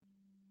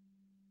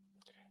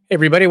Hey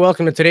everybody,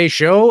 welcome to today's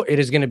show. It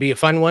is going to be a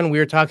fun one. We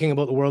are talking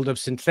about the world of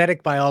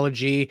synthetic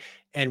biology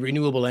and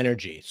renewable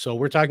energy. So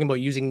we're talking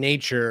about using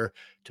nature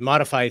to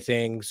modify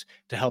things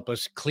to help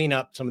us clean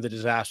up some of the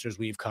disasters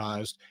we've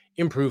caused,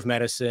 improve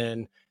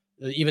medicine,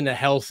 even the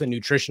health and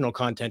nutritional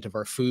content of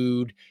our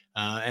food,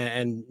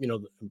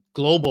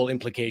 global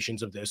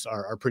implications of this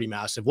are pretty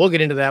massive. We'll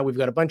get into that. We've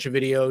got a bunch of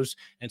videos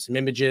and some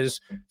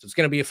images. So it's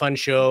going to be a fun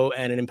show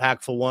and an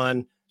impactful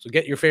one. So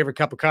get your favorite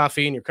cup of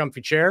coffee in your comfy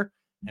chair.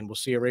 And we'll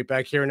see you right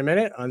back here in a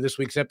minute on this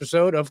week's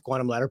episode of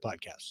Quantum Ladder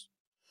Podcast.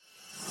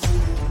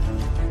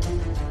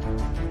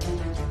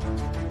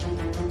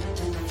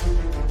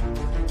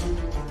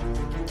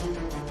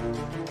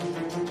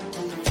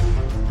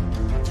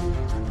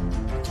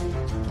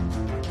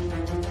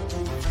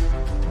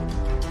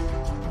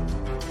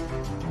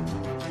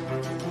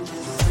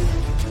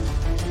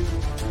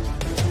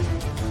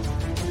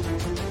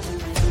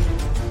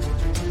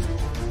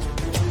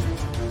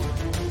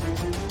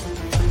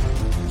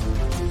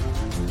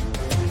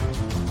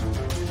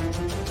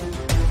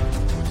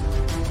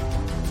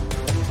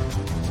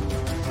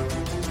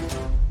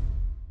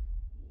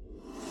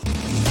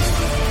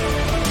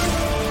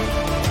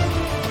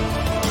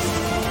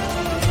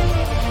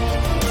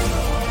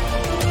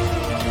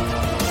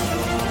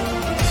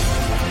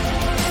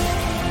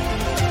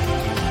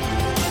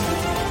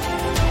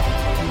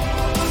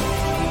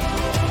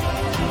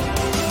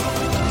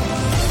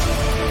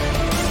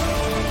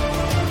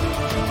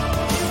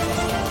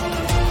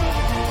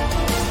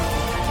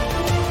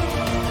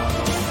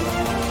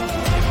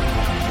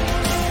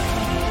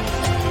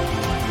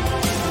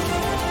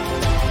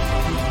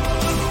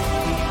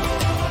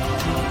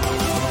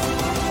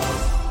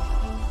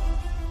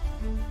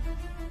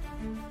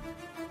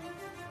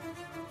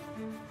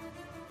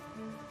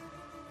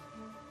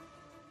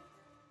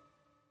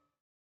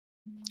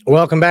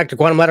 Welcome back to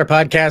Quantum Ladder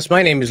Podcast.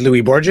 My name is Louis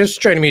Borges.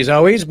 Joining me as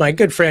always, my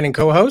good friend and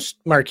co-host,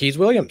 Marquise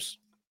Williams.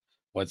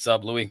 What's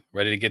up, Louis?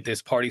 Ready to get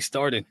this party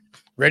started?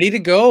 Ready to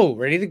go.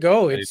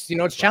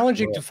 It's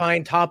challenging to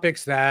find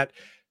topics that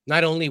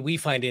not only we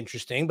find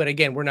interesting, but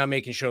again, we're not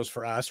making shows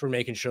for us. We're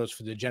making shows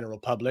for the general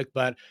public,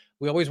 but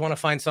we always want to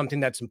find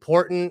something that's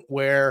important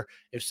where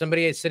if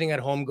somebody is sitting at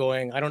home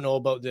going, I don't know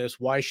about this,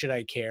 why should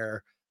I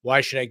care?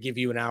 Why should I give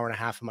you an hour and a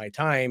half of my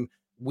time?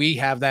 We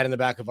have that in the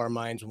back of our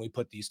minds when we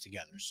put these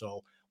together.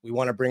 So we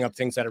want to bring up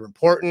things that are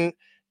important,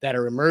 that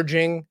are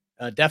emerging,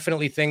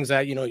 definitely things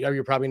that,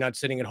 you're probably not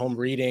sitting at home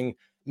reading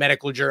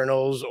medical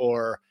journals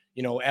or,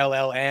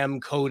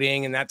 LLM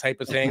coding and that type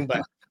of thing.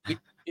 But,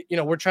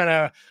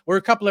 we're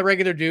a couple of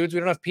regular dudes. We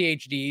don't have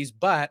PhDs,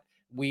 but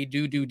we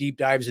do deep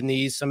dives in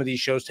these. Some of these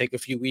shows take a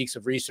few weeks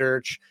of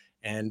research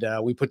and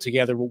we put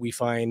together what we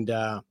find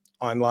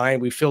online.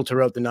 We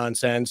filter out the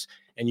nonsense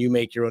and you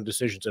make your own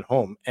decisions at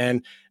home.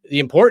 And the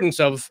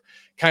importance of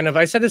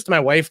I said this to my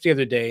wife the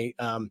other day,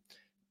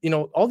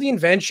 all the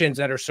inventions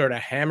that are sort of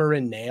hammer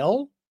and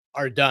nail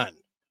are done.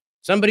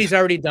 Somebody's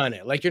already done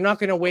it. Like, you're not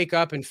going to wake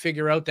up and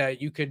figure out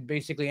that you could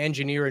basically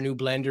engineer a new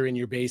blender in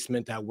your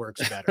basement that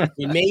works better. I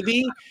mean,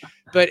 maybe,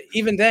 but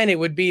even then it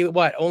would be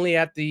only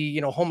at the,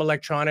 home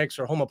electronics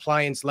or home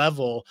appliance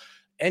level.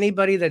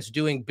 Anybody that's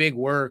doing big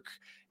work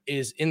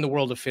is in the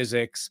world of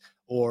physics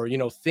or,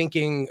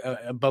 thinking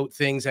about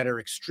things that are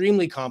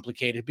extremely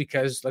complicated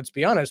because, let's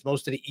be honest,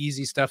 most of the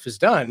easy stuff is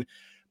done.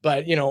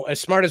 But,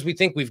 as smart as we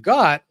think we've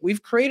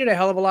created a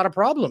hell of a lot of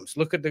problems.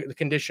 Look at the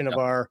condition of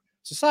our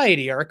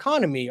society, our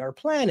economy, our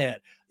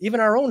planet, even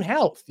our own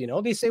health.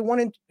 They say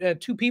 1 in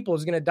 2 people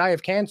is going to die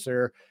of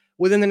cancer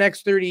within the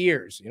next 30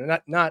 years.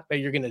 Not that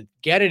you're going to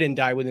get it and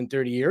die within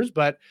 30 years,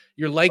 but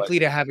you're likely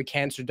to have a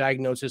cancer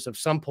diagnosis of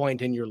some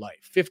point in your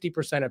life.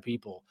 50% of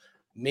people.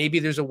 Maybe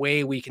there's a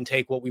way we can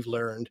take what we've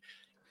learned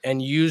and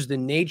use the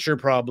nature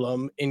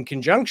problem in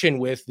conjunction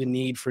with the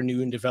need for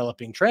new and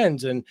developing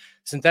trends. And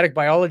synthetic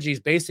biology is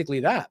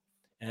basically that.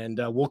 And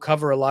we'll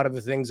cover a lot of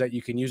the things that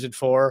you can use it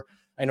for.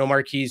 I know,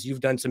 Marquise, you've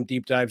done some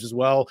deep dives as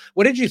well.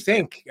 What did you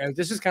think?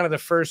 This is kind of the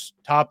first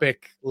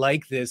topic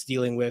like this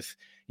dealing with,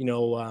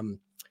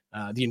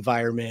 the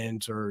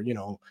environment or,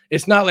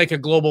 it's not like a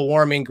global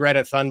warming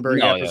Greta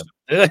Thunberg episode.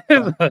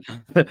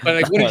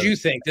 But what did you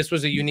think? This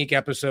was a unique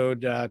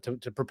episode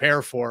to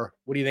prepare for.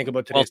 What do you think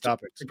about today's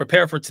topics? To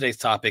prepare for today's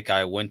topic,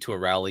 I went to a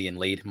rally and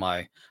laid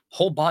my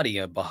whole body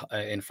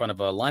in front of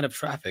a line of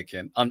traffic.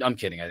 And I'm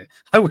kidding.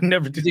 I would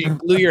never do that. Did you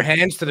glue your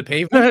hands to the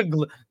pavement?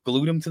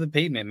 Glued them to the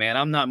pavement, man.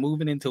 I'm not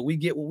moving until we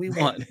get what we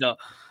want. No,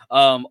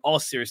 all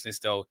seriousness,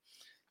 though,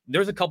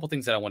 there's a couple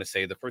things that I want to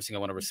say. The first thing I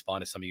want to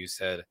respond to some of you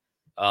said.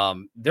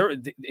 There,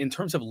 in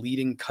terms of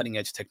leading cutting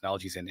edge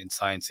technologies and in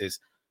sciences,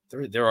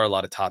 there are a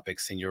lot of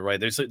topics, and you're right.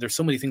 There's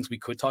so many things we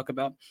could talk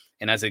about.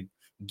 And as a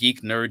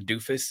geek nerd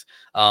doofus,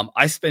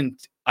 I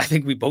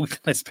think we both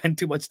spend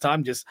too much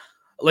time just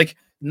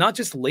not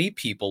just lay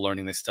people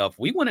learning this stuff.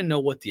 We want to know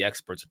what the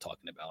experts are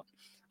talking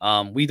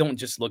about. We don't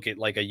just look at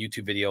like a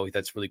YouTube video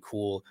that's really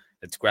cool,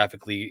 that's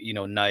graphically,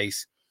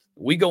 nice.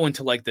 We go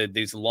into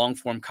these long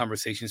form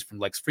conversations from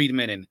Lex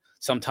Friedman and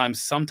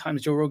sometimes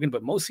Joe Rogan,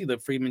 but mostly the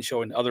Friedman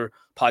Show and other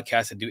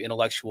podcasts that do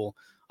intellectual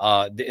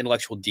the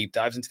intellectual deep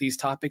dives into these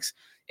topics.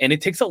 And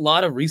it takes a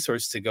lot of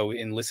research to go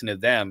and listen to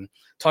them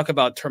talk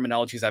about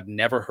terminologies I've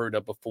never heard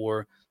of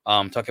before,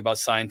 talk about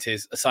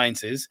sciences,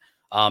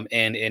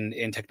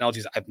 and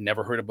technologies I've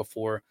never heard of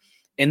before,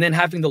 and then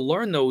having to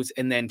learn those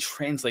and then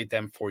translate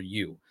them for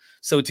you.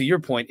 So to your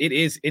point,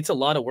 it's a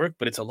lot of work,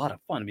 but it's a lot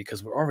of fun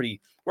because we're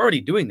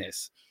already doing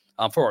this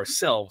for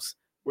ourselves.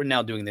 We're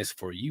now doing this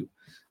for you.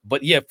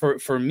 But yeah,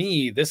 for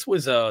me, this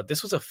was a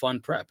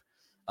fun prep.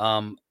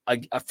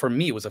 For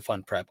me, it was a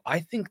fun prep. I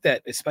think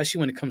that especially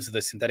when it comes to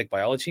the synthetic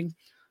biology,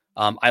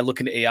 I look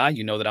into AI.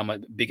 You know that I'm a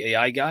big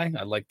AI guy.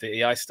 I like the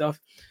AI stuff.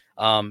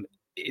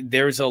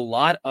 There's a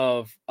lot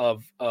of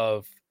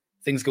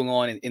things going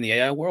on in the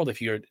AI world.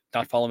 If you're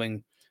not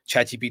following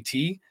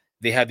ChatGPT,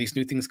 they have these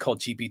new things called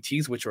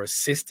GPTs, which are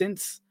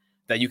assistants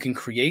that you can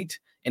create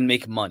and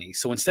make money.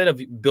 So instead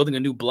of building a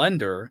new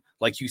blender,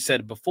 like you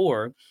said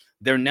before,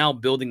 they're now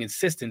building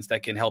assistants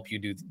that can help you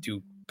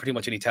do pretty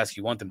much any task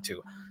you want them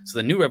to. So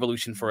the new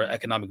revolution for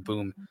economic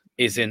boom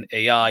is in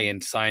AI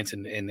and science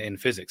and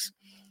physics.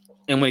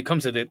 And when it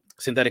comes to the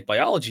synthetic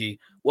biology,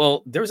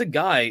 well, there's a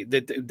guy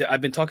that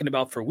I've been talking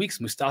about for weeks,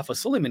 Mustafa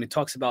Suleiman, who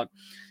talks about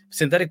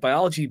synthetic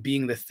biology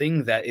being the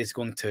thing that is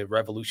going to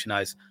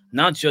revolutionize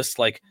not just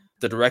like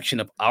the direction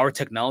of our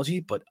technology,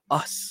 but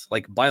us,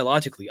 like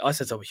biologically,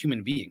 us as a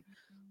human being.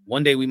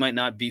 One day we might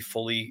not be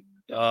fully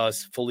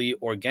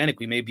organic.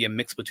 We may be a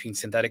mix between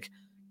synthetic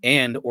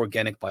and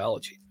organic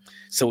biology.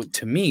 So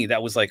to me,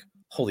 that was like,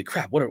 holy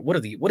crap,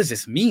 what does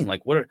this mean?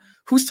 Like,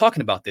 who's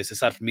talking about this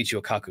aside from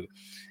Michio Kaku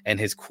and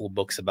his cool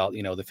books about,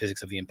 the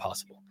physics of the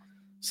impossible?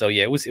 So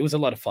yeah, it was a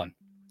lot of fun.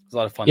 It was a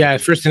lot of fun. Yeah,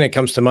 first thing that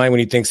comes to mind when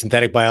you think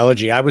synthetic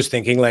biology, I was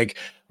thinking like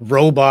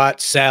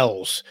robot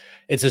cells.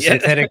 It's a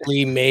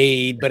synthetically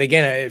made, but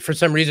again, for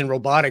some reason,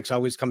 robotics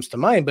always comes to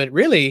mind. But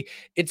really,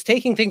 it's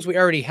taking things we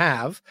already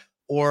have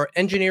or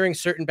engineering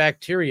certain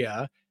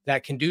bacteria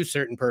that can do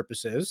certain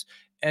purposes.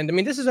 And I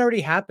mean, this is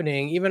already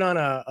happening even on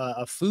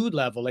a food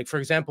level. Like, for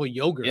example,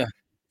 yogurt. Yeah.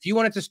 If you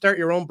wanted to start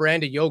your own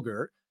brand of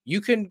yogurt,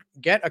 you can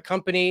get a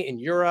company in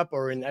Europe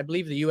or I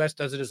believe the US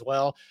does it as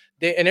well.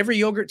 And every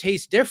yogurt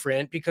tastes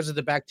different because of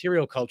the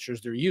bacterial cultures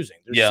they're using.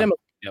 They're similar.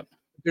 Yep.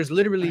 There's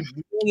literally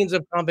millions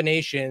of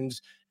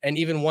combinations and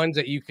even ones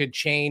that you could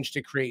change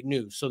to create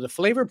new. So the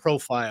flavor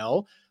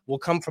profile will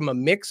come from a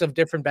mix of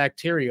different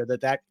bacteria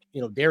that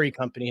dairy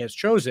company has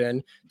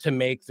chosen to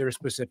make their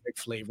specific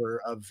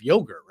flavor of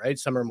yogurt, right?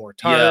 Some are more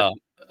tart,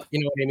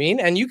 you know what I mean?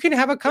 And you can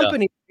have a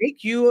company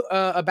make you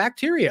a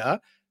bacteria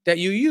that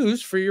you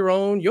use for your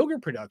own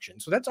yogurt production.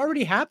 So that's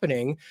already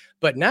happening.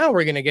 But now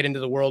we're going to get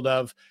into the world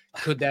of,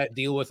 could that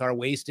deal with our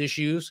waste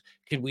issues?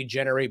 Could we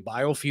generate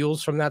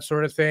biofuels from that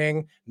sort of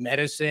thing?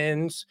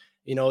 Medicines?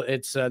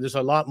 It's there's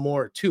a lot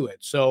more to it.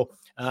 So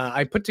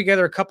I put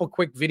together a couple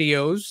quick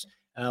videos,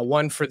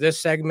 one for this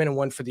segment and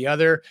one for the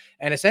other.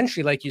 And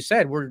essentially, like you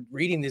said, we're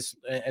reading this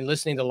and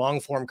listening to long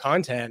form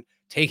content,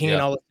 taking in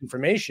all this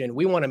information.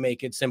 We want to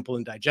make it simple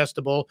and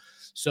digestible.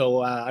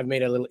 So I've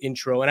made a little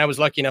intro, and I was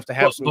lucky enough to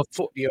have some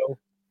video.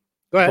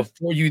 Go ahead.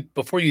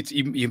 Before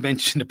you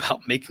mentioned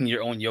about making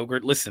your own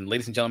yogurt. Listen,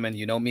 ladies and gentlemen,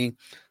 you know me.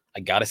 I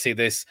gotta say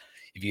this: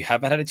 if you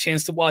haven't had a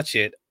chance to watch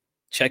it,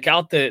 check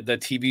out the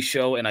TV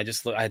show. And I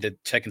had to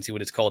check and see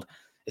what it's called.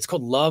 It's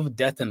called Love,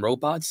 Death, and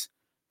Robots.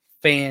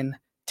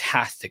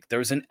 Fantastic.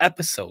 There's an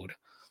episode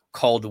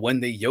called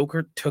When the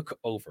Yogurt Took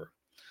Over.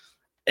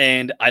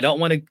 And I don't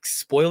want to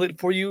spoil it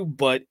for you,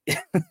 but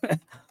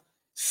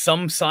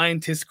some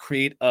scientists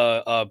create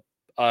a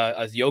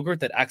yogurt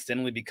that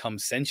accidentally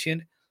becomes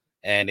sentient,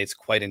 and it's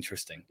quite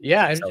interesting.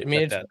 Yeah, so I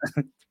mean,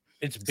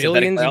 it's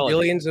billions and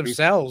billions of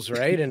cells,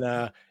 right? In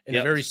a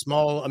very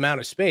small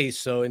amount of space.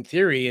 So in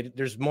theory,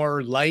 there's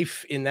more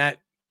life in that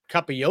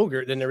cup of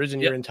yogurt than there is in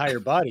your entire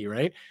body,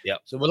 right? Yeah.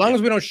 So as long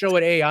as we don't show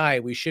it AI,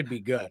 we should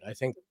be good. I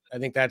think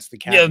that's the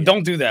caveat. Yeah,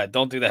 don't do that.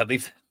 Don't do that.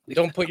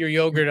 Don't put your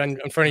yogurt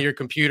in front of your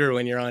computer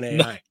when you're on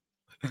AI.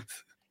 No.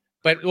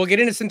 But we'll get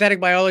into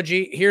synthetic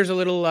biology. Here's a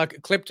little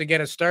clip to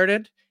get us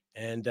started,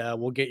 and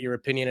we'll get your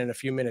opinion in a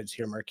few minutes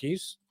here,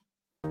 Marquise.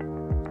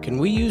 Can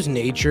we use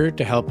nature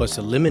to help us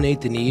eliminate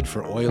the need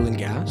for oil and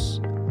gas?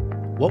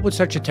 What would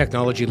such a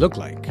technology look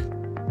like?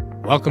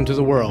 Welcome to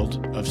the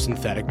world of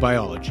synthetic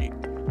biology.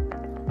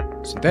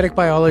 Synthetic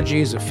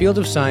biology is a field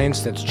of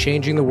science that's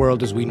changing the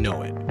world as we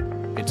know it.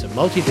 It's a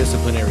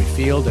multidisciplinary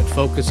field that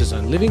focuses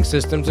on living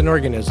systems and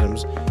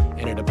organisms,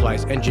 and it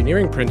applies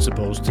engineering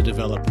principles to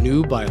develop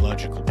new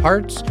biological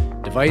parts,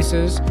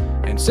 devices,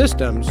 and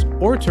systems,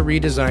 or to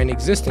redesign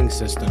existing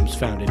systems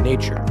found in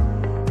nature.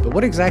 But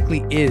what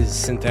exactly is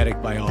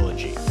synthetic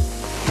biology?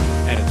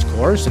 At its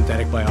core,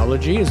 synthetic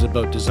biology is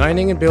about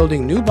designing and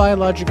building new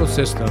biological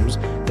systems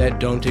that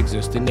don't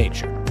exist in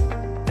nature.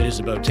 It is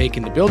about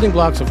taking the building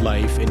blocks of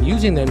life and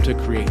using them to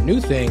create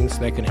new things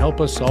that can help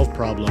us solve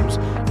problems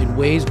in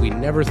ways we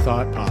never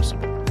thought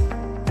possible.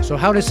 So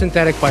how does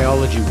synthetic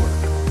biology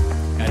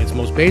work? At its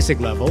most basic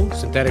level,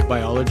 synthetic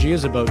biology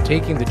is about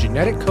taking the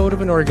genetic code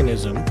of an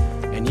organism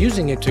and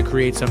using it to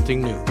create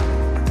something new.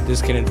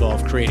 This can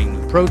involve creating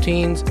new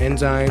proteins,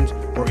 enzymes,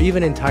 or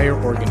even entire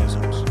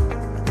organisms.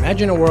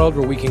 Imagine a world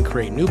where we can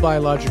create new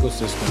biological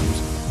systems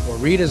or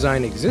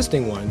redesign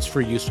existing ones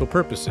for useful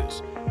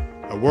purposes.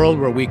 A world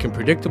where we can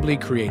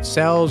predictably create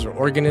cells or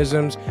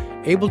organisms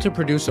able to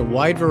produce a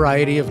wide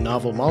variety of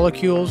novel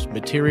molecules,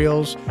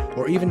 materials,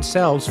 or even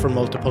cells for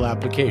multiple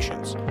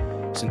applications.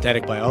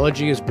 Synthetic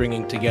biology is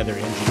bringing together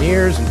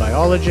engineers and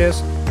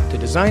biologists to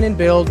design and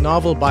build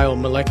novel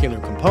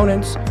biomolecular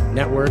components,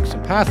 networks,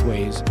 and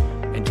pathways,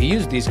 and to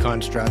use these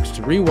constructs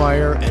to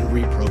rewire and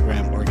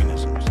reprogram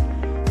organisms.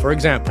 For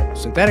example,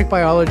 synthetic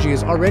biology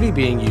is already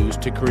being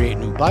used to create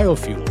new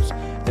biofuels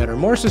that are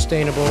more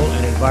sustainable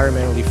and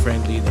environmentally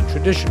friendly than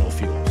traditional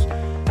fuels.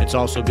 It's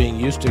also being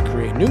used to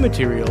create new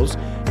materials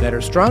that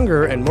are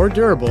stronger and more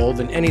durable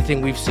than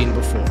anything we've seen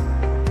before.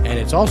 And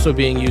it's also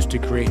being used to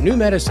create new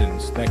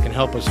medicines that can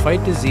help us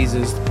fight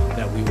diseases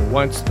that we were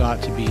once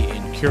thought to be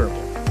incurable.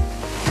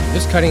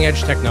 This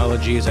cutting-edge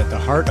technology is at the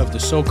heart of the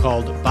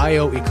so-called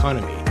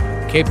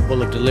bioeconomy,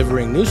 capable of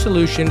delivering new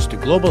solutions to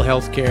global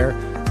healthcare,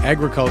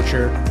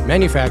 agriculture,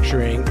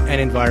 manufacturing, and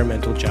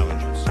environmental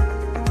challenges.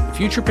 The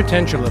future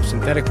potential of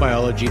synthetic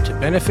biology to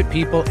benefit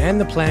people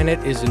and the planet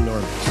is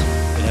enormous.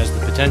 It has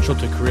the potential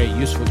to create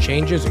useful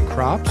changes in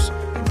crops,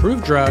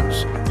 improve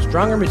drugs,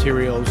 stronger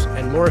materials,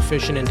 and more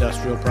efficient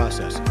industrial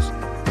processes.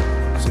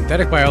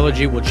 Synthetic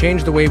biology will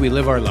change the way we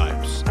live our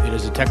lives. It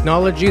is a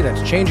technology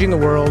that's changing the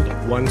world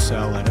one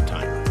cell at a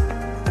time.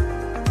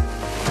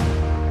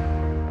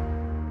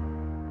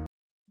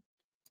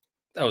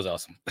 That was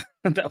awesome.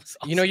 That was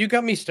awesome. You know, you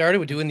got me started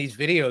with doing these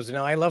videos, and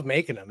now I love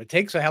making them. It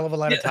takes a hell of a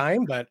lot of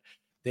time, but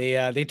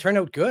they turn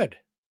out good.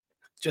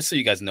 Just so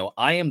you guys know,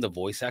 I am the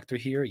voice actor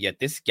here, yet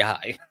this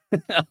guy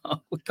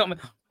we're coming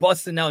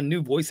busting out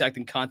new voice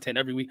acting content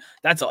every week.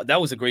 That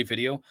was a great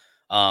video.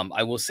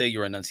 I will say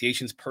your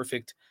enunciation's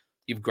perfect.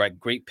 You've got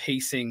great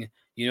pacing.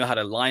 You know how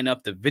to line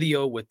up the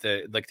video with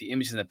the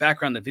images in the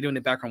background, the video in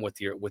the background with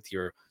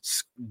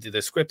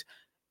the script.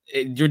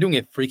 You're doing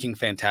a freaking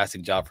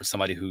fantastic job for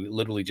somebody who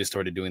literally just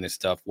started doing this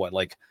stuff,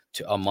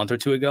 a month or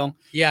two ago?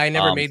 Yeah, I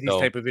never made these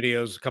type of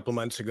videos a couple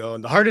months ago.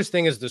 And the hardest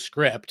thing is the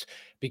script,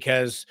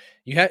 because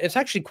it's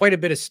actually quite a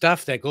bit of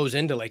stuff that goes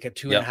into like a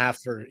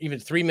 2.5 or even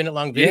 3 minute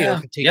long video.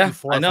 It could take you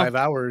 4 or 5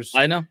 hours.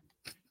 I know.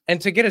 And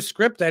to get a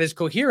script that is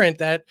coherent,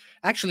 that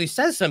actually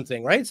says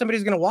something, right?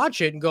 Somebody's going to watch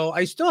it and go,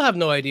 I still have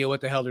no idea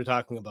what the hell they're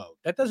talking about.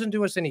 That doesn't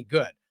do us any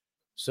good.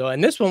 So,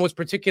 and this one was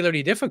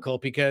particularly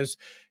difficult because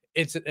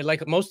it's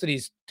like most of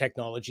these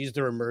technologies,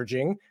 they're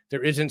emerging.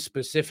 There isn't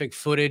specific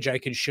footage I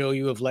could show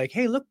you of like,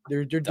 hey, look,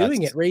 they're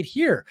doing it right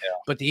here. Yeah,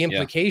 but the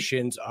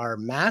implications are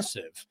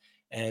massive.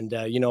 And,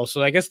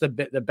 so I guess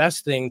the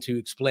best thing to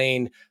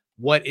explain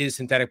what is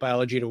synthetic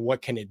biology to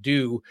what can it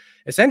do,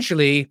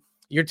 essentially,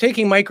 you're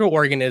taking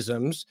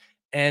microorganisms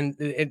and,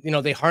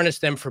 they harness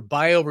them for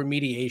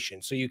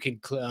bioremediation. So you could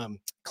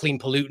clean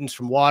pollutants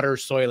from water,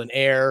 soil, and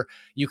air.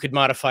 You could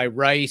modify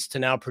rice to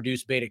now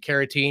produce beta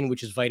carotene,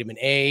 which is vitamin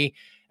A.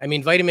 I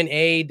mean, vitamin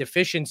A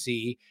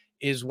deficiency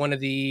is one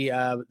of the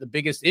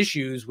biggest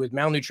issues with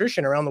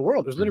malnutrition around the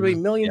world. There's literally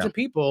millions of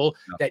people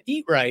that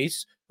eat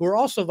rice who are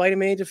also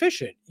vitamin A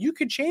deficient. You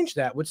could change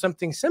that with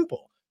something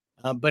simple.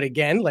 But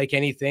again, like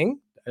anything,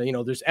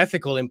 there's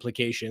ethical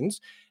implications.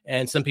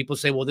 And some people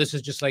say, well, this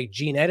is just like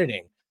gene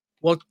editing.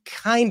 Well,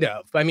 kind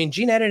of. I mean,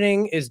 gene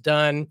editing is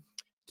done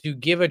to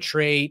give a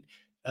trait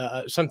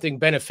something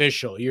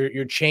beneficial.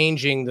 You're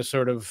changing the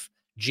sort of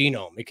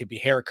genome. It could be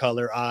hair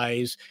color,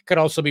 eyes, could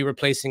also be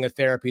replacing a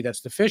therapy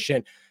that's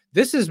deficient.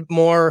 This is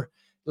more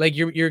like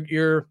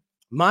you're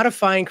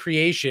modifying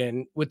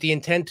creation with the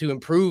intent to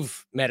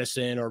improve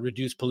medicine or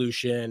reduce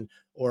pollution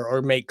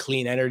or make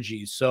clean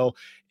energies. So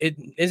it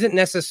isn't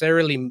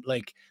necessarily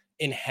like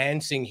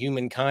enhancing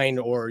humankind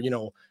or,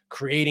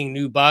 creating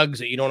new bugs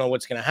that you don't know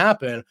what's going to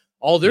happen.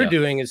 All they're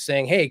doing is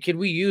saying, hey, could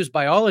we use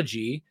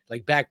biology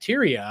like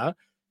bacteria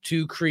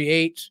to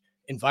create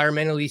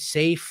environmentally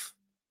safe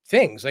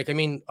things? Like, I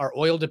mean, our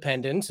oil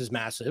dependence is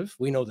massive.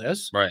 We know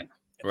this. Right.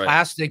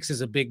 Plastics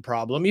is a big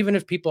problem. Even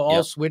if people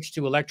all switch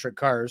to electric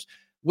cars,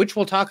 which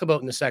we'll talk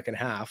about in the second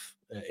half,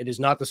 it is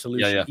not the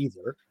solution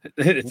either.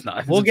 It's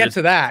not. We'll get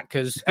to that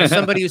because as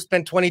somebody who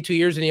spent 22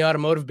 years in the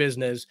automotive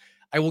business,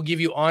 I will give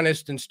you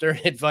honest and stern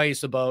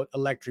advice about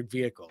electric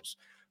vehicles.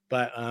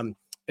 But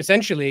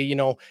essentially,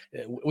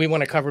 we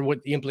want to cover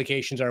what the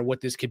implications are, what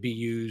this could be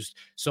used.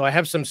 So I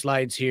have some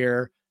slides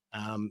here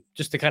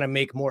just to kind of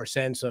make more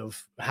sense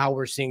of how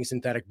we're seeing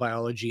synthetic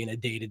biology in a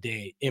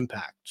day-to-day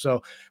impact.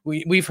 So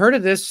we've heard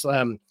of this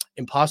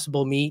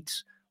impossible meat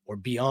or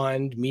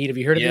beyond meat. Have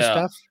you heard of this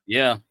stuff?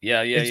 Yeah.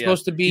 It's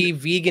supposed to be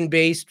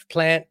vegan-based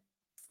plant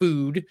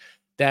food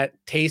that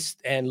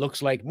tastes and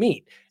looks like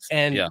meat.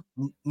 And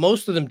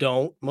most of them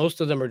don't. Most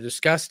of them are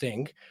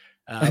disgusting.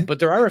 But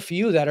there are a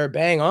few that are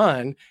bang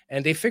on,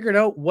 and they figured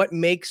out what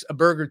makes a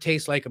burger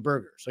taste like a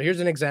burger. So here's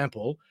an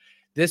example.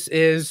 This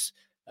is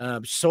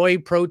soy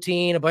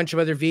protein, a bunch of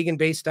other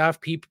vegan-based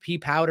stuff, pea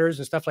powders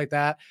and stuff like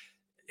that.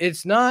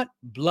 It's not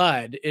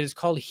blood. It is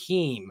called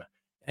heme.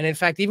 And in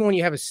fact, even when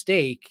you have a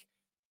steak,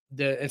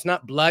 it's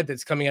not blood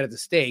that's coming out of the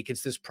steak.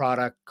 It's this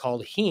product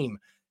called heme.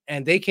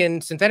 and they can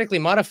synthetically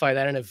modify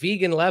that in a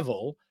vegan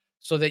level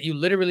so that you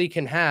literally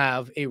can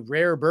have a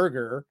rare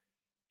burger.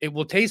 It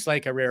will taste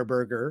like a rare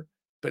burger,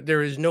 but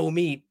there is no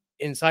meat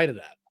inside of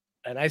that.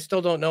 And I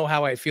still don't know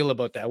how I feel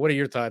about that. What are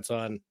your thoughts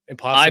on I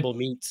impossible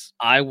meats?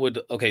 I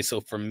would okay,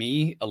 so for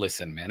me,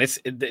 listen, man, this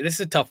is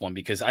a tough one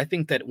because I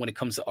think that when it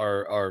comes to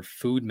our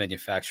food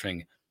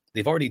manufacturing,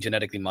 they've already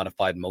genetically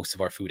modified most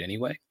of our food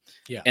anyway.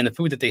 Yeah. And the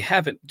food that they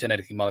haven't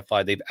genetically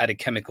modified, they've added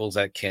chemicals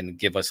that can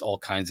give us all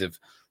kinds of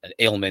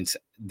ailments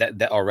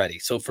that already.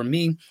 So for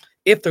me,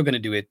 if they're going to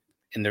do it,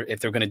 and if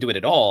they're going to do it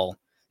at all,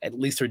 at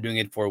least they're doing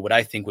it for what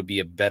I think would be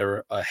a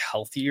better, a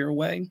healthier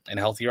way and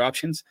healthier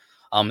options.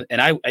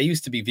 And I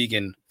used to be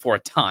vegan for a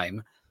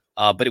time,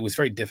 but it was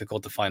very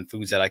difficult to find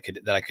foods that I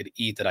could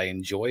eat that I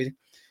enjoyed.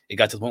 It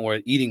got to the point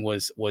where eating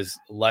was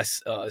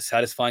less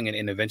satisfying,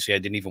 and eventually I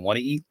didn't even want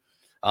to eat.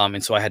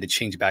 And so I had to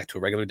change back to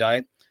a regular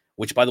diet,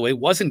 which, by the way,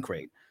 wasn't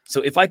great.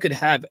 So if I could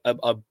have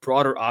a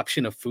broader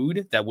option of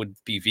food that would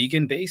be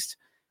vegan based,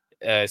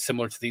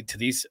 similar to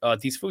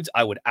these foods,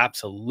 I would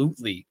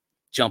absolutely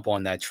jump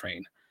on that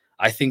train.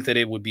 I think that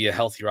it would be a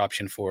healthier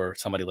option for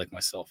somebody like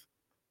myself.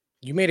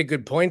 You made a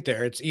good point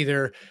there. It's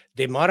either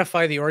they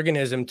modify the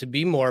organism to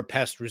be more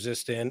pest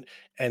resistant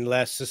and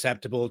less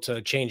susceptible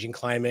to changing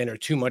climate or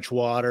too much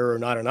water or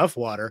not enough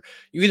water.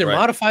 You either Right.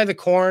 modify the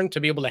corn to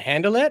be able to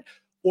handle it,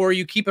 or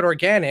you keep it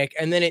organic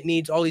and then it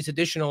needs all these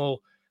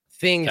additional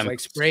things like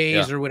Chemicals. Yeah.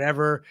 sprays or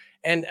whatever.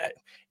 And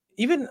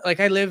even like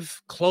I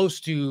live close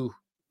to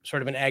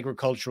sort of an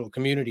agricultural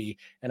community,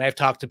 and I've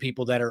talked to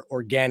people that are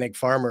organic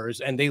farmers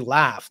and they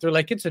laugh. They're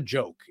like, it's a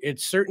joke.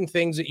 It's certain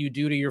things that you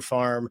do to your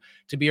farm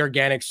to be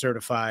organic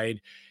certified.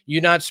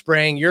 You're not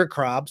spraying your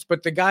crops,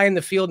 but the guy in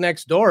the field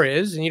next door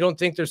is, and you don't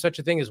think there's such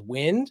a thing as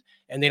wind,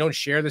 and they don't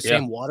share the Yeah.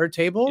 same water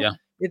table. Yeah.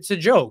 It's a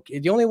joke.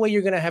 The only way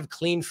you're going to have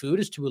clean food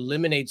is to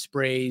eliminate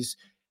sprays,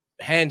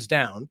 hands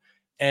down.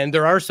 And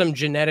there are some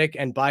genetic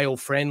and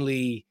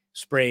bio-friendly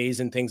sprays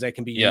and things that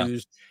can be Yeah.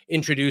 used,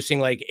 introducing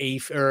like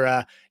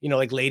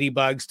like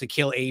ladybugs to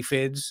kill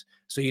aphids,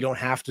 so you don't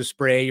have to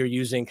spray. You're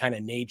using kind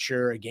of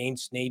nature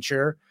against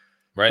nature.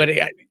 Right. But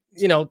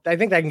I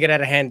think that can get out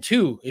of hand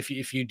too if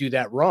you do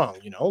that wrong.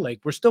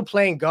 Like we're still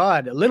playing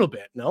God a little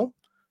bit. No.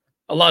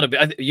 A lot of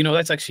it.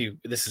 That's actually,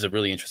 this is a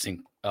really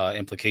interesting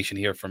implication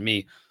here for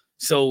me.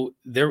 So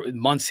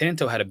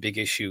Monsanto had a big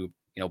issue,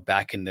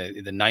 back in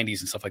the 90s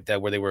and stuff like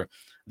that, where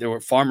there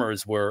were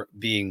farmers were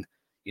being,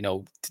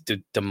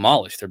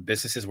 demolished. Their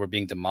businesses were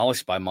being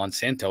demolished by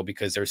Monsanto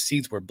because their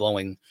seeds were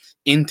blowing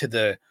into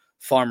the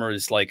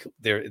farmers, like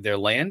their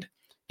land,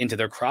 into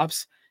their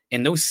crops,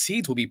 and those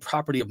seeds will be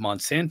property of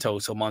Monsanto.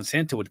 So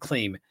Monsanto would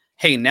claim,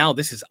 hey, now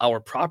this is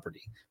our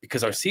property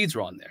because our seeds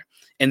are on there.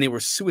 And they were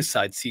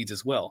suicide seeds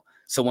as well.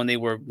 So when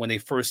they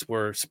first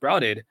were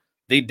sprouted,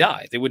 they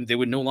died. They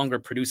would no longer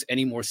produce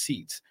any more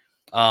seeds.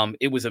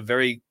 It was a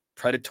very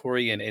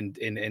predatory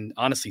and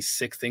honestly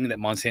sick thing that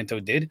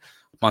Monsanto did.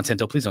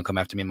 Monsanto, please don't come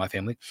after me and my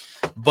family.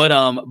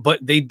 But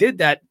they did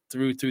that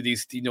through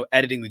these,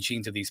 editing the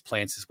genes of these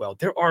plants as well.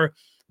 There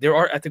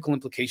are ethical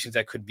implications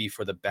that could be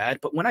for the bad.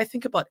 But when I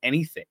think about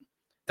anything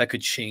that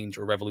could change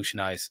or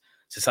revolutionize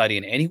society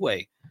in any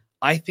way,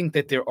 I think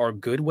that there are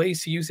good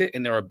ways to use it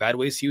and there are bad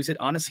ways to use it.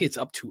 Honestly, it's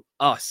up to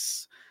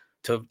us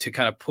to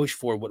kind of push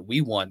for what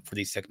we want for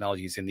these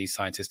technologies and these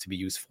sciences to be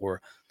used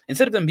for,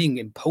 instead of them being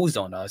imposed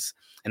on us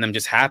and them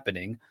just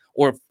happening,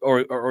 or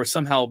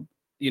somehow,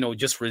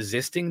 just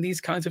resisting these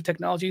kinds of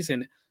technologies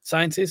and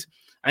sciences.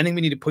 I think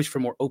we need to push for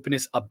more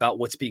openness about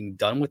what's being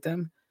done with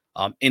them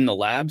in the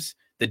labs,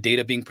 the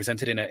data being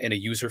presented in a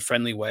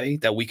user-friendly way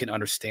that we can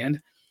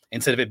understand,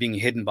 instead of it being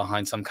hidden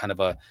behind some kind of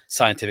a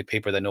scientific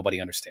paper that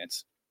nobody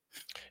understands.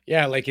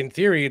 Yeah, like in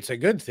theory, it's a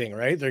good thing,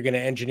 right? They're going to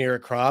engineer a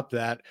crop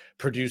that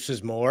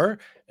produces more,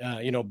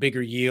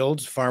 bigger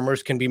yields.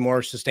 Farmers can be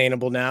more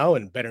sustainable now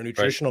and better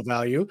nutritional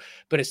value.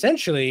 But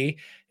essentially,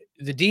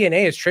 the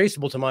DNA is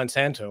traceable to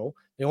Monsanto.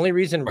 The only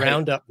reason Right.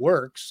 Roundup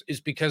works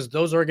is because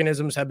those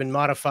organisms have been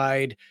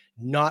modified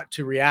not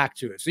to react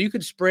to it. So you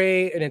could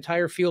spray an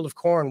entire field of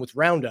corn with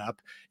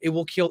Roundup. It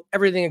will kill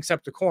everything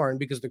except the corn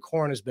because the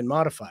corn has been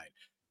modified.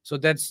 So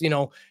that's,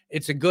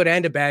 it's a good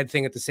and a bad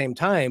thing at the same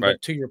time. Right.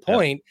 But to your Yeah.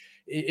 point,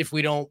 if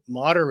we don't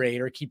moderate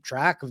or keep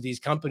track of these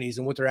companies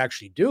and what they're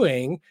actually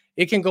doing,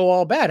 it can go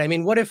all bad. I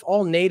mean, what if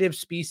all native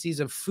species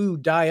of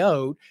food die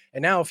out?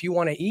 And now if you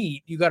want to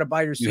eat, you got to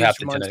buy your You seeds have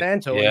from to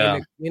Monsanto. Yeah.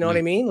 And you know what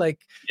I mean? Like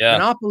Yeah.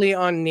 monopoly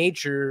on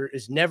nature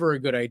is never a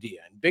good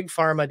idea. And Big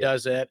Pharma Yeah.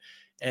 does it,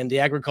 and the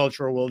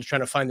agricultural world is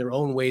trying to find their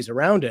own ways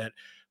around it.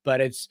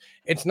 But it's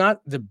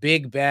not the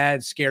big,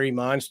 bad, scary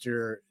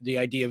monster, the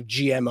idea of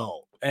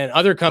GMO. And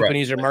other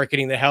companies are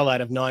marketing the hell out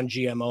of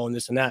non-GMO and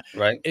this and that.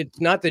 Right. It's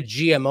not the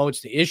GMO,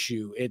 it's the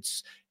issue.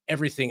 It's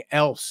everything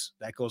else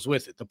that goes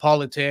with it. The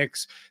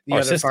politics, the Our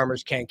other system.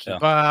 farmers can't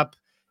keep up.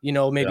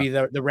 Maybe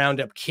the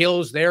Roundup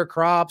kills their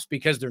crops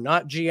because they're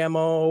not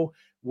GMO.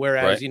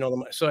 Whereas,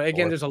 so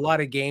again, there's a lot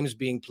of games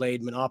being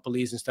played,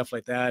 monopolies and stuff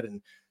like that.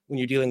 And when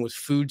you're dealing with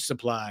food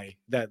supply,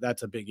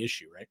 that's a big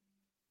issue, right?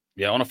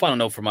 Yeah. On a final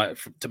note,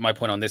 to my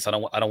point on this, I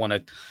don't want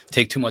to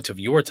take too much of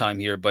your time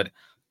here, but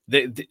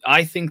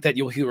I think that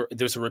you'll hear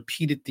there's a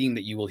repeated theme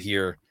that you will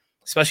hear,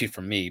 especially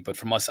from me, but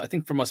from us. I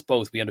think from us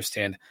both, we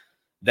understand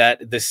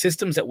that the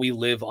systems that we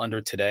live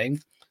under today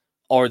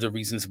are the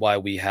reasons why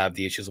we have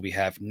the issues we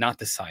have, not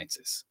the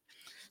sciences.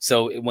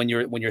 So when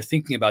you're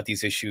thinking about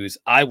these issues,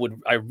 I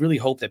really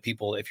hope that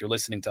people, if you're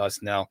listening to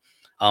us now,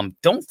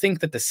 don't think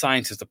that the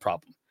science is the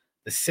problem.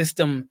 The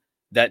system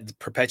that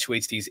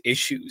perpetuates these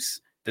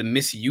issues, the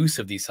misuse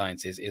of these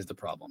sciences, is the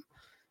problem.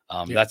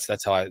 That's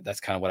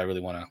kind of what I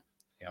really want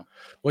to.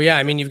 Well, yeah,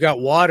 I mean, you've got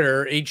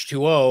water,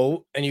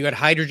 H2O, and you got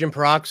hydrogen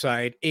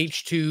peroxide,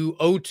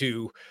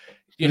 H2O2.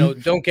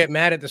 Don't get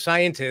mad at the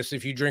scientists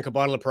if you drink a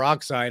bottle of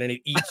peroxide and it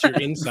eats your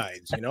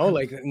insides.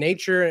 Like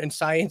nature and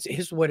science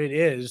is what it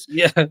is.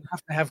 Yeah, you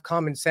have to have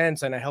common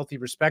sense and a healthy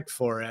respect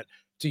for it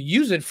to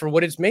use it for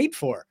what it's made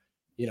for.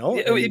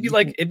 It'd be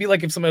like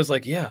if somebody was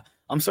like, "Yeah,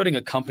 I'm starting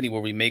a company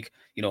where we make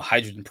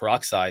hydrogen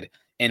peroxide,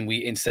 and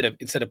we instead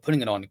of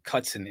putting it on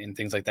cuts and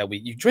things like that,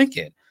 you drink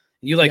it."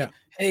 And you're like,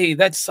 "Hey,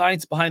 that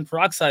science behind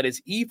peroxide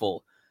is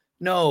evil."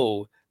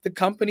 No, the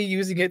company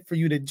using it for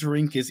you to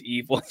drink is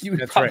evil. You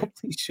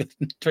probably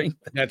shouldn't drink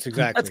that.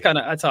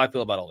 That's how I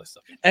feel about all this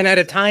stuff. And at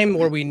a time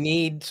where we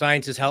need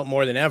science's help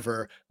more than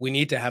ever, we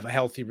need to have a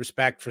healthy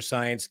respect for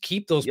science,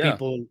 keep those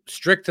people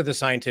strict to the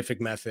scientific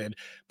method.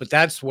 But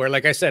that's where,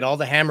 like I said, all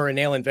the hammer and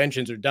nail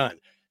inventions are done.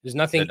 There's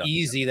nothing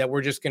easy that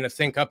we're just going to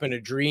think up in a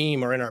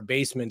dream or in our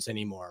basements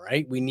anymore,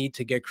 right? We need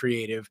to get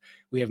creative.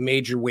 We have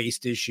major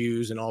waste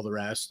issues and all the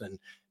rest. And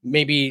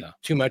maybe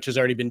too much has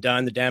already been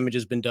done. The damage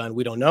has been done.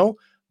 We don't know.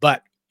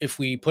 But if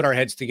we put our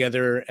heads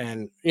together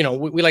and,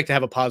 we like to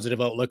have a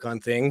positive outlook on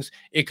things,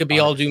 it could be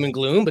 100%. All doom and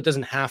gloom, but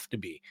doesn't have to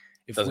be.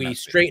 If we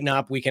straighten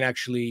up, we can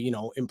actually,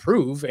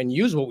 improve and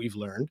use what we've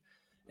learned.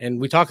 And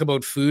we talk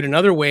about food.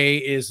 Another way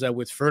is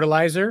with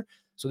fertilizer.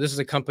 So this is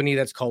a company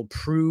that's called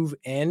Prove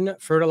N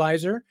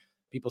Fertilizer.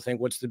 People think,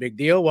 what's the big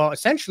deal? Well,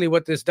 essentially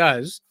what this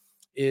does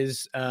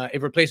is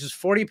it replaces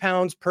 40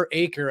 pounds per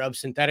acre of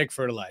synthetic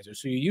fertilizer.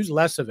 So you use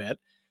less of it.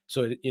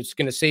 So it's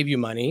going to save you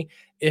money.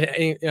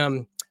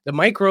 The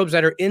microbes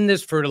that are in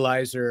this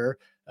fertilizer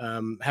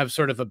have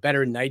sort of a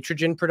better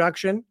nitrogen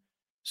production.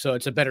 So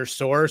it's a better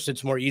source.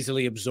 It's more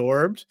easily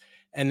absorbed.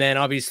 And then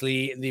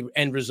obviously the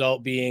end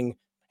result being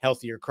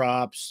healthier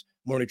crops,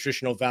 more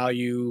nutritional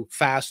value,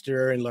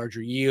 faster and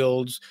larger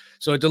yields.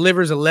 So it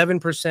delivers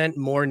 11%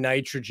 more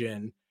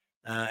nitrogen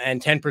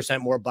and 10%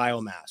 more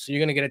biomass. So you're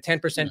going to get a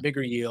 10%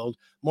 bigger yield,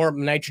 more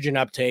nitrogen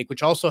uptake,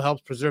 which also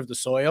helps preserve the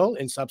soil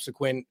in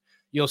subsequent.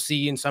 You'll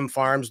see in some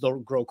farms, they'll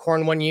grow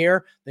corn one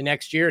year. The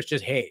next year, it's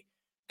just hay.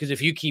 Because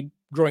if you keep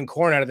growing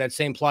corn out of that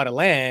same plot of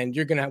land,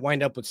 you're going to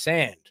wind up with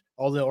sand.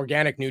 All the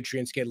organic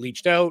nutrients get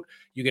leached out.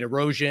 You get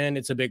erosion.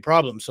 It's a big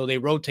problem. So they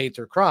rotate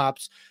their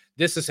crops.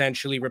 This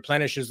essentially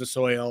replenishes the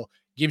soil,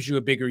 gives you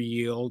a bigger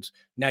yield.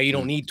 Now you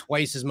don't need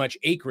twice as much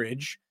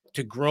acreage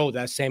to grow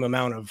that same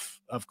amount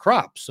of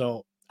crops.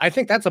 So I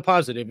think that's a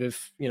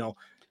positive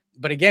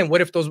but again,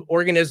 what if those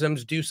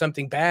organisms do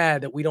something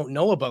bad that we don't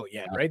know about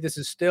yet, right? This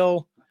is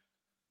still...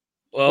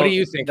 Well, what do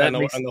you think on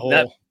the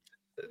whole?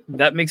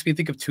 That makes me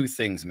think of two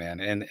things,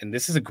 man. And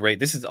this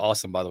is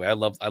awesome, by the way. I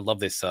love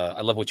this. I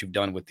love what you've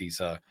done with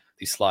these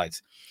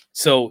slides.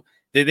 So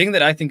the thing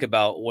that I think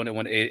about when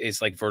it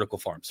is like vertical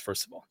farms,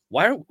 first of all,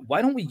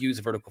 why don't we use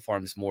vertical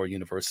farms more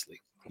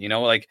universally?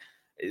 Like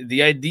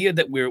the idea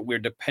that we're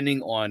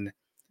depending on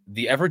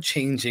the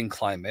ever-changing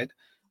climate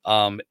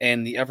and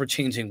the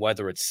ever-changing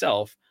weather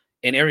itself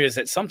in areas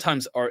that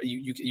sometimes are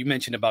you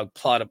mentioned about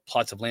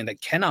plots of land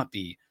that cannot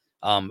be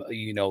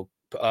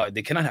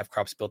they cannot have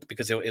crops built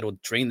because it'll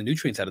drain the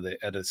nutrients out of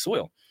the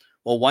soil.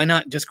 Well, why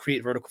not just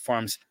create vertical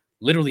farms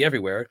literally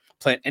everywhere,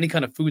 plant any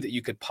kind of food that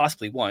you could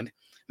possibly want,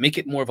 make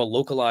it more of a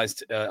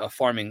localized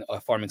farming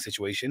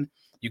situation.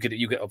 You could,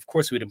 of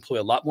course, we would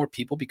employ a lot more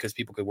people because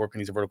people could work in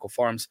these vertical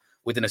farms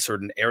within a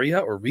certain area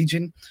or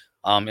region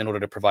in order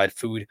to provide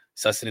food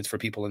sustenance for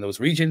people in those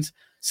regions.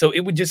 So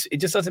it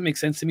just doesn't make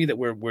sense to me that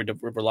we're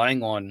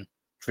relying on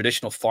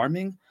traditional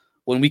farming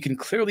when we can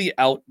clearly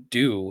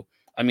outdo.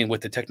 I mean,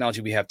 with the technology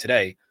we have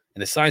today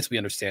and the science we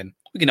understand,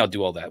 we can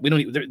outdo all that. We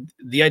don't.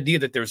 The idea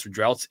that there's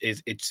droughts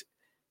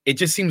it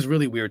just seems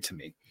really weird to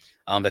me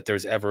that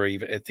there's ever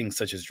even things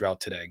such as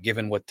drought today,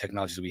 given what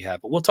technologies we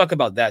have. But we'll talk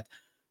about that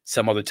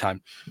some other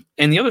time.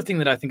 And the other thing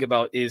that I think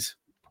about is,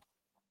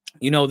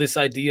 this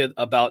idea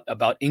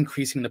about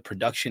increasing the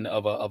production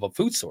of a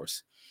food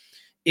source.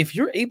 If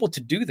you're able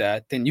to do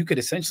that, then you could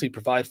essentially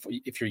provide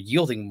if you're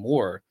yielding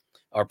more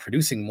or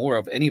producing more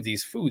of any of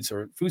these foods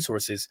or food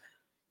sources.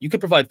 You could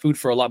provide food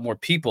for a lot more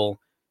people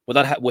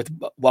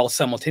while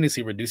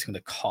simultaneously reducing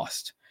the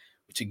cost,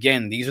 which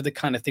again, these are the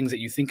kind of things that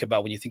you think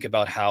about when you think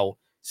about how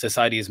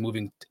society is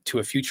moving to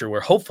a future where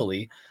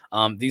hopefully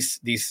these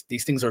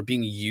things are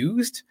being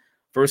used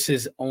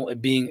versus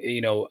being,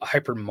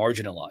 hyper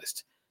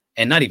marginalized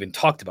and not even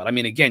talked about. I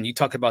mean, again, you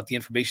talk about the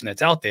information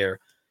that's out there.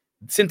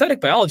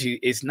 Synthetic biology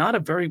is not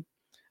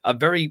a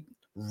very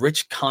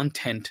rich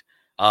content,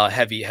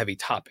 heavy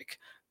topic.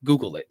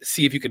 Google it.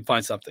 See if you can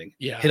find something.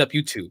 Yeah. Hit up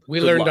YouTube. We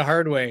Good learned the luck.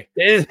 hard way.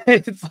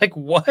 It's like,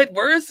 what?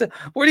 Where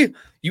do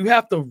you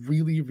have to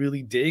really,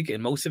 really dig?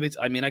 And most of it,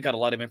 I mean, I got a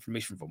lot of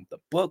information from the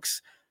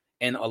books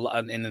and a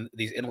lot and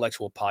these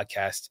intellectual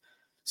podcasts.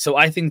 So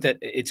I think that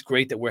it's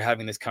great that we're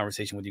having this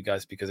conversation with you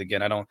guys, because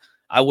again,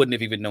 I wouldn't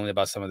have even known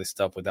about some of this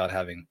stuff without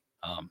having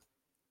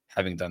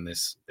done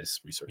this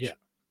research. Yeah.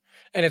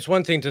 And it's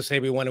one thing to say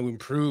we want to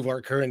improve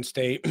our current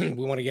state. We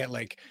want to get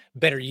like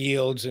better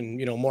yields and,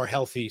 more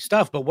healthy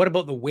stuff. But what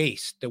about the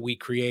waste that we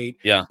create?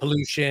 Yeah.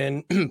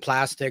 Pollution,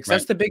 plastics. Right.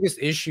 That's the biggest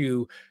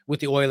issue with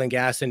the oil and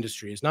gas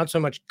industry. It's not so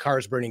much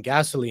cars burning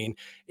gasoline.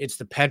 It's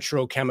the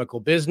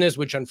petrochemical business,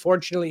 which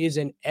unfortunately is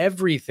in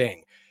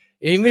everything.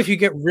 Even if you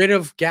get rid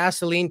of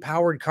gasoline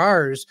powered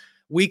cars,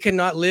 we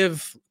cannot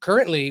live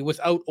currently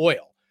without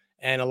oil.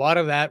 And a lot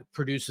of that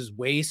produces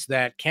waste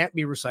that can't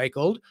be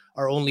recycled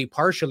or only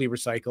partially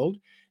recycled.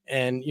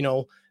 And,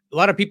 a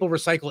lot of people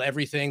recycle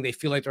everything. They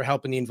feel like they're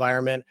helping the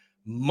environment.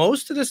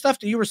 Most of the stuff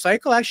that you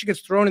recycle actually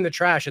gets thrown in the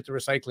trash at the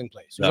recycling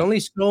place. There's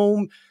only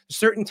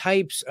certain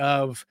types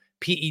of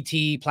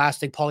PET,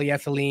 plastic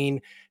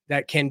polyethylene,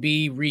 that can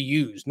be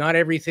reused. Not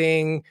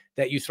everything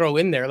that you throw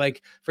in there.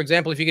 Like, for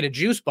example, if you get a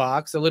juice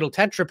box, a little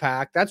Tetra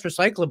Pak, that's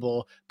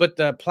recyclable, but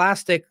the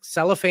plastic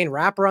cellophane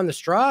wrapper on the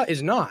straw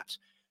is not.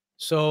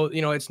 So,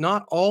 it's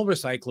not all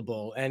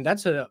recyclable. And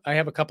I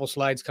have a couple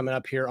slides coming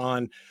up here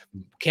on,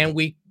 can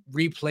we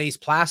replace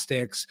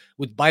plastics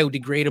with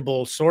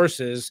biodegradable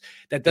sources?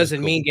 That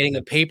doesn't mean getting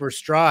a paper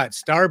straw at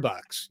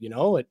Starbucks,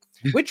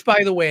 which,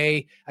 by the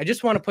way, I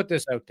just want to put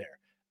this out there.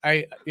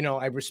 I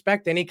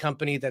respect any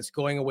company that's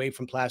going away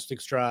from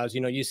plastic straws.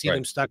 You see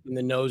them stuck in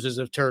the noses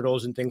of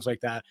turtles and things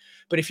like that.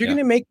 But if you're going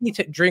to make me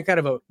drink out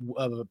of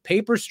a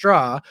paper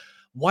straw,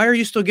 why are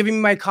you still giving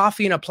me my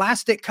coffee in a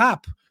plastic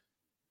cup?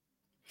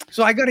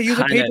 So I got to use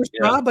a paper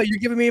straw, but you're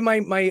giving me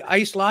my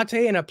iced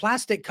latte in a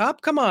plastic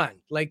cup? Come on.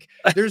 Like,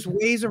 there's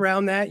ways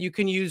around that. You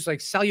can use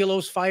like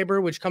cellulose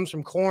fiber, which comes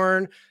from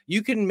corn.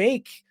 You can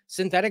make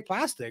synthetic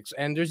plastics,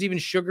 and there's even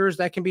sugars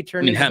that can be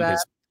turned into that.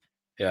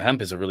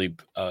 Hemp is a really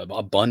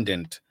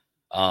abundant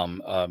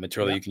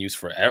material that you can use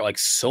for like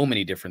so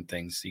many different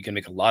things. You can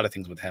make a lot of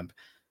things with hemp,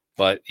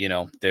 but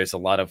there's a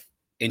lot of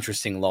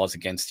interesting laws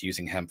against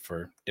using hemp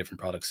for different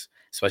products,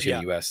 especially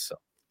in the US. So.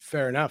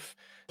 Fair enough.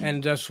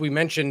 And as we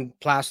mentioned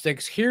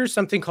plastics, here's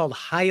something called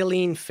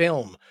hyaline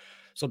film.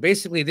 So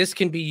basically, this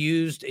can be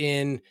used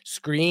in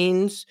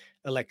screens,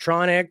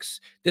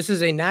 electronics. This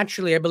is I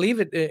believe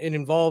it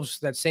involves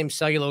that same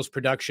cellulose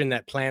production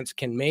that plants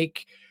can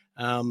make.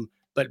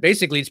 But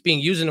basically, it's being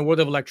used in the world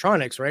of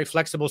electronics, right?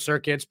 Flexible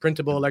circuits,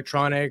 printable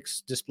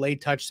electronics, display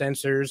touch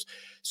sensors.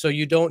 So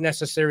you don't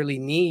necessarily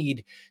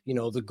need,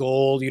 the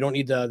gold. You don't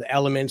need the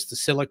elements, the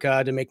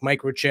silica to make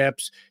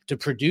microchips to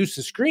produce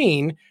a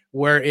screen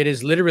where it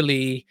is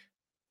literally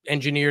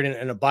engineered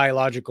in a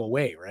biological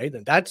way, right?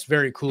 And that's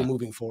very cool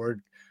moving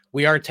forward.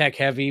 We are tech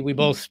heavy. We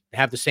both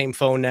have the same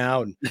phone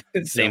now.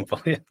 And same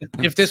phone.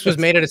 If this was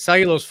made out of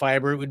cellulose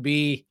fiber, it would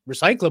be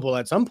recyclable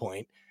at some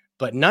point.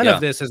 But none of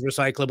this is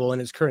recyclable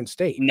in its current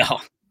state. No.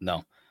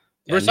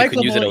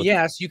 Recyclable,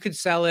 yes, you could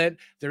sell it.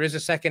 There is a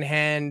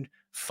secondhand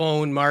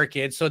phone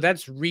market. So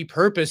that's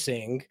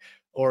repurposing,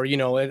 or,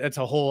 it's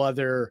a whole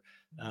other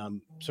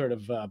sort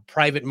of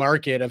private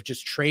market of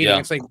just trading.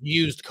 It's like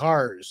used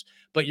cars,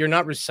 but you're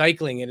not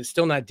recycling it. It's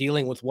still not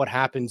dealing with what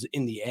happens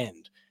in the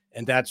end.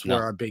 And that's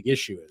where our big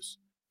issue is.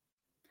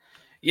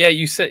 Yeah,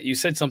 you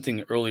said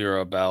something earlier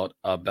about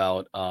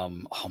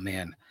oh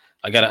man,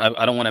 I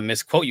don't want to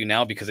misquote you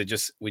now because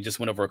we just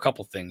went over a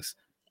couple things.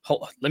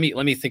 Let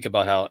me think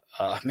about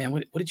how man,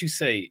 what did you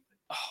say?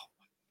 Oh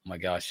my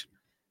gosh,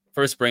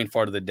 first brain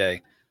fart of the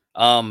day.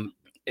 Man,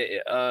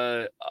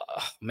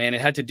 it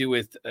had to do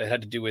with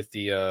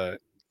the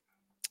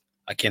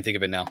I can't think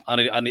of it now.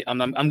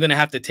 I'm gonna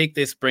have to take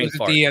this brain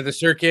fart. The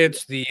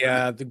circuits,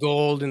 the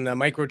gold and the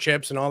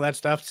microchips and all that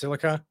stuff,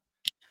 silica.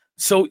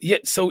 So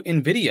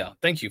NVIDIA,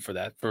 thank you for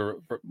that.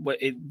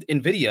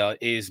 NVIDIA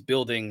is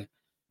building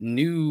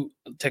new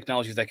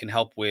technologies that can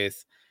help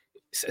with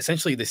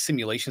essentially the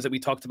simulations that we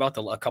talked about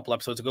a couple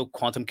episodes ago,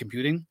 quantum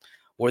computing,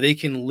 where they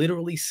can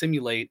literally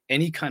simulate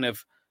any kind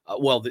of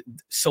the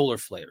solar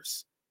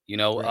flares,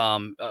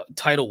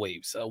 tidal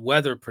waves,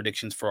 weather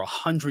predictions for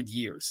 100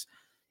 years,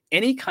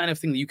 any kind of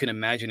thing that you can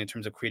imagine in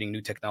terms of creating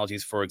new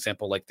technologies. For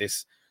example, like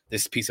this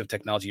piece of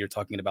technology you're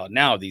talking about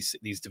now, these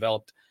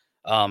developed,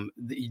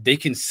 they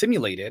can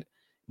simulate it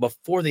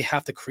before they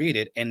have to create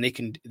it, and they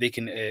can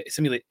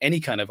simulate any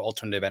kind of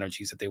alternative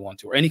energies that they want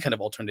to, or any kind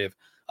of alternative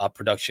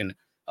production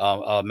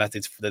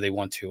methods that they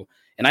want to.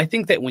 And I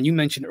think that when you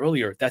mentioned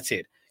earlier, that's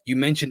it. You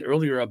mentioned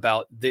earlier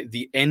about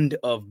the end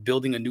of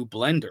building a new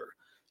blender.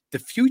 The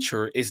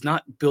future is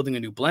not building a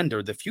new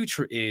blender. The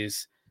future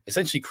is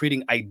essentially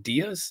creating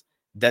ideas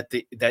that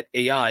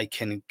AI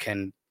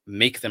can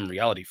make them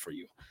reality for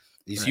you.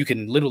 Right. You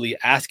can literally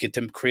ask it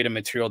to create a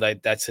material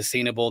that's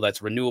sustainable,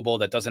 that's renewable,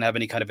 that doesn't have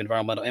any kind of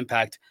environmental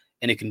impact,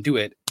 and it can do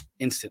it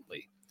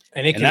instantly.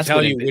 And it can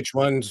tell you which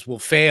ones will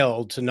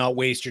fail to not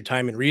waste your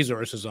time and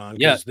resources on,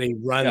 because they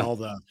run all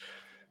the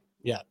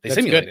Yeah, They that's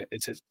simulate good.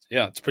 it.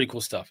 It's pretty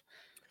cool stuff.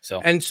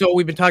 So And so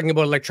we've been talking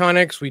about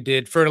electronics. We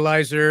did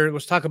fertilizer.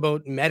 Let's talk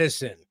about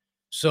medicine.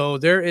 So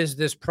there is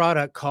this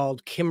product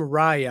called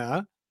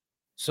Kimraya.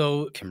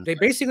 So Kim, they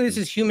basically, this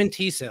is human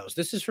T cells.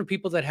 This is for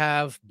people that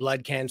have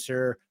blood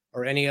cancer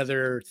or any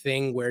other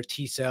thing where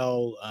T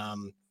cell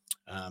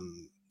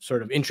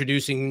sort of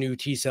introducing new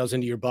T cells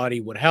into your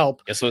body would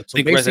help. yeah, so So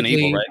think Resident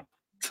Evil, basically,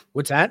 right?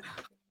 what's that?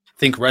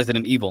 Think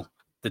Resident Evil,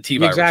 the T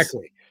virus.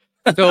 Exactly.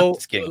 So,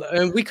 Just kidding.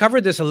 and we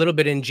covered this a little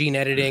bit in gene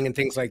editing and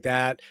things like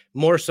that,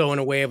 more so in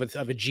a way of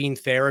a gene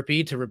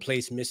therapy to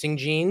replace missing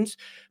genes.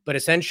 But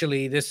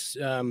essentially, this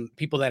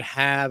people that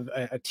have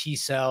a T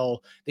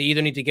cell, they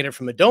either need to get it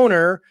from a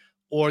donor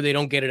or they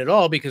don't get it at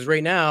all because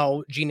right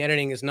now gene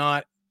editing is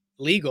not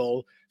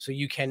legal, so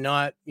you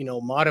cannot,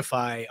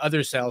 modify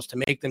other cells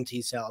to make them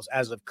T cells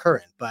as of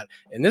current. But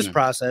in this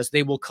process,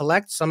 they will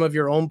collect some of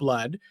your own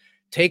blood,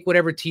 take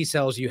whatever T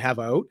cells you have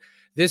out.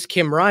 This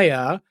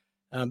Kimraya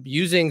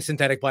using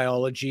synthetic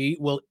biology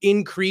will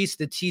increase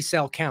the T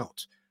cell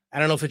count. I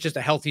don't know if it's just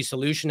a healthy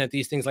solution that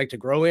these things like to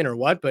grow in or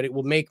what, but it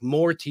will make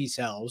more T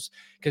cells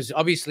because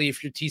obviously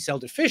if you're T cell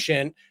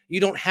deficient, you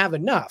don't have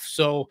enough.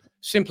 So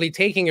simply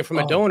taking it from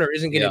a donor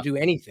isn't going to do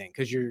anything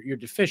because you're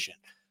deficient.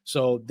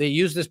 So they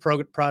use this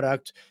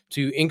product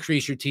to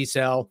increase your T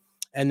cell.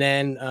 And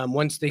then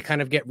once they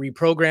kind of get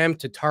reprogrammed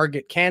to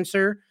target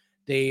cancer,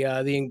 they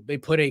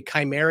put a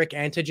chimeric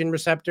antigen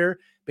receptor.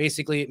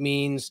 Basically, it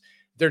means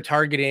they're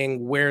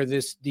targeting where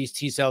these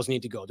T cells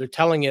need to go. They're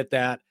telling it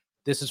that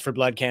this is for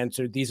blood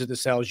cancer. These are the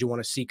cells you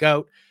want to seek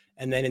out.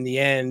 And then in the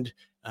end,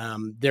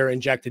 they're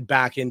injected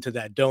back into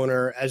that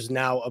donor as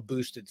now a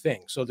boosted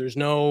thing. So there's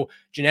no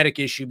genetic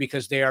issue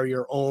because they are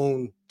your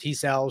own T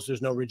cells.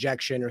 There's no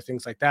rejection or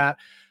things like that.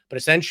 But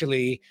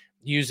essentially,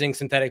 using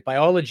synthetic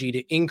biology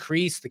to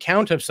increase the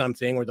count of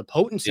something or the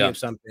potency of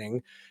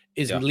something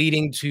is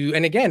leading to,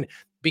 and again,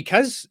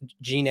 because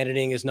gene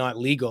editing is not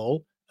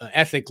legal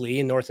ethically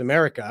in North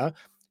America,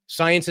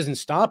 science isn't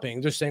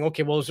stopping. They're saying,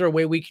 okay, well, is there a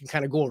way we can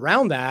kind of go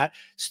around that,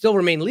 still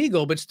remain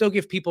legal, but still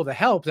give people the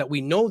help that we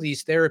know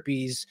these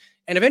therapies,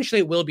 and eventually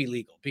it will be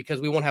legal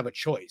because we won't have a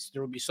choice.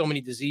 There will be so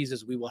many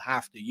diseases we will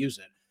have to use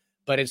it.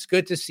 But it's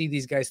good to see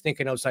these guys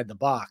thinking outside the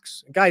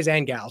box, guys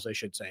and gals, I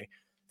should say,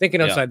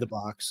 thinking outside the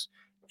box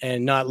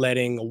and not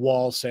letting a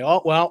wall say,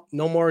 oh, well,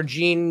 no more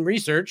gene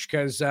research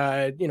because,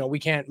 we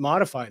can't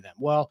modify them.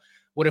 Well,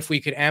 what if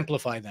we could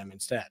amplify them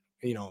instead?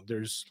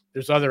 There's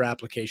other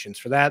applications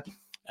for that.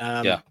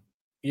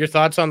 Your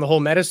thoughts on the whole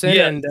medicine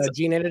and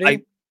gene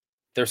editing?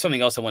 There's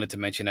something else I wanted to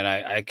mention, and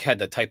I had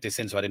to type this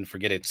in so I didn't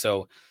forget it.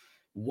 So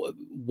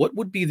what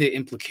would be the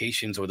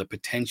implications or the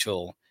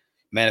potential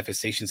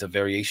manifestations of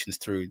variations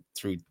through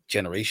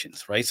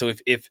generations, right? So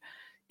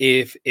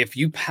if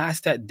you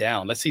pass that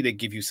down, let's say they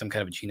give you some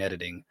kind of gene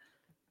editing,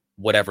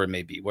 whatever it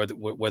may be,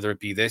 whether it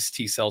be this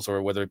T cells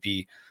or whether it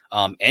be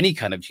any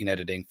kind of gene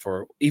editing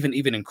for even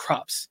in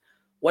crops,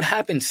 what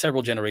happens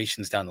several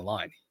generations down the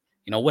line?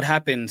 What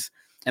happens?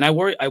 And I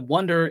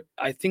wonder,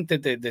 I think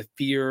that the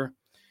fear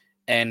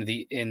and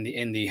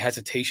the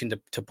hesitation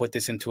to put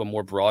this into a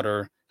more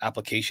broader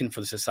application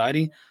for the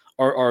society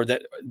are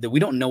that we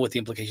don't know what the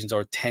implications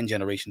are 10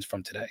 generations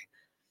from today.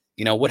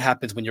 What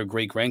happens when your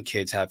great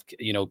grandkids have,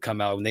 come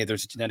out and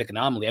there's a genetic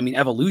anomaly? I mean,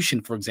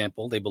 evolution, for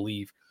example, they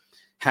believe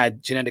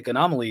had genetic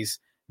anomalies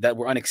that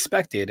were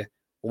unexpected.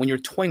 But when you're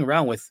toying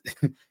around with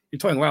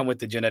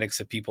the genetics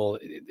of people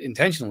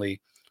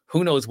intentionally,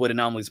 who knows what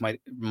anomalies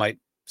might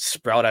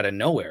sprout out of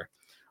nowhere,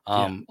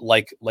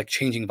 like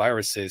changing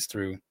viruses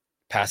through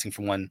passing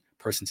from one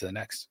person to the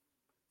next.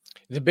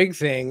 The big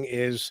thing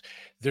is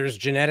there's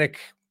genetic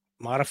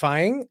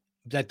modifying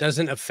that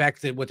doesn't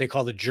affect what they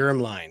call the germ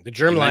line. The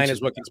germ line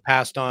is what gets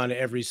passed on to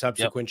every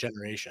subsequent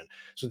generation.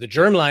 So the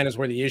germ line is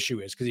where the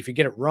issue is, because if you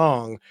get it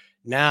wrong,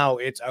 now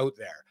it's out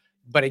there.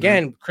 But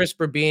again,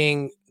 CRISPR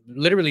being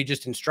literally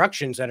just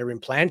instructions that are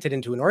implanted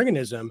into an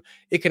organism,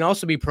 it can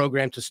also be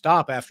programmed to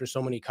stop after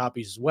so many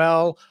copies as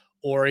well.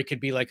 Or it could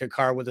be like a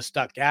car with a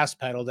stuck gas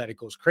pedal that it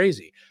goes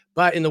crazy.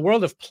 But in the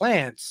world of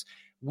plants,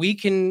 we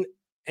can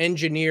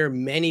engineer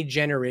many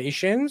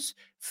generations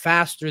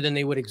faster than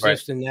they would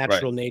exist in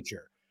natural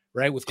nature,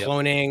 right? With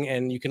cloning,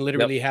 and you can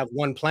literally have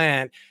one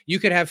plant. You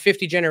could have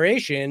 50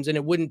 generations and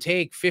it wouldn't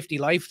take 50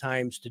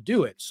 lifetimes to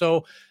do it.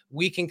 So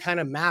we can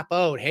kind of map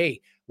out, hey,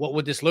 what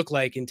would this look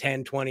like in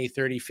 10, 20,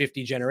 30,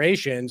 50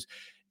 generations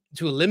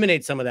to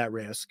eliminate some of that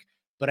risk.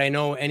 But I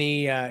know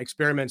any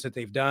experiments that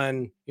they've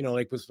done,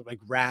 like with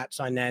rats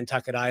on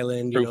Nantucket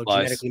Island,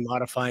 genetically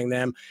modifying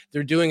them,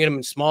 they're doing them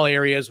in small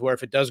areas where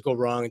if it does go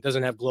wrong, it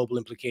doesn't have global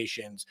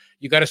implications.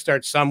 You got to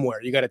start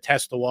somewhere. You got to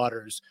test the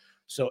waters.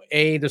 So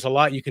there's a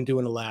lot you can do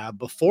in a lab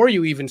before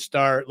you even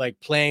start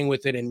playing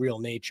with it in real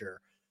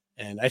nature.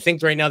 And I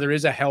think right now there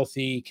is a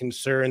healthy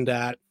concern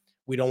that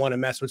we don't want to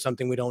mess with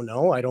something we don't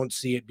know. I don't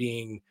see it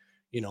being,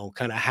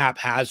 kind of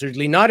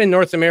haphazardly. Not in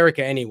North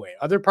America anyway.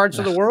 Other parts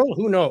of the world,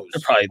 who They're knows?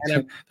 probably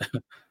And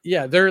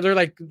yeah, they're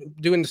like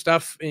doing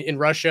stuff in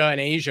Russia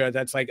and Asia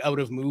that's like out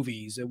of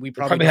movies that we they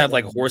probably probably don't have know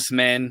like about.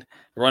 horsemen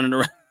running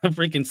around,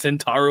 freaking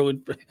Centauro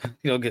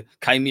and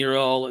Chimera,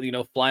 all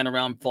flying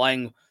around,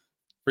 flying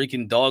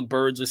freaking dog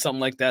birds or something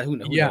like that. Who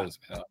Yeah. knows,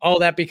 man? All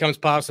that becomes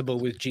possible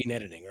with gene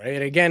editing, right?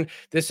 And again,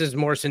 this is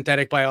more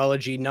synthetic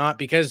biology, not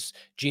because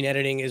gene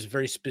editing is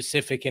very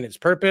specific in its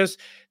purpose.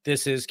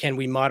 This is, can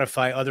we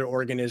modify other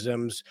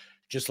organisms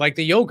just like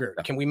the yogurt?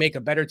 Yeah, Can we make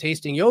a better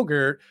tasting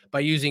yogurt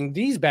by using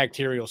these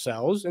bacterial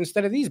cells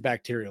instead of these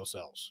bacterial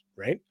cells,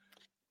 right?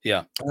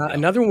 yeah, yeah.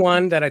 Another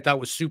one that I thought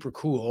was super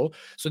cool.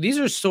 So these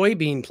are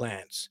soybean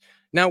plants.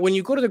 Now, when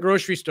you go to the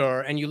grocery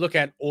store and you look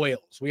at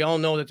oils, we all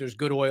know that there's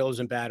good oils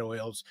and bad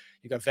oils.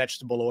 You got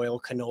vegetable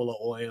oil, canola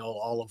oil,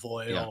 olive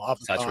Yeah, oil,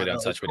 saturated,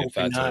 avocado, unsaturated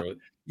fats, coconut. or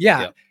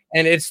Yeah. yeah.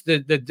 And it's the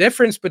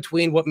difference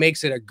between what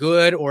makes it a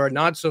good or a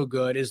not so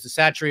good is the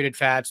saturated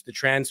fats, the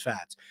trans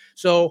fats.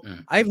 So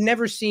Mm. I've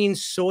never seen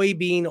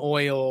soybean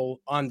oil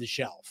on the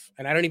shelf,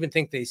 and I don't even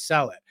think they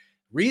sell it.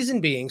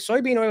 Reason being,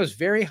 soybean oil is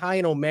very high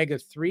in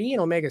omega-3 and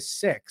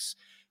omega-6,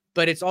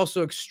 but it's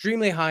also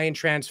extremely high in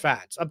trans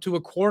fats. Up to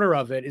a quarter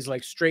of it is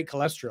like straight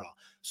cholesterol.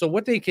 So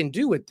what they can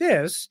do with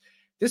this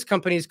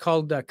company is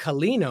called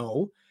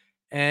Calino,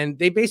 and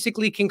they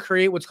basically can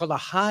create what's called a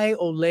high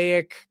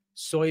oleic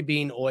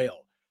soybean oil.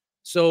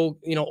 So,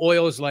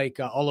 oils like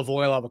olive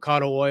oil,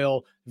 avocado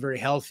oil, very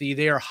healthy.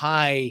 They are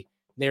high.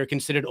 They're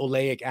considered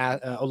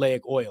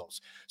oleic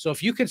oils. So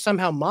if you could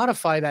somehow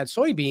modify that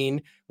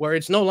soybean where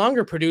it's no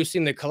longer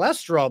producing the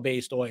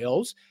cholesterol-based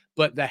oils,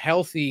 but the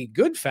healthy,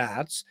 good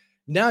fats,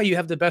 now you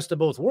have the best of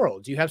both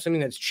worlds. You have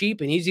something that's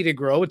cheap and easy to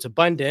grow. It's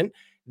abundant.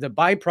 The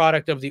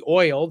byproduct of the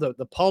oil,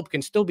 the pulp,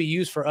 can still be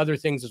used for other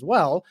things as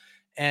well.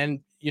 And,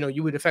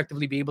 you would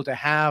effectively be able to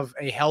have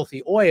a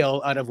healthy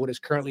oil out of what is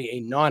currently a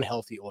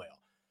non-healthy oil.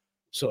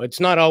 So it's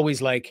not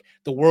always like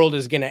the world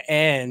is going to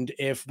end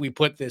if we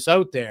put this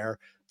out there,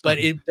 but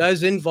it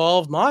does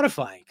involve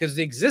modifying because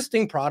the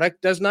existing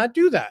product does not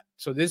do that.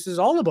 So this is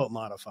all about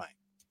modifying.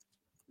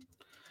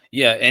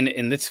 Yeah, and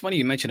it's funny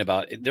you mentioned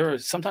about it. There are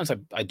sometimes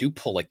I do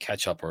pull like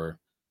ketchup or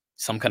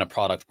some kind of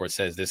product where it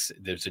says this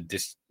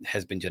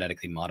has been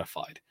genetically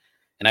modified.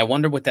 And I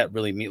wonder what that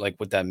really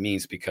what that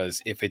means,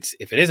 because if it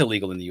is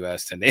illegal in the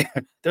US, then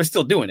they're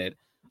still doing it.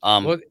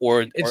 Well,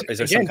 Or it's is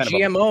there some again kind of a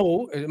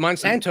GMO.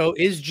 Monsanto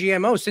is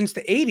GMO. Since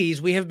the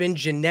 80s, we have been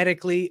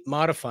genetically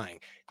modifying.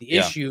 The yeah,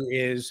 issue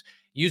is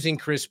using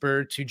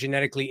CRISPR to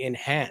genetically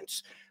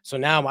enhance. So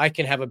now I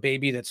can have a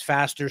baby that's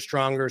faster,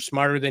 stronger,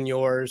 smarter than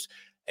yours,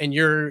 and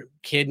your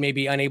kid may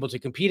be unable to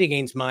compete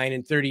against mine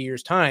in 30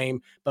 years'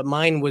 time, but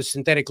mine was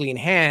synthetically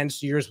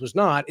enhanced, yours was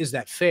not. Is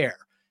that fair?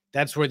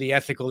 That's where the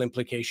ethical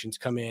implications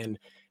come in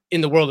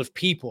the world of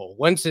people.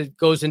 Once it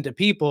goes into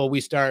people,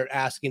 we start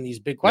asking these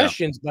big yeah,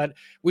 questions, but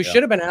we yeah.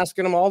 should have been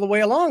asking them all the way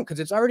along because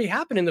it's already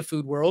happened in the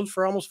food world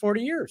for almost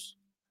 40 years.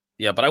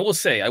 Yeah, but I will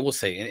say,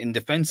 in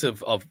defense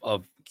of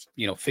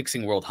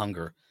fixing world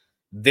hunger,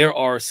 there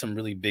are some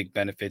really big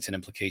benefits and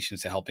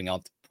implications to helping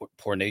out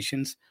poor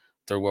nations,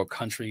 third world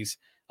countries,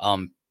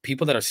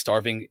 people that are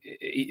starving.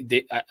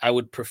 I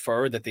would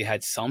prefer that they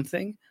had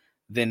something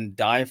than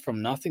die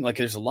from nothing. Like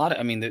there's a lot of,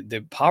 I mean,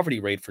 the poverty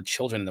rate for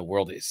children in the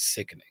world is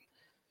sickening.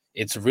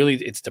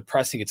 It's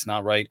depressing. It's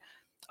not right.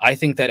 I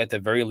think that at the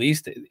very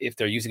least, if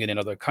they're using it in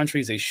other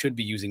countries, they should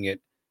be using it.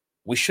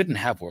 We shouldn't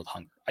have world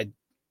hunger.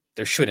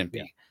 There shouldn't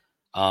Yeah.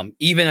 be.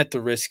 Even at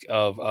the risk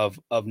of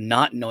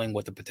not knowing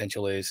what the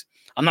potential is.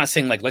 I'm not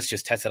saying like let's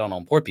just test it out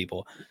on poor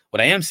people.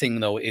 What I am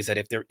saying though is that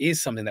if there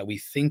is something that we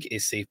think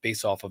is safe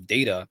based off of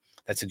data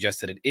that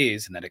suggests that it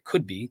is and that it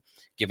could be,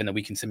 given that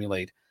we can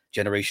simulate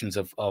generations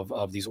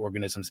of these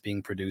organisms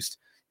being produced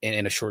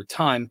in a short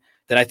time,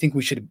 then I think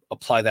we should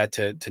apply that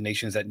to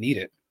nations that need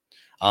it,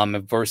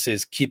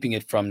 versus keeping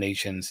it from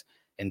nations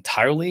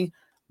entirely,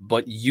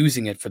 but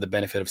using it for the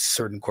benefit of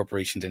certain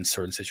corporations in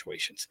certain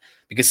situations,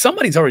 because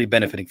somebody's already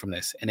benefiting from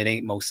this, and it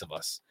ain't most of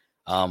us.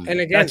 And That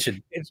again,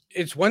 should,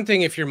 it's one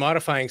thing if you're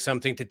modifying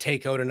something to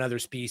take out another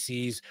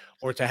species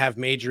or to have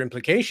major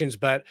implications.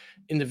 But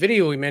in the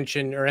video we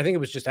mentioned, or I think it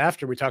was just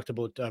after, we talked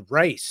about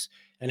rice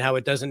and how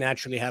it doesn't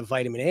naturally have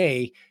vitamin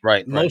A.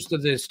 right. Most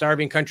of the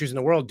starving countries in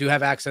the world do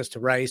have access to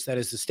rice. That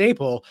is the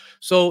staple.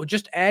 So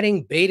just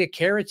adding beta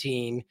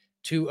carotene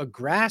to a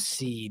grass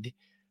seed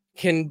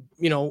can,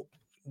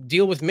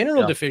 deal with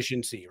mineral Yeah.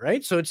 deficiency,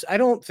 right? So I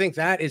don't think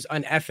that is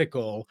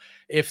unethical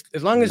if,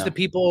 as long as the No.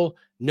 people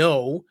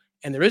know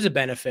and there is a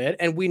benefit,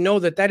 and we know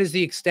that that is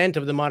the extent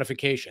of the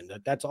modification,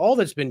 that's all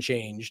that's been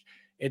changed.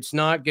 It's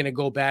not going to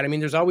go bad. I mean,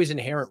 there's always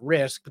inherent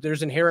risk, but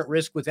there's inherent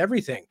risk with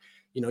everything.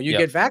 You Yep.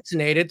 get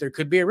vaccinated, there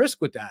could be a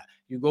risk with that.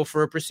 You go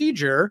for a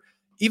procedure,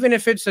 even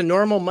if it's a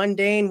normal,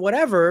 mundane,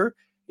 whatever.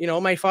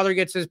 My father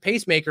gets his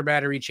pacemaker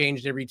battery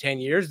changed every 10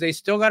 years. They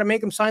still got to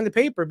make him sign the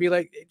paper, be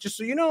like, just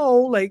so you know,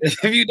 like,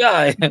 If you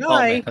die, oh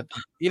man. die,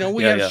 we Yeah, got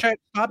to yeah,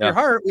 stop yeah, your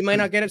heart. We might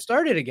not get it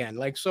started again.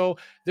 Like, so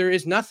there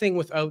is nothing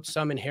without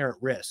some inherent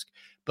risk,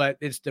 but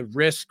it's the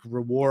risk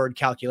reward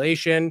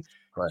calculation.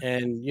 Right.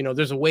 And,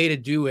 there's a way to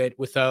do it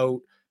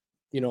without,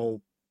 you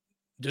know,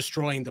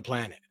 destroying the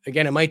planet.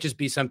 Again, it might just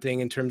be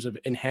something in terms of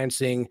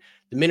enhancing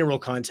the mineral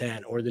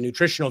content or the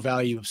nutritional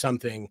value of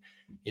something,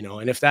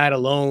 and if that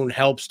alone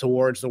helps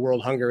towards the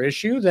world hunger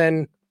issue,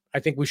 then I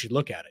think we should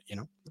look at it.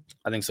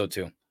 I think so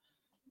too.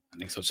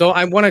 So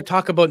I want to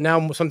talk about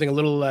now something a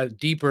little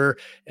deeper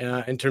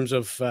in terms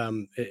of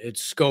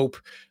its scope: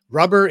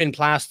 rubber and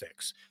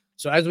plastics.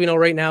 So as we know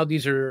right now,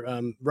 these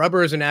are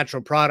rubber is a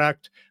natural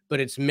product,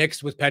 but it's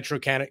mixed with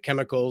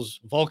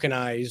petrochemicals,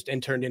 vulcanized,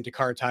 and turned into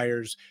car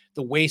tires.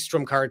 The waste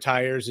from car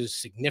tires is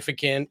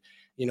significant.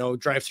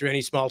 Drive through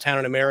any small town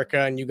in America,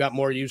 and you got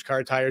more used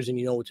car tires than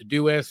you know what to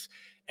do with.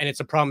 And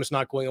it's a problem. It's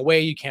not going away.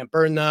 You can't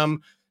burn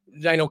them.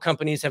 I know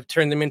companies have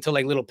turned them into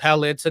like little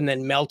pellets and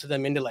then melted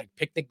them into like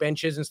picnic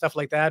benches and stuff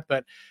like that.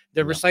 But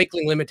the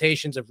recycling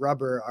limitations of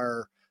rubber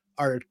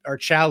are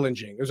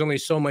challenging. There's only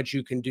so much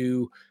you can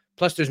do.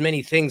 Plus, there's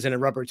many things in a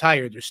rubber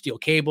tire. There's steel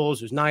cables,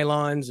 there's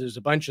nylons, there's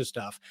a bunch of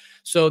stuff.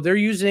 So they're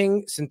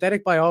using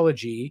synthetic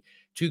biology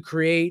to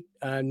create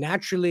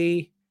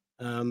naturally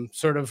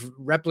sort of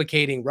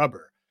replicating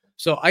rubber.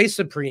 So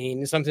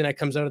isoprene is something that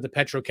comes out of the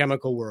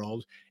petrochemical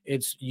world.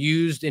 It's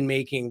used in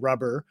making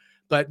rubber.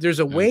 But there's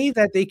a way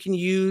that they can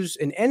use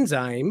an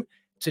enzyme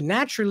to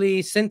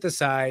naturally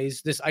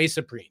synthesize this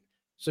isoprene.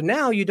 So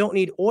now you don't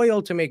need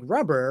oil to make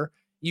rubber.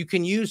 You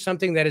can use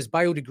something that is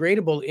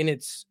biodegradable in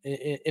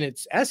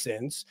its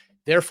essence.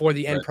 Therefore,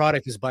 the end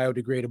product is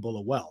biodegradable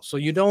as well. So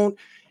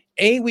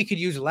we could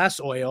use less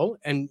oil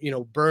and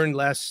burn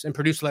less and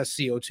produce less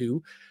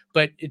CO2,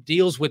 but it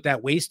deals with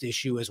that waste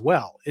issue as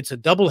well. It's a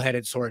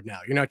double-headed sword now.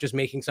 You're not just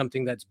making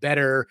something that's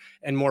better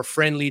and more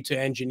friendly to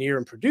engineer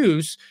and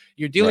produce.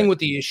 You're dealing with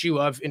the issue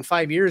of in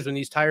 5 years when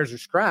these tires are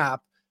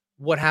scrap,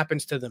 what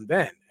happens to them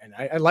then? And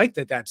I like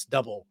that that's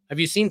double. Have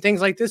you seen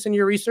things like this in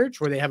your research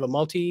where they have a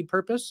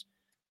multi-purpose?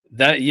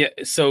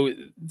 So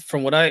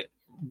from what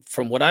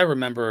I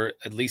remember,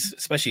 at least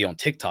especially on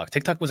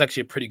TikTok was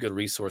actually a pretty good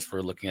resource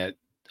for looking at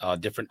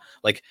different,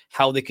 like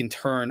how they can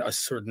turn a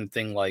certain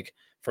thing, like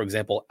for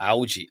example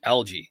algae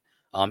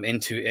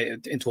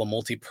into a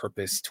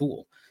multi-purpose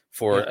tool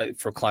for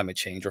climate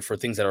change, or for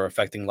things that are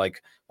affecting,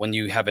 like when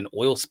you have an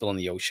oil spill in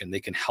the ocean, they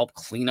can help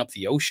clean up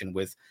the ocean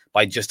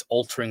by just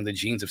altering the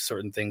genes of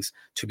certain things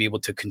to be able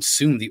to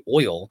consume the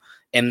oil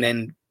and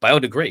then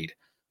biodegrade.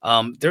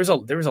 There's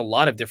a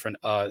lot of different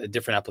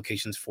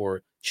applications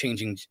for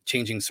changing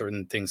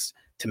certain things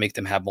to make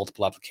them have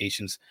multiple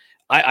applications.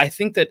 I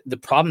think that the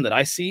problem that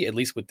I see, at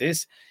least with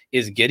this,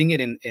 is getting it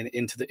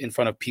in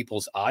front of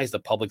people's eyes, the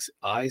public's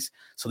eyes,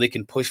 so they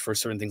can push for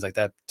certain things like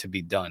that to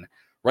be done.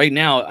 Right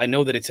now, I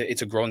know that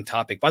it's a growing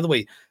topic. By the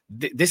way,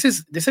 this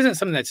isn't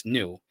something that's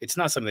new. It's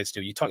not something that's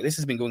new. This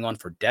has been going on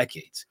for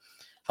decades.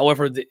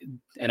 However,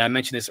 and I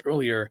mentioned this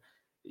earlier,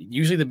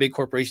 usually the big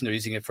corporations are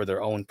using it for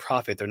their own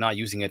profit. They're not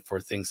using it for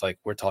things like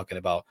we're talking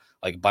about,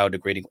 like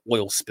biodegrading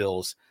oil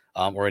spills,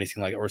 or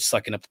anything like, or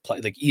sucking up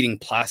like eating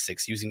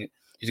plastics, using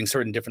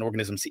certain different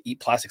organisms to eat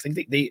plastics. I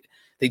think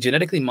they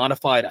genetically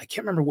modified, I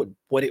can't remember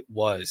what it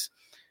was.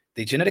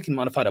 They genetically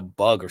modified a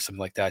bug or something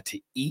like that to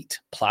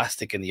eat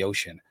plastic in the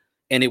ocean,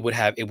 and they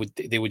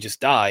would just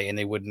die, and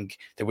there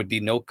would be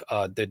no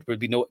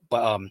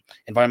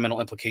environmental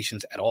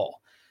implications at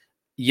all.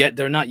 Yet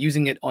they're not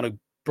using it on a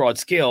broad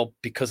scale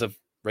because of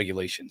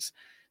regulations.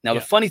 Now,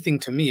 the funny thing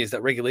to me is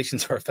that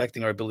regulations are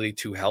affecting our ability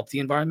to help the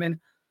environment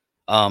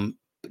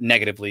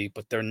negatively,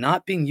 but they're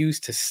not being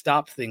used to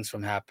stop things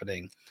from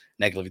happening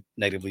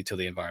negatively to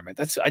the environment.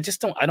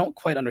 I don't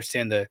quite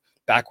understand the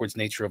backwards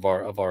nature of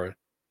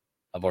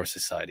our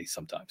society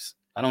sometimes.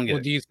 I don't get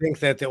it. Do you think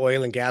that the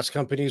oil and gas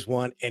companies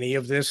want any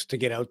of this to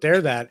get out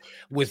there, that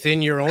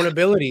within your own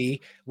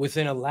ability,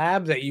 within a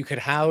lab that you could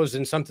house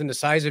in something the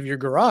size of your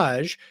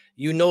garage,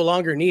 you no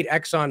longer need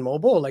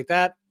ExxonMobil? Like,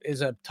 that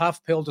is a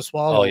tough pill to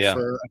swallow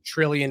for $1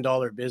 trillion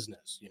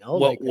business, Well,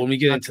 like, when we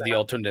get into the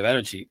alternative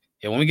energy,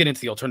 when we get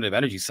into the alternative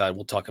energy side,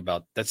 we'll talk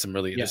about there's some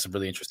really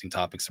interesting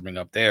topics to bring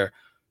up there.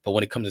 But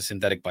when it comes to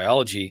synthetic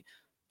biology,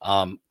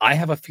 I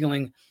have a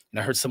feeling, and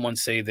I heard someone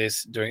say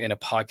this in a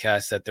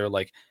podcast, that they're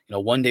like,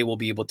 one day we'll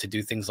be able to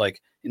do things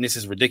like, and this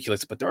is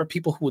ridiculous, but there are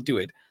people who will do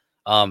it.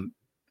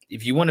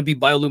 If you want to be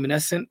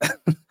bioluminescent,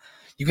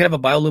 you can have a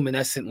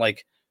bioluminescent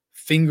like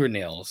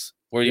fingernails,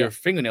 where your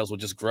fingernails will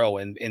just grow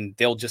and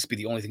they'll just be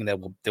the only thing that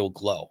they'll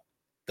glow.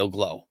 They'll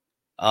glow.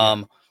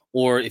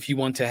 Or if you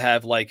want to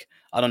have, like,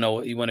 I don't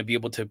know, you want to be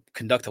able to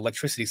conduct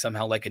electricity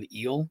somehow like an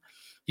eel,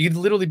 you'd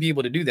literally be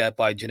able to do that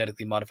by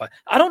genetically modify.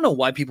 I don't know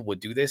why people would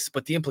do this,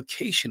 but the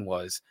implication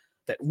was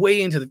that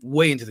way into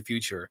the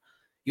future,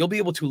 you'll be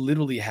able to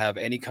literally have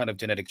any kind of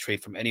genetic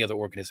trait from any other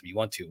organism you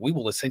want to. We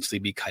will essentially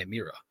be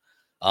chimera.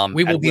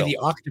 We will be the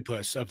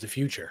octopus of the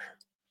future.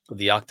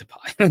 The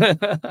octopi.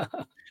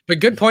 But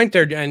good point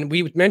there. And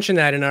we mentioned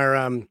that in our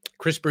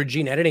CRISPR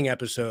gene editing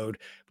episode,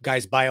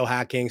 guys,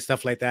 biohacking,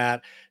 stuff like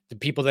that. The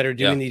people that are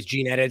doing these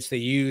gene edits, they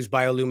use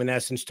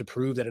bioluminescence to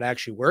prove that it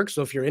actually works.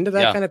 So if you're into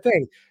that kind of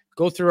thing,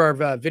 go through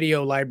our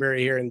video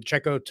library here and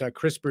check out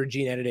CRISPR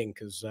gene editing,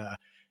 because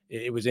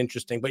it was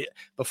interesting. But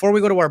before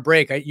we go to our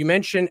break, you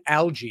mentioned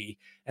algae,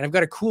 and I've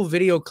got a cool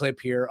video clip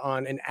here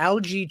on an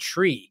algae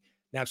tree.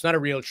 Now, it's not a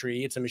real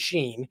tree, it's a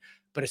machine,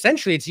 but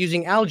essentially it's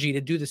using algae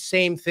to do the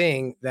same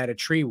thing that a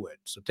tree would.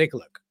 So take a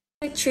look.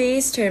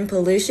 Trees turn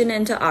pollution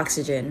into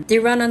oxygen. They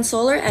run on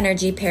solar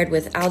energy paired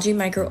with algae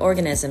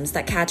microorganisms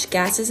that catch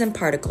gases and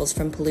particles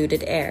from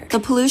polluted air. The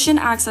pollution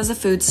acts as a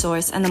food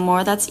source, and the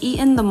more that's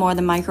eaten, the more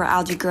the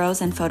microalgae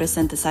grows and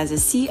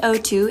photosynthesizes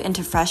CO2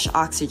 into fresh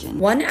oxygen.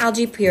 One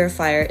algae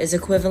purifier is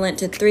equivalent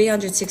to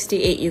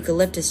 368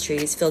 eucalyptus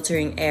trees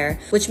filtering air,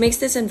 which makes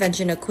this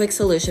invention a quick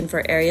solution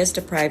for areas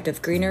deprived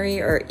of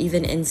greenery or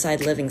even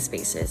inside living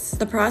spaces.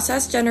 The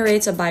process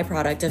generates a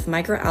byproduct of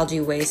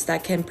microalgae waste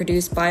that can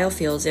produce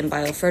biofuels and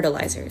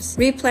biofertilizers.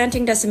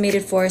 Replanting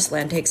decimated forest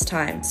land takes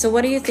time. So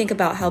what do you think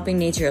about helping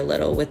nature a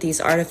little with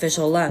these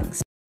artificial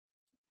lungs?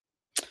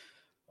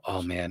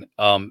 Oh man,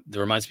 that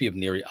reminds me of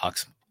Neri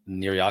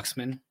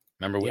Oxman.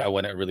 Remember, Yeah.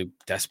 I really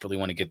desperately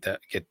want to get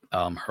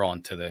her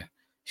onto the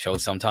show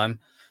sometime.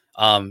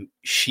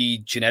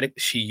 She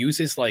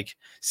uses like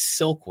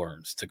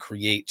silkworms to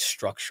create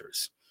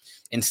structures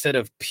instead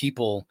of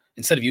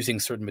using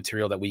certain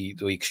material that we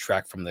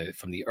extract from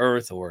the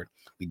earth or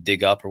we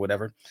dig up or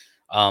whatever.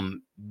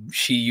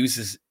 She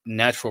uses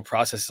natural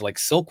processes like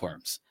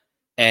silkworms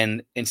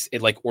and it's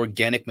like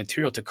organic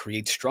material to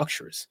create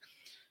structures.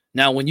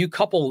 Now, when you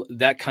couple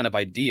that kind of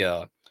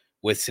idea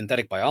with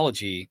synthetic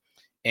biology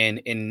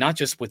and not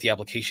just with the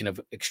application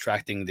of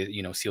extracting the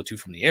CO2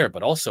 from the air,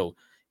 but also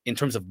in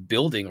terms of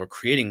building or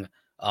creating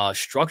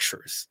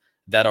structures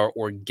that are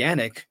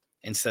organic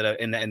instead of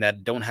and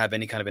that don't have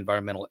any kind of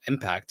environmental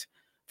impact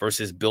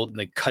versus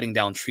cutting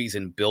down trees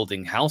and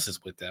building houses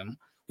with them,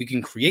 we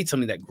can create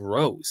something that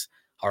grows.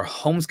 Our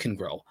homes can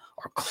grow,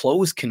 our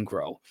clothes can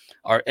grow,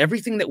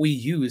 everything that we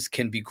use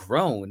can be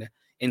grown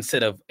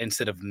instead of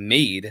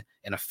made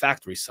in a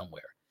factory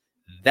somewhere.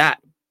 That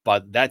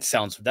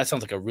sounds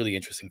like a really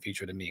interesting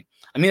future to me.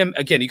 I mean,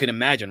 again, you can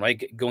imagine, right?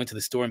 Going to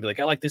the store and be like,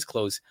 I like this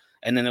clothes,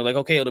 and then they're like,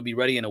 okay, it'll be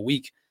ready in a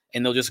week,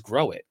 and they'll just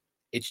grow it.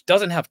 It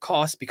doesn't have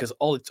cost because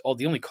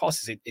the only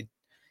cost is the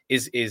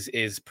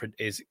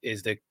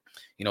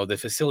the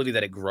facility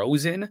that it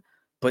grows in,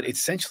 but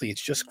essentially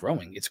it's just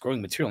growing. It's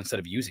growing material instead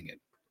of using it.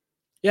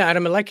 Yeah, at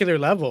a molecular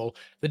level,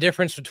 the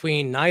difference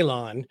between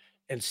nylon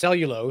and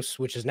cellulose,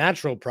 which is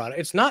natural product,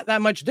 it's not that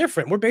much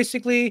different.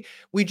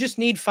 We just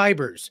need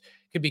fibers.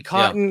 Could be Yeah,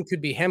 cotton, could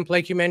be hemp,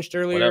 like you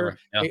mentioned earlier, whatever.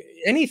 Yeah,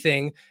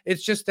 anything.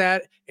 It's just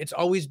that it's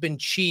always been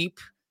cheap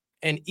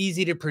and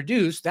easy to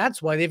produce.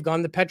 That's why they've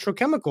gone the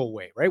petrochemical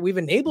way, right? We've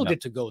enabled yeah.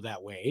 it to go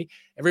that way.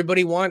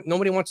 Nobody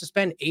wants to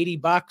spend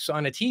 $80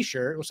 on a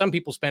t-shirt. Well, some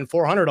people spend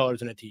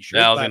 $400 on a Yeah,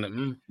 t-shirt, I was but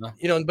gonna.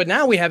 No. but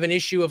now we have an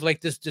issue of like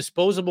this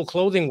disposable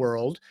clothing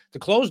world. The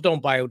clothes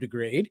don't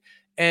biodegrade,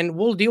 and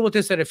we'll deal with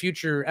this at a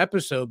future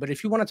episode. But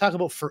if you want to talk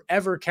about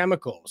forever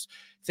chemicals,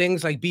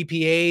 things like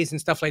BPAs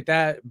and stuff like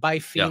that, Yeah,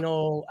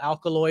 biphenyl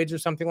alkaloids or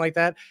something like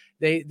that,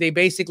 they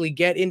basically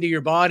get into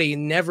your body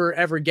and never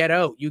ever get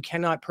out. You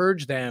cannot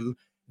purge them.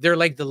 They're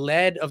like the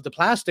lead of the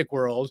plastic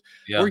world.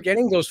 yeah, We're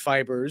getting those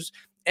fibers,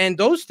 and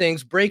those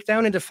things break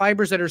down into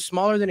fibers that are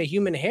smaller than a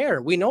human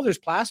hair. We know there's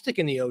plastic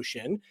in the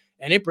ocean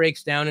and it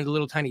breaks down into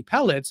little tiny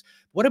pellets.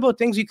 What about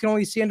things you can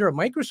only see under a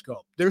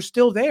microscope? They're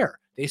still there.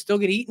 They still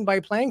get eaten by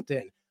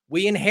plankton.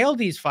 We inhale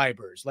these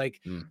fibers, like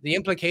the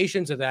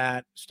implications of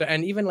that.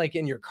 And even like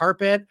in your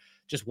carpet,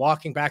 just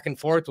walking back and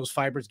forth, those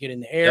fibers get in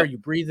the air, yep, you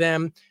breathe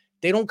them.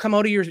 They don't come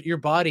out of your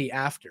body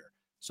after.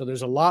 So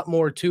there's a lot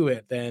more to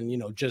it than,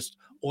 just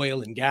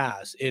oil and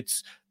gas.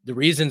 It's the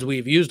reasons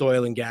we've used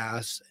oil and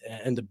gas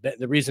and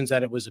the reasons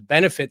that it was a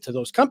benefit to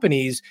those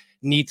companies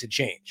need to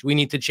change. We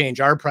need to change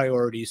our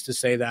priorities to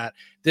say that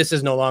this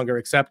is no longer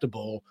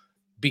acceptable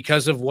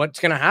because of what's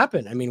going to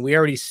happen. I mean, we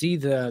already see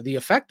the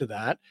effect of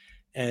that.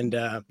 And,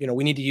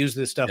 we need to use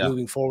this stuff yeah.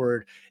 moving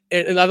forward.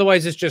 And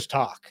otherwise it's just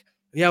talk.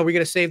 Yeah, we're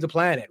going to save the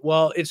planet.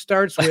 Well, it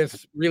starts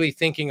with really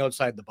thinking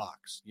outside the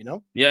box,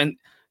 Yeah, and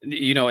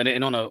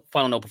and on a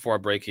final note before our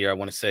break here, I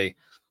want to say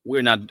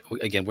we're not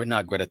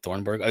Greta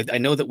Thunberg. I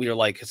know that we are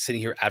like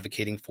sitting here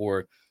advocating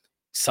for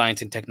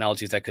science and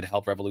technologies that could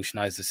help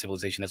revolutionize the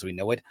civilization as we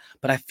know it,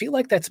 but I feel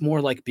like that's more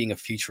like being a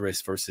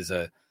futurist versus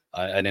an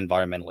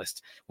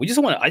environmentalist. I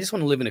just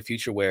want to live in a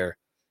future where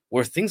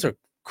things are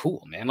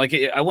cool, man. Like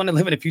I want to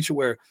live in a future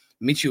where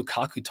Michio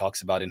Kaku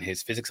talks about in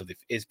his physics of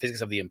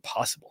the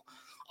impossible.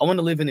 I want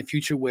to live in a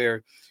future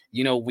where,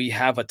 we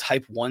have a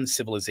type 1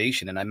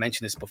 civilization. And I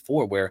mentioned this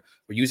before, where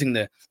we're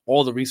using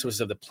all the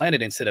resources of the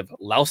planet instead of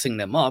lousing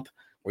them up.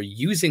 We're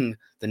using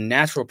the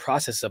natural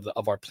process of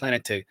our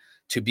planet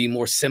to be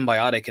more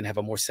symbiotic and have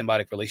a more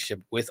symbiotic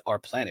relationship with our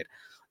planet.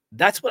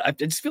 That's what I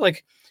just feel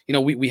like,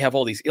 we have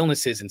all these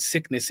illnesses and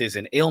sicknesses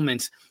and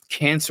ailments,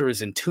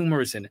 cancers and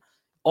tumors and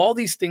all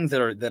these things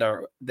that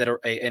are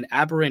an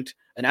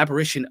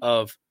aberration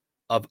of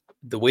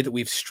the way that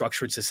we've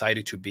structured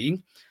society to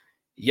be.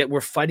 Yet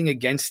we're fighting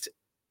against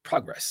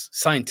progress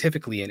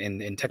scientifically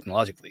and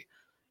technologically.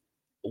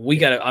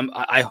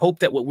 I hope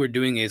that what we're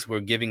doing is we're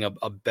giving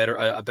a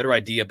better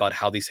idea about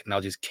how these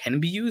technologies can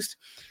be used,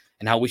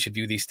 and how we should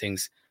view these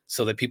things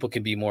so that people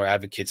can be more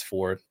advocates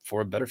for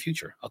a better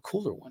future, a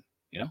cooler one,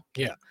 Yeah.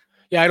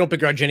 Yeah, I don't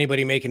begrudge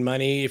anybody making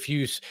money. If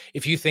you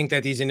think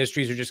that these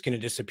industries are just going to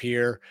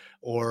disappear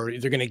or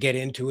they're going to get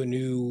into a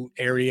new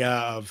area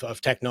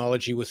of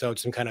technology without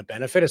some kind of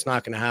benefit, it's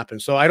not going to happen.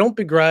 So I don't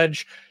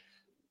begrudge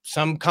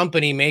some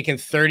company making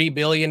 $30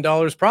 billion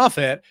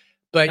profit,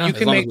 but you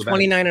can make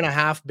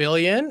 29.5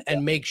 billion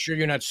and make sure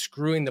you're not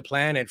screwing the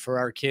planet for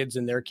our kids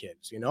and their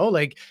kids.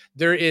 Like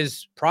there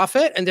is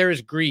profit and there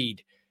is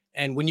greed.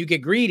 And when you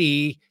get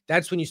greedy,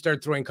 that's when you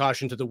start throwing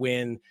caution to the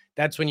wind.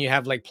 That's when you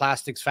have like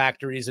plastics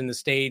factories in the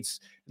States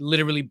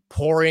literally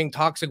pouring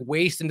toxic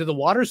waste into the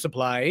water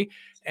supply.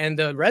 And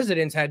the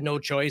residents had no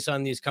choice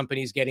on these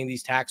companies getting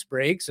these tax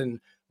breaks. And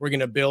we're going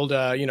to build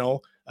a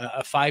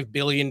 $5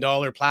 billion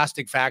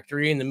plastic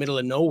factory in the middle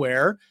of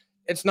nowhere.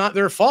 It's not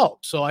their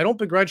fault. So I don't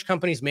begrudge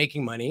companies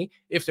making money.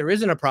 If there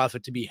isn't a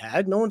profit to be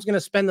had, no one's going to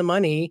spend the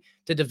money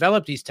to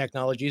develop these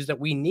technologies that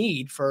we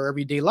need for our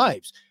everyday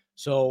lives.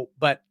 So,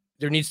 but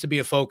there needs to be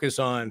a focus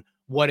on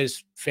what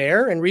is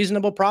fair and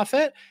reasonable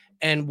profit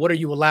and what are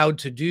you allowed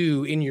to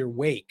do in your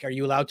wake? Are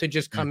you allowed to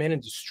just come in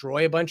and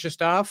destroy a bunch of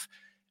stuff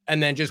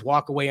and then just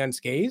walk away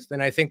unscathed?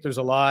 And I think there's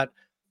a lot,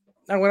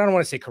 I don't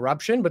want to say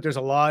corruption, but there's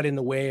a lot in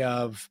the way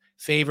of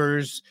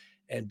favors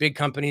and big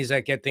companies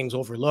that get things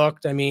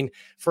overlooked. I mean,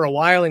 for a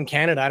while in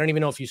Canada, I don't even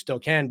know if you still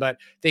can, but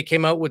they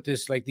came out with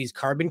this, like these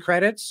carbon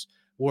credits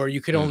where you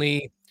could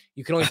only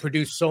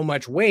produce so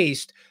much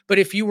waste. But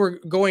if you were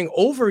going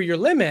over your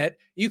limit,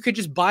 you could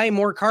just buy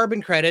more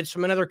carbon credits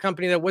from another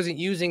company that wasn't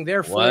using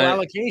their full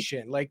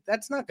allocation. Like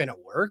that's not going to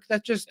work.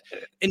 That's just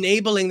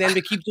enabling them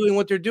to keep doing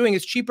what they're doing.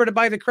 It's cheaper to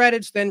buy the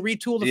credits than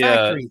retool the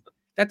factory.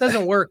 That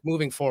doesn't work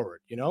moving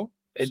forward,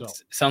 It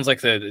sounds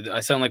like I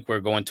sound like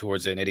we're going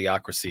towards an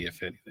idiocracy,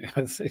 if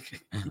anything.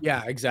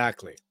 Yeah,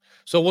 exactly.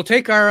 So we'll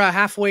take our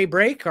halfway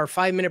break, our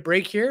 5-minute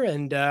break here,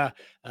 and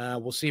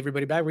we'll see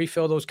everybody back.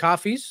 Refill those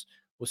coffees.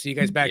 We'll see you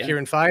guys back here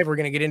in 5. We're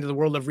going to get into the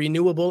world of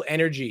renewable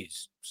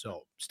energies.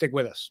 So stick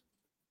with us.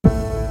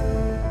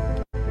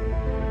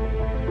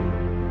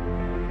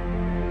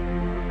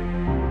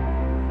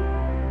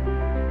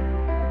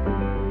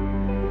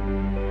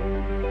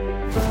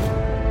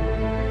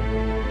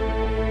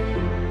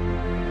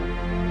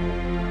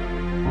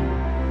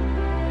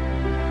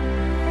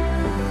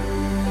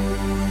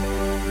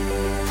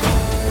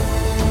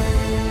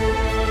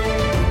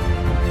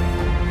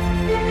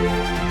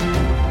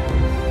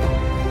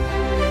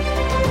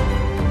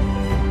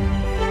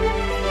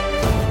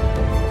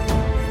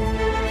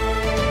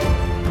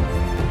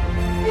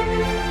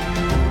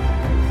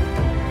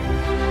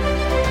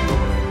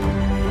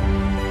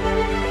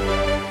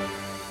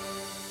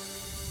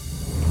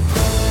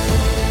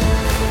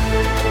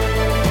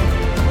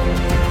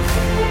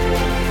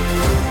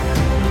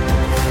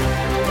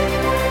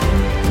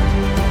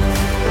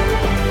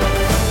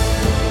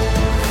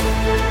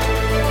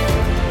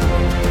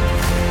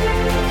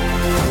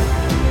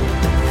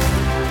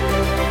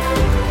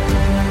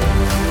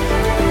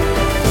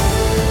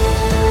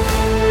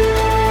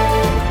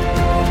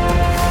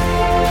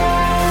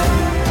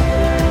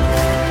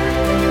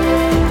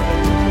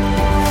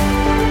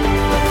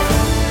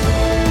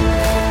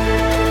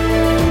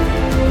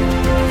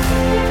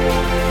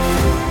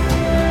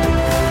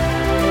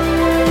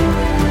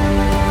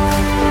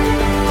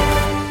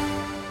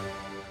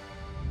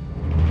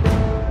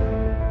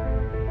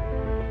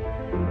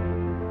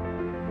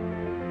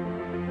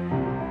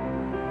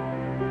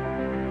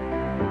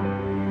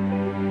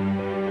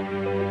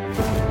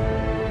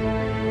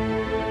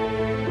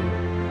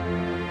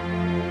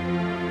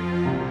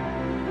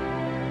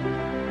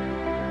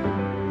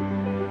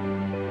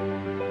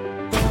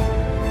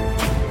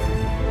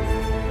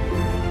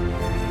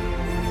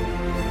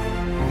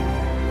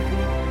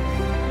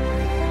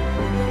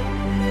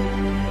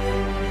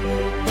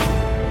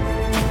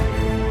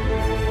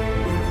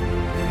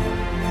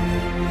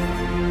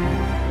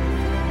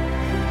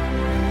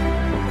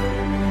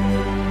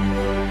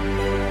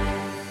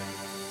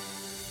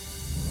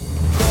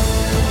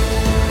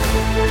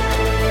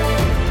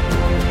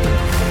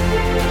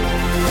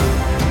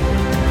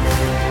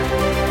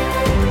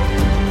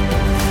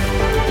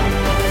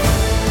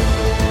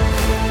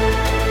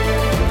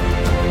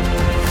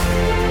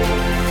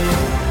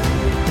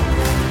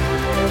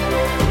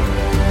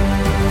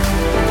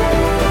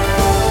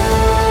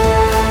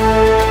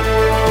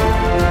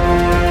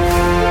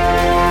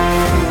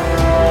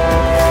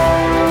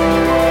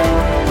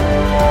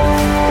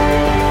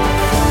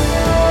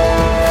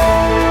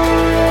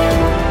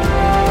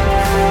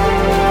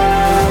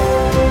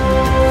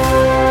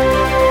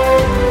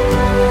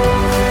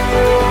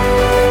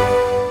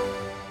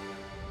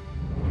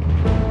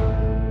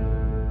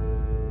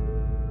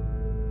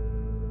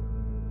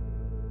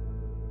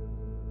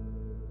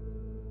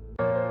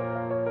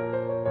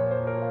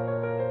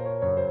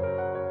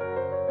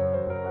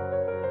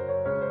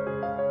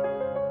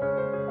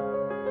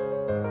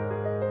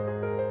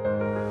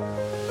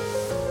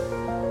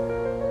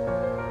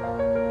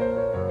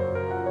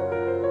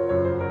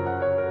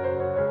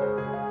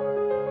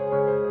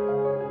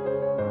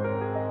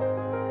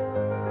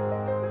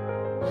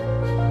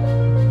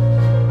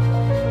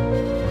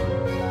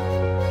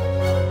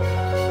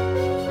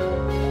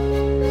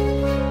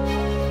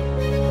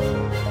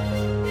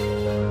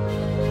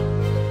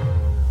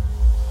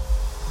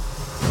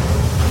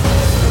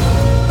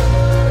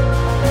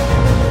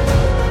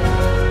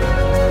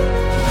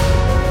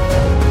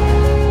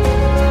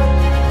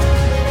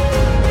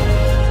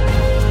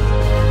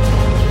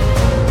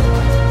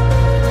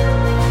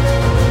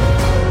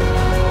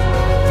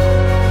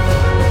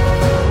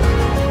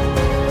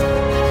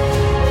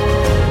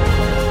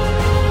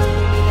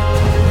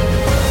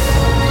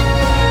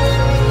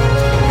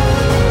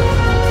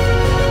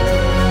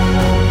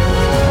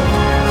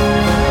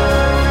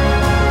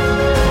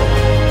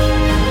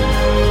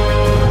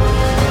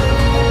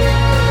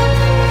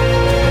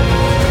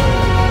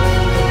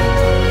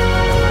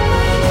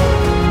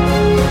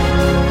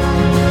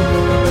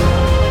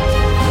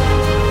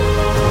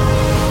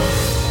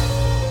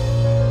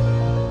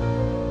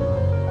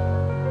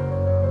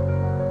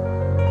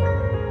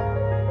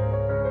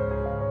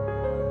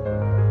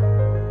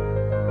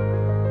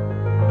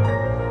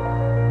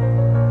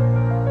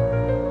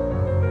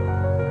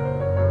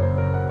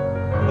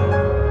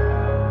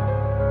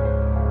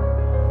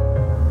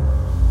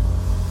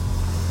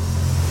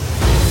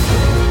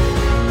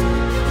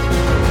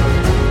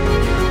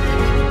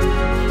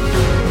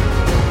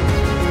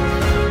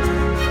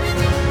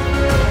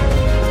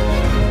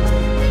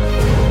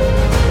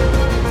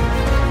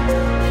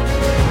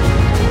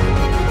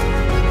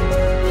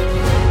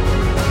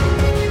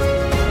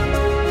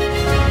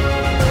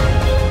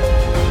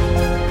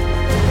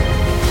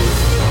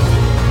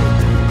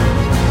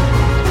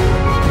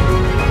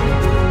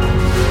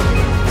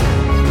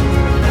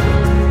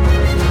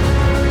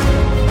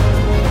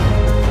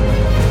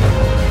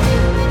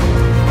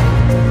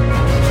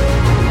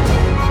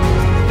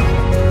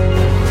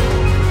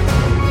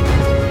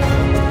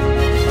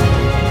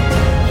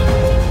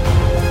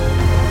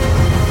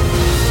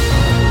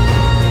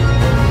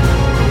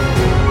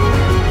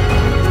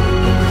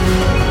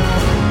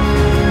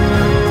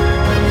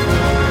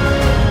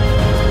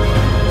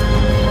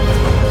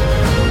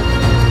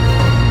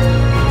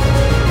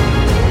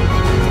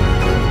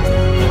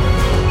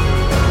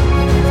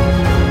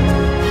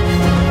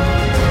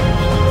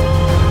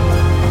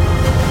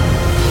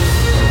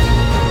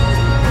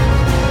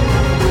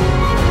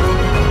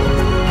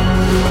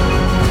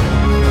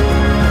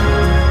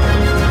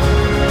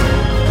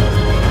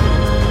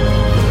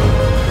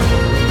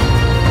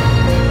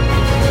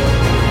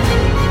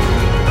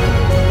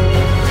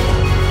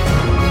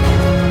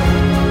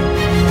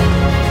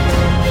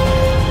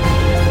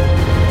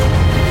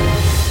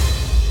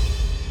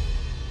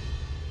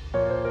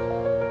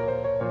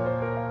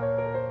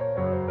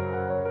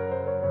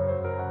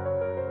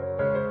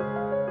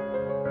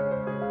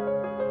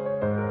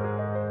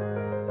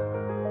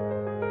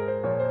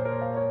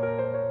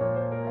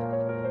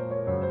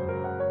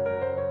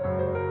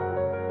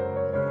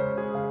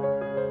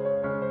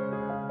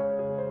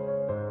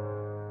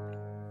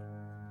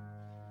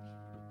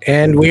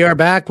 And we are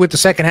back with the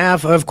second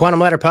half of Quantum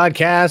Ladder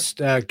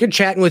Podcast. Good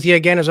chatting with you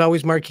again, as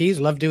always, Marquise.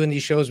 Love doing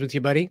these shows with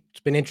you, buddy.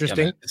 It's been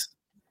interesting. Yeah, it's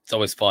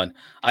always fun.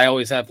 I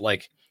always have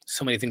like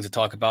so many things to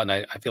talk about, and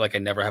I feel like I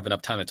never have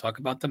enough time to talk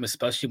about them,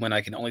 especially when I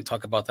can only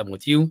talk about them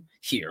with you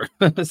here.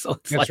 So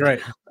That's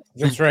right.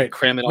 That's right.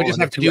 Cram it We all just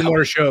into have to 2 do hours.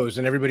 more shows,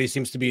 and everybody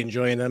seems to be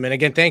enjoying them. And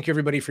again, thank you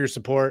everybody for your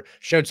support.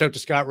 Shouts out to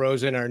Scott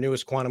Rosen, our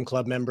newest Quantum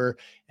Club member.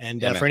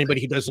 And Yeah, for man.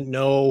 anybody who doesn't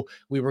know,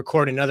 we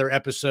record another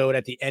episode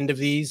at the end of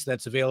these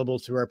that's available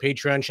through our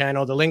Patreon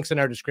channel. The link's in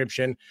our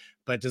description,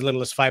 but as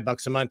little as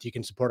 $5 a month, you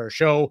can support our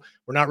show.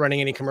 We're not running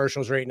any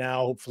commercials right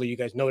now. Hopefully you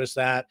guys notice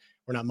that.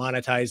 We're not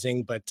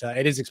monetizing, but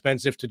it is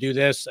expensive to do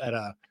this at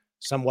a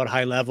somewhat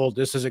high level.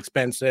 This is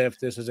expensive.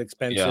 This is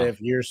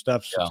expensive. Your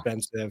stuff's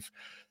expensive.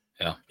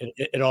 Yeah.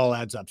 It all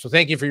adds up. So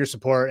thank you for your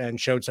support, and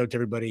shouts out to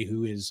everybody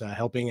who is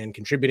helping and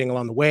contributing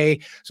along the way.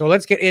 So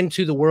let's get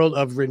into the world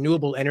of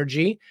renewable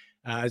energy.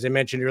 As I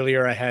mentioned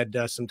earlier, I had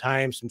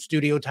some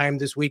studio time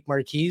this week,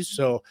 Marquise.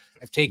 So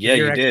I've taken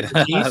your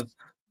expertise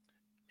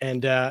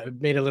and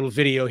made a little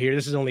video here.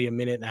 This is only a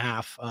minute and a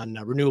half on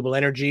renewable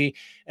energy.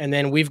 And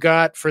then we've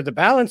got, for the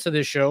balance of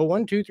this show,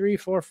 1, 2, 3,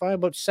 4, 5,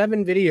 about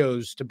 7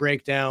 videos to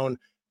break down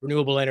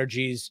renewable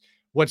energies,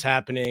 what's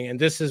happening. And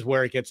this is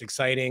where it gets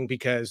exciting,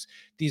 because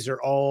these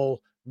are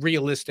all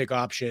realistic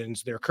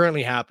options. They're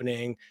currently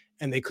happening,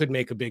 and they could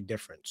make a big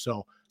difference.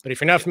 So, but if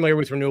you're not familiar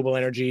with renewable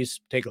energies,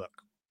 take a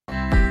look.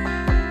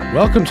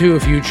 Welcome to a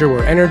future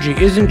where energy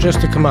isn't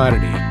just a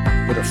commodity,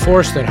 but a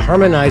force that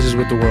harmonizes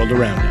with the world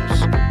around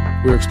us.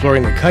 We're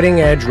exploring the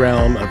cutting-edge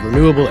realm of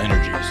renewable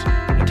energies,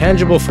 a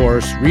tangible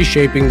force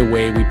reshaping the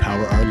way we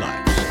power our lives.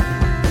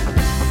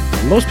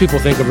 When most people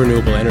think of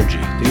renewable energy,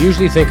 they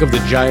usually think of the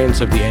giants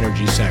of the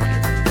energy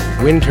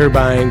sector, wind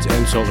turbines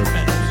and solar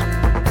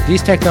panels.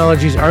 These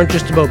technologies aren't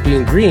just about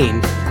being green,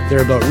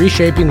 they're about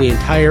reshaping the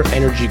entire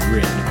energy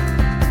grid.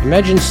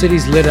 Imagine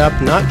cities lit up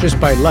not just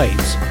by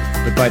lights,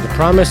 but by the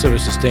promise of a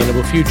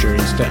sustainable future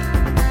instead.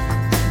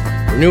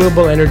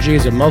 Renewable energy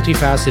is a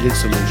multifaceted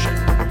solution.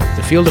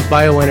 The field of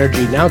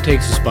bioenergy now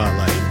takes the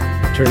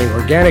spotlight, turning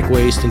organic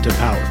waste into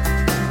power.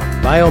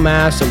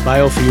 Biomass and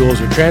biofuels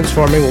are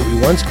transforming what we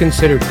once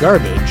considered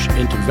garbage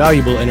into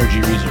valuable energy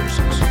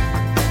resources.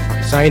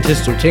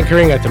 Scientists are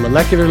tinkering at the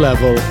molecular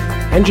level,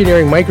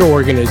 engineering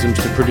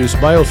microorganisms to produce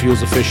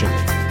biofuels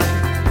efficiently.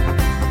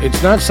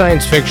 It's not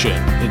science fiction,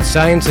 it's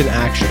science in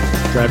action,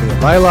 driving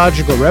a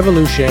biological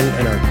revolution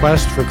in our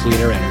quest for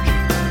cleaner energy.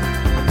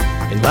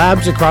 In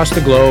labs across the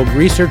globe,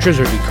 researchers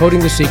are decoding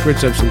the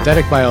secrets of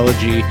synthetic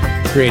biology,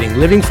 creating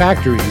living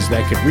factories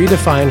that could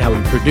redefine how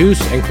we produce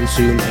and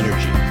consume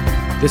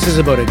energy. This is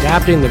about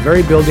adapting the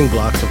very building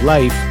blocks of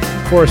life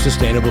for a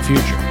sustainable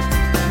future.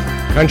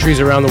 Countries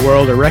around the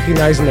world are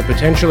recognizing the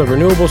potential of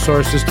renewable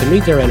sources to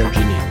meet their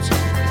energy needs.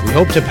 We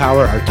hope to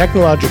power our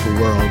technological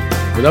world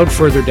without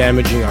further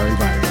damaging our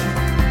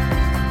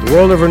environment. The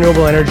world of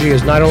renewable energy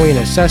is not only a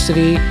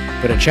necessity,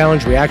 but a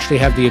challenge we actually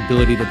have the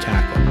ability to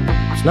tackle.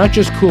 It's not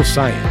just cool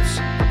science,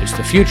 it's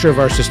the future of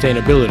our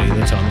sustainability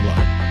that's on the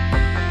line.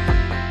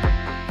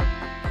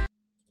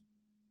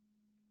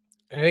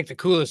 I think the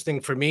coolest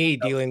thing for me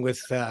dealing with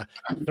sort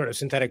of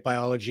synthetic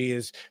biology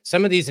is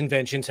some of these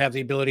inventions have the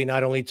ability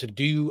not only to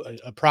do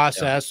a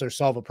process or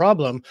solve a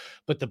problem,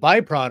 but the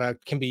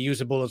byproduct can be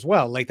usable as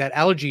well, like that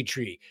algae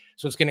tree.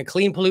 So it's going to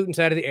clean pollutants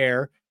out of the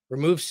air,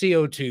 remove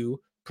CO2,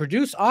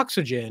 produce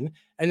oxygen,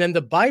 and then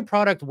the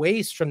byproduct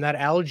waste from that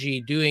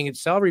algae doing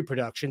its cell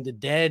reproduction, the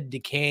dead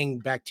decaying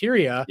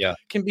bacteria,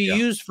 can be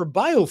used for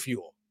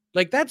biofuel.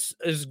 Like, that's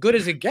as good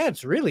as it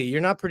gets, really. You're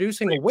not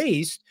producing a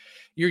waste,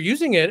 you're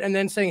using it and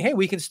then saying, hey,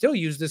 we can still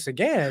use this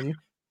again,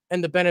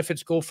 and the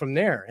benefits go from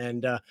there.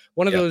 And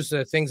one of those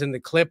things in the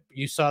clip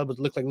you saw would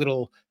look like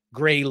little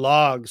gray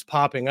logs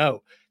popping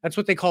out. That's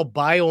what they call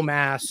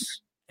biomass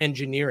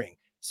engineering.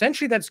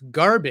 Essentially, that's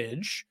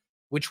garbage,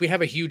 which we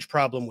have a huge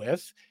problem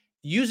with,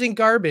 using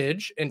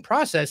garbage and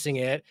processing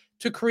it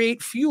to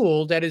create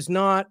fuel that is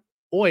not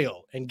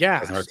oil and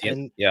gas.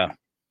 And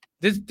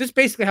this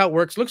basically how it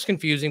works. Looks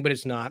confusing, but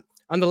it's not.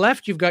 On the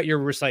left, you've got your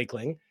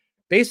recycling.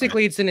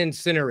 Basically, it's an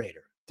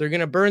incinerator. They're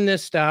going to burn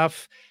this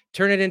stuff,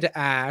 turn it into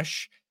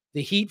ash.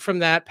 The heat from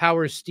that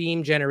powers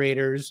steam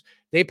generators.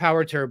 They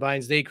power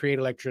turbines. They create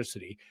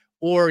electricity.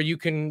 Or you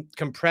can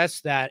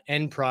compress that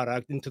end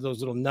product into those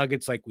little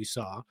nuggets like we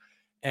saw.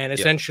 And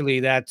essentially,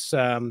 that's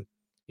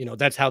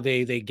that's how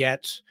they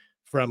get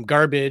from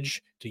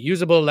garbage to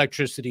usable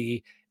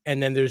electricity.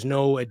 And then there's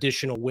no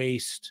additional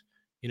waste,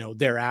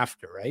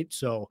 thereafter, right?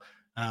 So,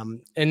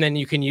 and then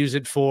you can use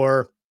it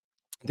for,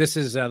 this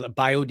is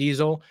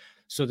biodiesel.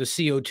 So the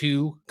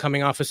CO2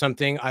 coming off of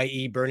something,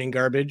 i.e. burning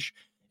garbage,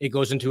 it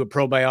goes into a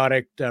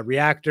probiotic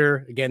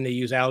reactor. Again, they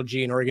use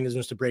algae and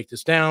organisms to break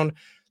this down.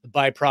 The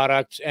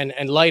byproduct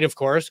and light, of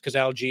course, because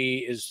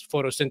algae is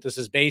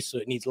photosynthesis based, so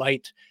it needs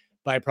light.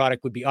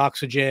 Byproduct would be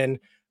oxygen,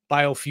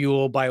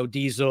 biofuel,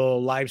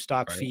 biodiesel,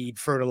 livestock feed,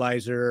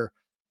 fertilizer,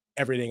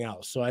 everything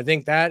else. So I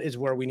think that is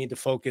where we need to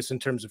focus in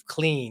terms of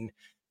clean,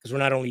 because we're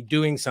not only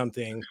doing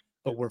something,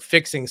 but we're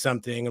fixing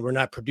something and we're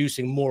not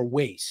producing more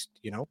waste,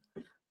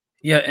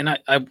 Yeah, and I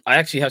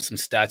actually have some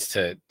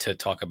stats to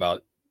talk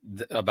about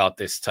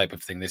this type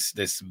of thing, this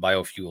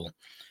biofuel,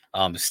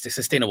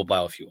 sustainable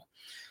biofuel.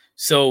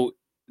 So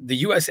the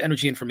U.S.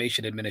 Energy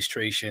Information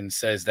Administration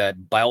says that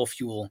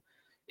biofuel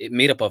it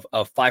made up of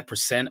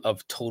 5%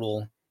 of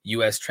total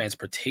U.S.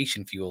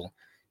 transportation fuel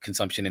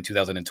consumption in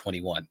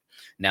 2021.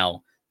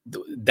 Now,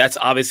 that's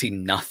obviously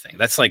nothing.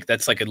 That's like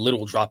a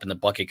little drop in the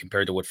bucket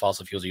compared to what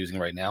fossil fuels are using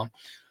right now.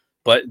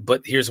 But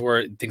here's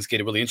where things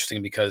get really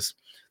interesting because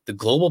the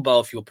global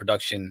biofuel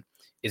production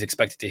is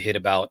expected to hit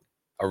about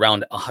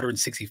around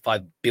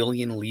 165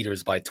 billion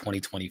liters by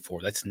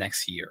 2024. That's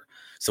next year.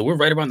 So we're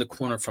right around the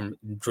corner from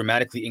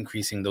dramatically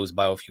increasing those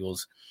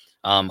biofuels.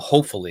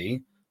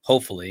 Hopefully,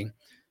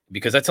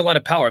 because that's a lot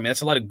of power. I mean,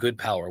 that's a lot of good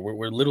power.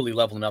 We're literally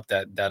leveling up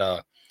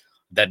that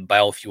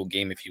biofuel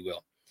game, if you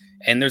will.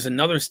 And there's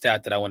another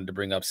stat that I wanted to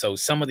bring up. So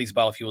some of these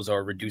biofuels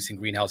are reducing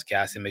greenhouse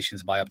gas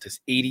emissions by up to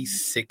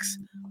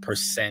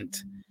 86%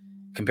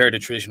 compared to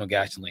traditional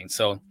gasoline.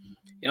 So,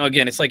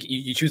 again, it's like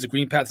you choose a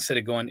green path instead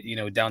of going,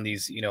 down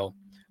these,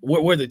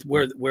 where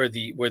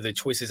the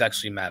choices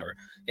actually matter.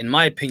 In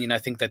my opinion, I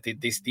think that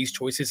these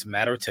choices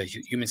matter to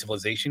human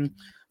civilization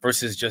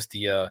versus just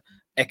the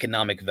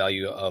economic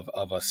value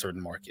of a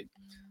certain market.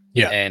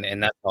 Yeah.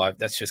 And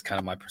that's just kind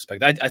of my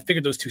perspective. I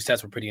figured those two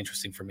stats were pretty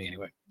interesting for me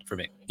anyway.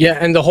 Yeah,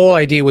 and the whole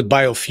idea with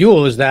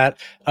biofuel is that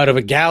out of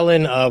a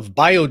gallon of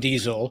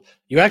biodiesel,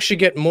 you actually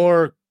get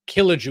more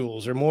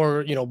kilojoules or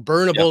more,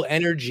 burnable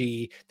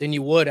energy than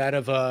you would out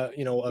of a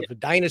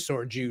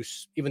dinosaur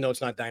juice, even though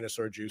it's not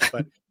dinosaur juice,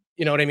 but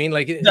you know what I mean?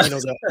 Like,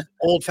 the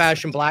old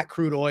fashioned black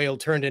crude oil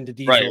turned into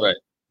diesel Right.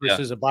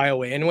 versus a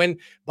bioway. And when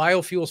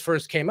biofuels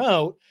first came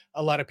out,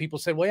 a lot of people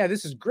said, well, yeah,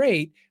 this is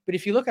great. But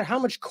if you look at how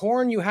much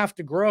corn you have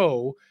to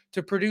grow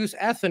to produce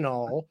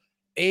ethanol,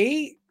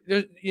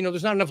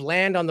 there's not enough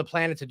land on the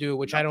planet to do it,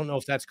 which I don't know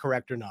if that's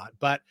correct or not.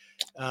 But,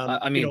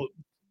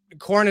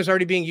 corn is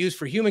already being used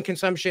for human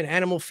consumption,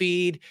 animal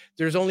feed.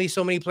 There's only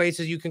so many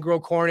places you can grow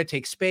corn. It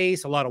takes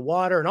space, a lot of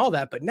water and all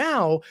that. But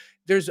now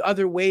there's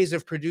other ways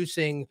of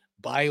producing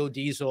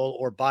biodiesel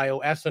or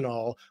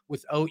bioethanol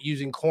without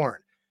using corn.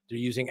 They're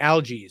using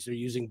algae. They're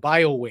using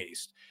bio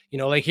waste.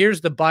 Like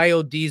here's the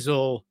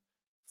biodiesel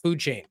food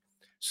chain.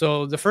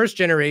 So the first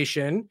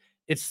generation,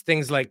 it's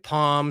things like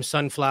palm,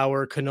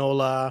 sunflower,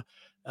 canola,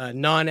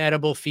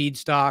 non-edible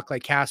feedstock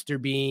like castor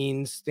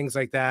beans, things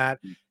like that.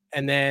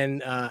 And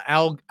then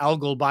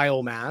algal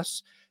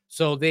biomass.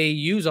 So they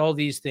use all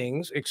these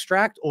things,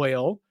 extract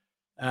oil.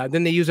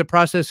 Then they use a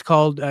process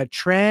called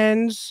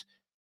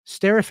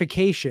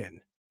transesterification.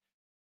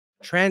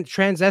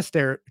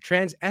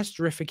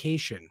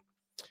 Transesterification.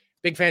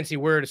 Big fancy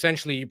word.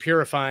 Essentially, you're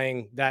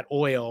purifying that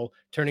oil,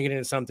 turning it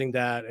into something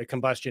that a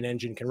combustion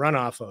engine can run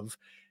off of.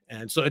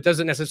 And so it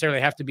doesn't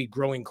necessarily have to be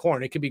growing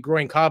corn. It could be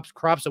growing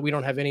crops that we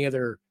don't have any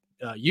other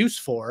use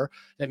for,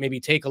 that maybe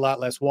take a lot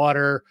less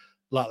water,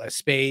 a lot less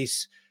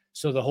space.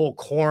 So the whole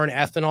corn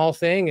ethanol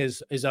thing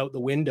is out the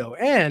window.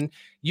 And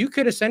you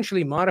could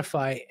essentially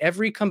modify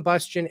every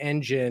combustion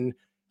engine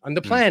on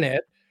the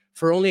planet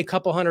for only a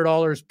couple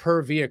 $100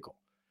 per vehicle.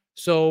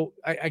 So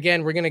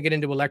again, we're going to get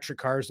into electric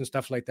cars and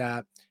stuff like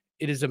that.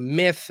 It is a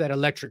myth that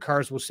electric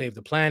cars will save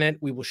the planet.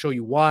 We will show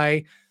you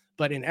why.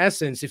 But in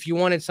essence, if you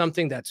wanted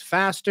something that's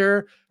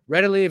faster,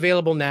 readily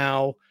available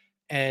now,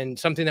 and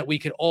something that we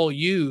could all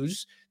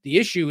use, the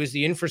issue is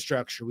the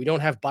infrastructure. We don't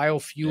have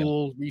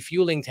biofuel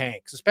refueling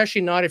tanks,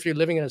 especially not if you're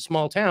living in a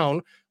small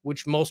town,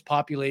 which most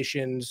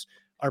populations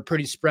are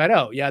pretty spread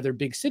out. Yeah, they're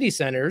big city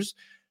centers.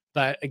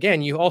 But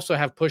again, you also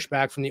have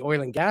pushback from the oil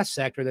and gas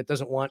sector that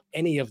doesn't want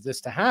any of this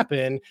to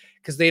happen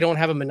because they don't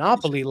have a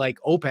monopoly like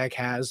OPEC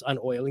has on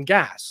oil and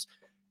gas.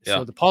 Yeah.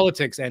 So the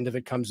politics end of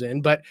it comes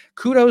in. But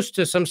kudos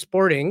to some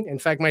sporting. In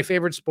fact, my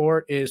favorite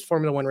sport is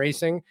Formula One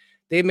racing.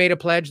 They've made a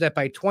pledge that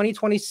by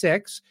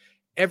 2026,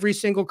 every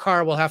single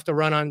car will have to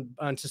run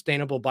on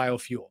sustainable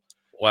biofuel.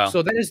 Wow.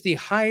 So that is the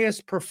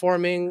highest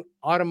performing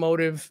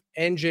automotive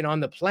engine on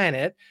the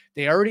planet.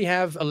 They already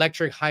have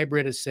electric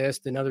hybrid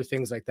assist and other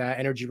things like that,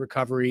 energy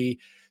recovery.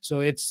 So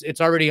it's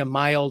already a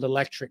mild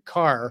electric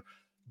car,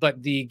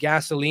 but the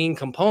gasoline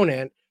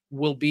component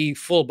will be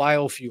full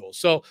biofuel.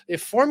 So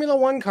if Formula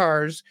One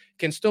cars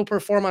can still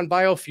perform on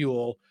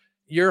biofuel,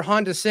 your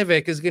Honda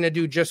Civic is going to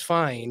do just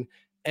fine.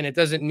 And it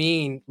doesn't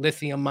mean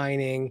lithium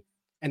mining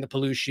and the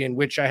pollution,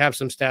 which I have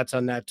some stats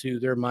on that too.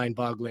 They're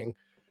mind-boggling.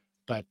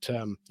 But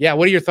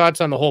what are your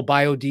thoughts on the whole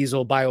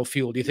biodiesel,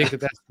 biofuel? Do you think that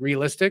that's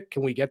realistic?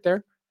 Can we get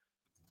there?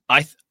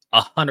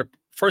 100.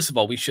 First of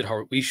all, we should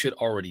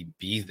already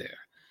be there.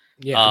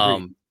 Yeah.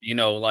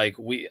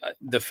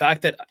 The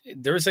fact that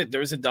there's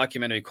a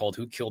documentary called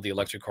 "Who Killed the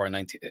Electric Car?"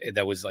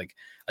 that was like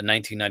a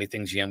 1990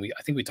 thing. GM.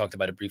 I think we talked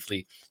about it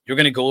briefly. You're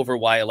going to go over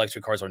why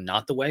electric cars are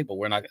not the way, but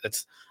we're not.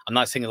 I'm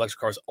not saying electric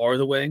cars are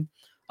the way.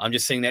 I'm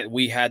just saying that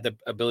we had the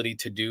ability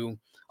to do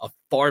a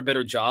far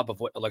better job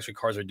of what electric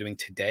cars are doing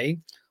today.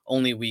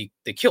 Only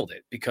they killed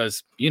it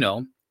because,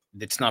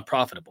 it's not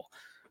profitable.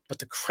 But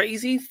the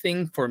crazy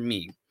thing for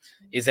me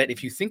is that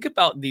if you think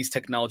about these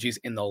technologies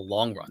in the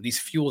long run, these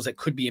fuels that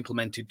could be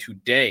implemented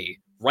today,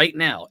 right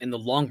now, in the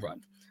long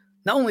run,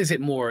 not only is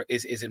it more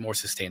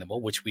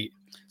sustainable, which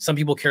some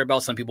people care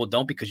about, some people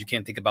don't, because you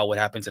can't think about what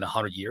happens in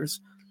 100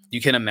 years. You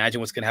can imagine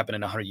what's going to happen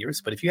in 100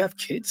 years. But if you have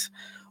kids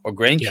or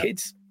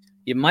grandkids,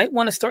 you might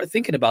want to start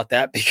thinking about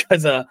that,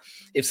 because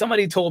if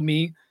somebody told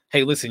me,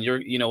 hey, listen,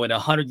 in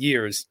 100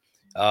 years,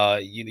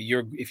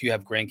 if you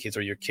have grandkids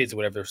or your kids or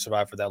whatever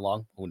survive for that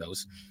long, who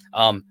knows?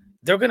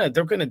 They're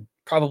gonna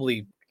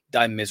probably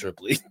die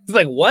miserably. It's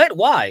like, what?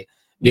 Why?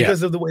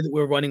 Because of the way that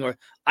we're running. Or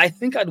I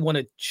think I'd want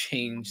to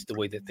change the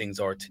way that things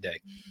are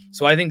today.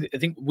 So I think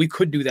we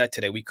could do that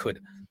today. We could.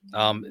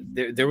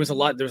 There's a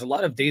lot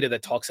of data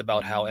that talks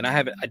about how, and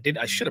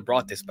I should have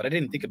brought this, but I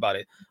didn't think about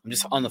it. I'm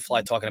just on the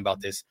fly talking about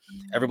this.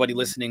 Everybody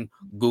listening,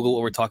 Google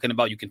what we're talking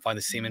about. You can find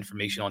the same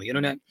information on the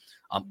internet,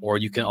 or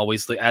you can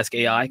always ask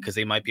AI, because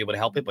they might be able to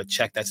help it, but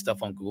check that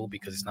stuff on Google,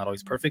 because it's not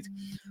always perfect.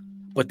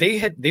 But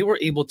they were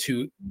able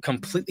to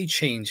completely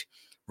change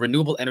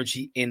renewable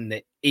energy in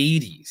the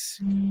 80s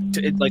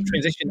to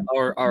transition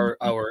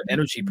our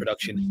energy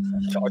production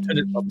to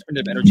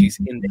alternative energies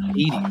in the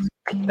 80s.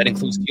 That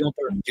includes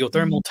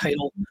geothermal,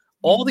 tidal.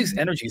 All these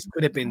energies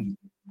could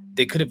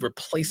have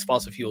replaced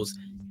fossil fuels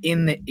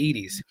in the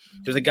 80s.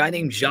 There's a guy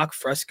named Jacques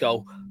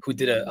Fresco who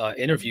did an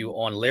interview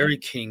on Larry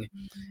King,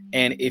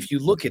 and if you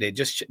look at it,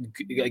 just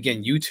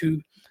again,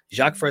 YouTube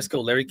Jacques Fresco,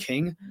 Larry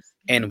King,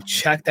 and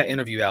check that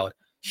interview out.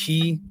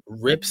 He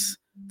rips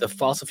the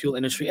fossil fuel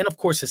industry and, of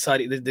course,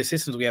 society, the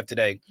systems we have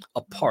today,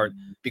 apart,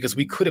 because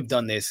we could have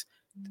done this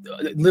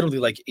literally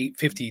like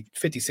 50,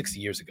 60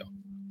 years ago.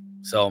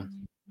 So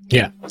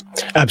yeah,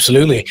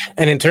 absolutely.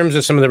 And in terms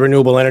of some of the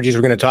renewable energies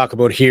we're going to talk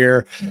about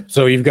here,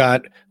 so you've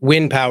got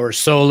wind power,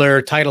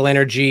 solar, tidal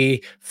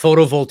energy,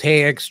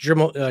 photovoltaics,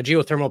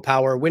 geothermal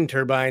power, wind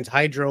turbines,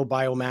 hydro,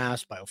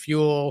 biomass,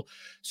 biofuel,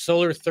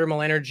 solar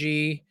thermal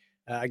energy,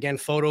 again,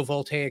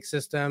 photovoltaic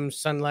systems,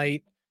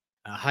 sunlight,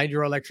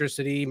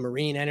 hydroelectricity,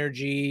 marine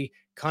energy,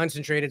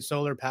 concentrated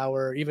solar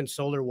power, even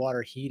solar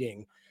water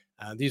heating.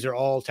 These are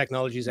all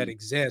technologies that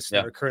exist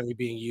that are currently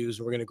being used.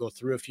 We're going to go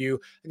through a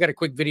few. I got a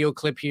quick video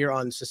clip here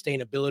on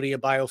sustainability of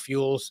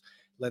biofuels.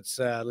 Let's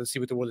see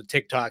what the world of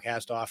TikTok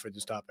has to offer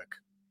this topic.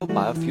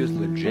 Biofuels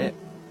legit?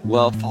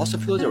 Well, fossil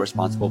fuels are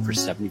responsible for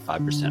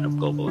 75% of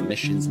global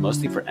emissions,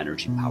 mostly for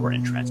energy, power,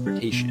 and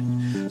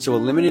transportation. So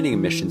eliminating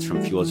emissions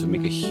from fuels would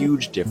make a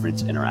huge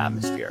difference in our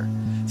atmosphere.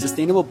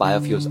 Sustainable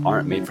biofuels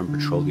aren't made from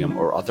petroleum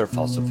or other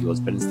fossil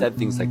fuels, but instead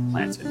things like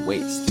plants and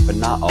waste. But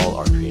not all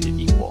are created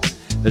equal.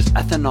 There's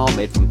ethanol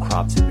made from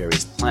crops and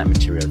various plant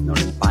materials known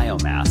as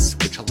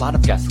biomass, which a lot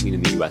of gasoline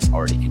in the US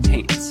already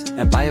contains.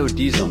 And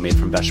biodiesel made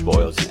from vegetable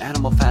oils and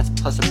animal fats,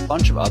 plus a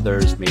bunch of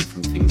others made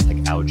from things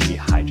like algae,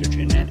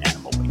 hydrogen, and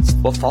animal waste.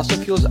 While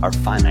fossil fuels are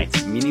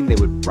finite, meaning they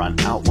would run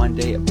out one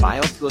day,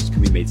 biofuels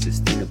can be made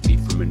sustainably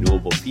from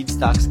renewable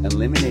feedstocks,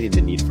 eliminating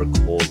the need for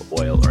coal,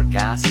 oil, or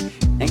gas,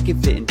 and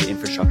can fit into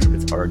infrastructure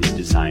that's already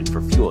designed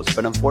for fuels.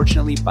 But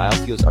unfortunately,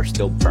 biofuels are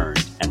still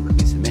burned and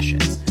release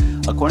emissions.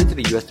 According to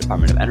the U.S.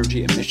 Department of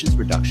Energy, emissions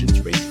reductions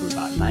range from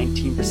about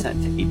 19%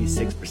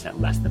 to 86%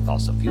 less than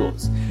fossil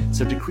fuels.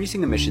 So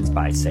decreasing emissions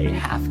by, say,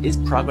 half is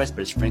progress,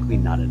 but it's frankly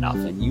not enough.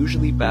 And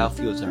usually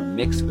biofuels are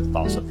mixed with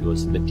fossil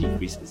fuels, so the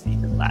decrease is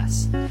even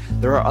less.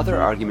 There are other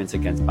arguments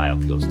against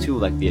biofuels too,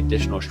 like the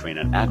additional strain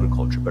on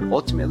agriculture, but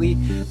ultimately,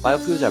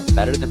 biofuels are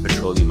better than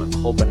petroleum and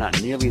coal, but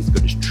not nearly as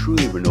good as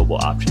truly renewable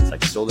options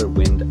like solar,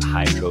 wind,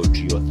 hydro,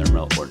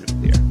 geothermal, or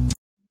nuclear.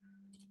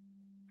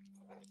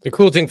 The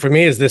cool thing for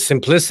me is the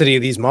simplicity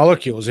of these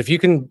molecules. If you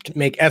can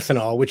make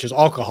ethanol, which is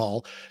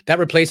alcohol, that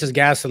replaces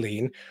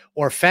gasoline,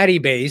 or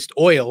fatty-based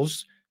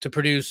oils to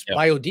produce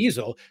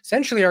biodiesel,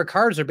 essentially our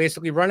cars are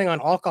basically running on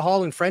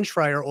alcohol and French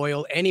fryer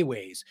oil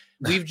anyways.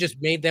 We've just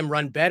made them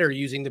run better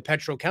using the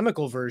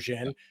petrochemical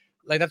version.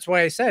 Like, that's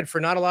why I said,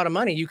 for not a lot of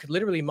money, you could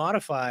literally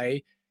modify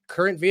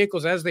current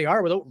vehicles as they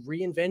are without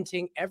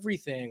reinventing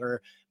everything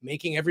or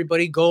making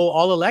everybody go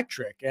all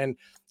electric. And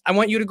I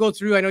want you to go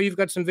through, I know you've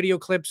got some video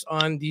clips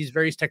on these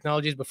various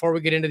technologies. Before we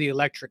get into the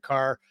electric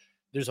car,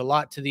 there's a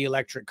lot to the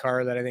electric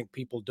car that I think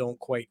people don't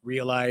quite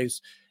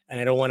realize. And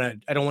I don't want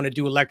to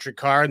do electric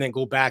car and then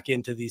go back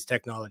into these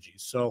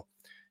technologies. So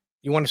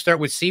you want to start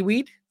with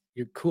seaweed,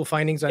 your cool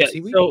findings on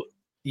seaweed?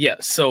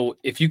 So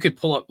if you could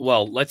pull up,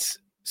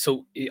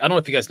 so I don't know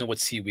if you guys know what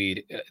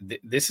seaweed,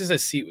 this is a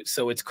seaweed.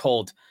 So it's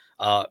called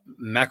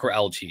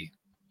macroalgae,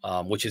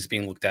 which is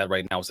being looked at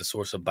right now as a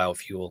source of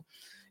biofuel.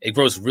 It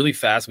grows really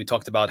fast. We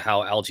talked about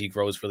how algae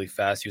grows really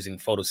fast using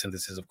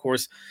photosynthesis. Of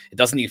course, it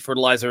doesn't need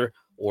fertilizer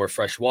or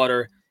fresh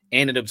water,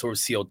 and it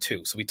absorbs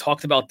CO2. So we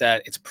talked about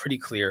that. It's pretty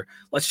clear.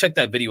 Let's check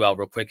that video out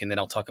real quick, and then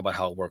I'll talk about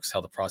how it works,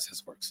 how the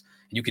process works.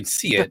 And you can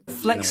see it. A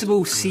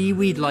flexible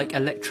seaweed-like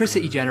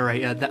electricity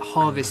generator that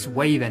harvests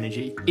wave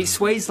energy. It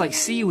sways like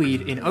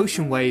seaweed in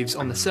ocean waves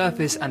on the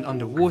surface and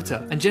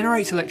underwater, and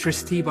generates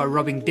electricity by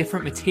rubbing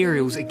different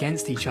materials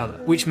against each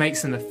other, which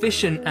makes them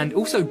efficient and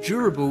also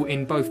durable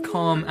in both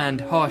calm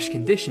and harsh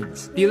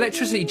conditions. The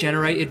electricity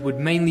generated would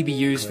mainly be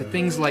used for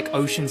things like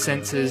ocean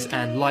sensors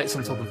and lights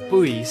on top of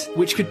buoys,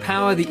 which could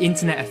power the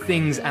Internet of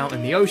Things out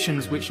in the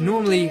oceans, which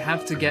normally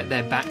have to get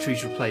their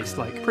batteries replaced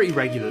like pretty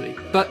regularly.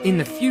 But in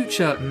the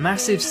future, mass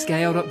massive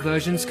scaled up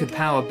versions could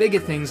power bigger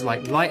things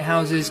like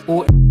lighthouses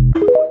or...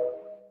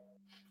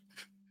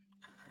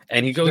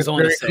 And he goes That's on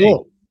to very say,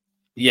 cool.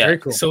 yeah. Very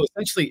cool. So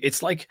essentially,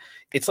 it's like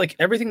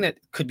everything that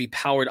could be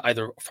powered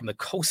either from the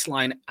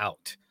coastline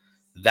out.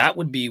 That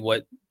would be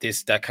what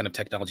that kind of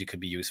technology could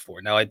be used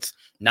for. Now, it's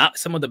not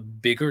some of the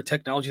bigger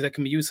technology that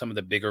can be used, some of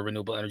the bigger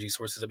renewable energy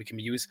sources that we can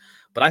use.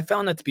 But I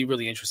found that to be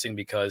really interesting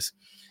because,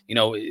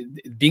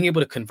 being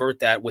able to convert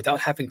that without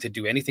having to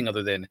do anything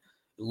other than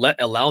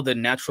allow the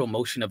natural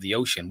motion of the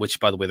ocean, which,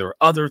 by the way, there are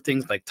other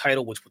things like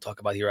tidal, which we'll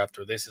talk about here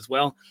after this as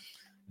well.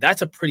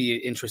 That's a pretty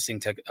interesting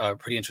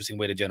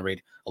way to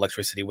generate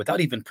electricity without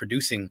even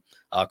producing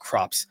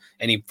crops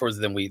any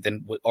further than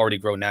would already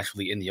grow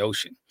naturally in the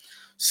ocean.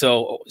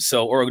 So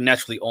or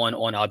naturally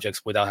on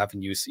objects without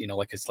having to use,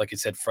 like it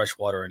said, fresh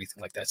water or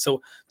anything like that.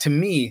 So to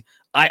me,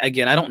 I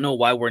don't know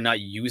why we're not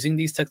using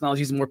these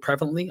technologies more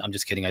prevalently. I'm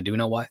just kidding. I do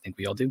know why. I think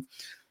we all do,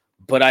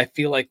 but I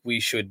feel like we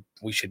should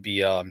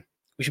be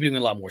doing a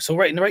lot more. So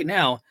right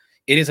now,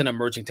 it is an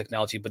emerging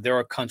technology, but there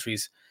are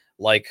countries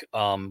like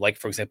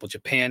for example,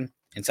 Japan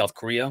and South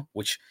Korea,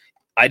 which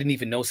I didn't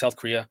even know South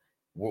Korea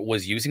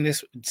was using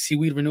this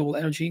seaweed renewable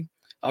energy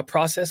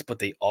process, but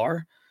they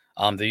are.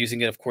 They're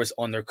using it, of course,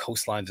 on their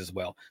coastlines as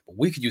well. But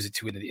we could use it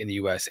too in the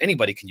U.S.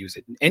 Anybody can use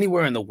it.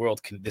 Anywhere in the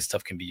world, this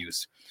stuff can be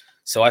used.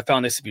 So I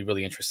found this to be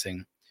really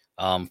interesting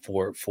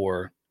for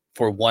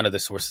one of the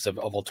sources of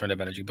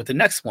alternative energy. But the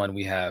next one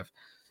we have,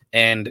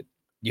 and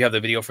you have the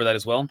video for that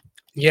as well.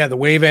 Yeah, the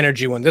wave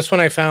energy one. This one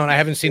I found, I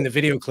haven't seen the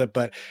video clip,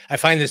 but I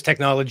find this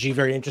technology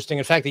very interesting.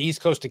 In fact, the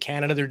east coast of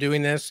Canada, they're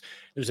doing this.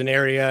 There's an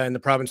area in the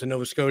province of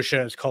Nova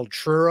Scotia. It's called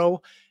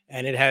Truro,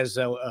 and it has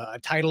a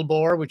tidal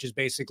bore, which is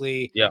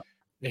basically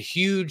a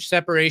huge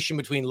separation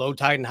between low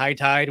tide and high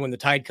tide. When the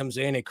tide comes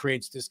in, it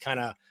creates this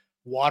kind of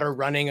water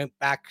running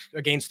back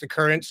against the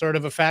current sort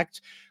of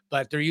effect.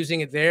 But they're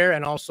using it there,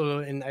 and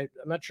also I'm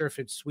not sure if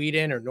it's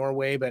Sweden or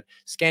Norway, but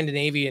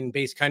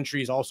Scandinavian-based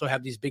countries also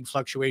have these big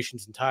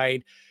fluctuations in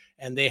tide.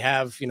 And they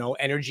have,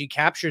 energy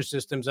capture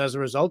systems as a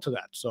result of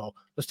that. So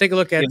let's take a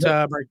look at.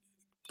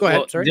 Go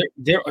ahead. Sorry.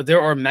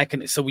 There are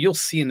mechanisms. So you'll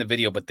see in the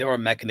video, but there are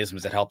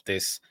mechanisms that help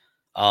this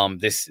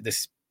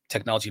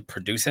technology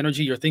produce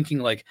energy. You're thinking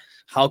like,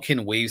 how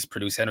can waves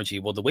produce energy?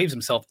 Well, the waves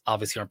themselves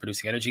obviously aren't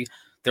producing energy.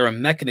 There are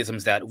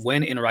mechanisms that,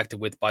 when interacted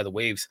with by the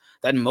waves,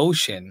 that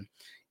motion,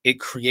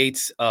 it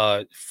creates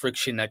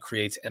friction that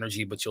creates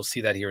energy. But you'll see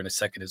that here in a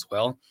second as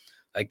well.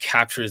 It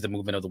captures the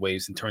movement of the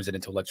waves and turns it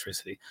into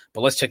electricity. But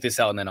let's check this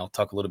out, and then I'll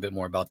talk a little bit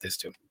more about this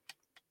too.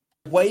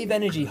 Wave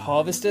energy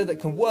harvester that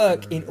can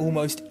work in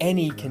almost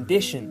any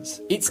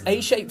conditions. Its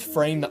A-shaped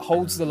frame that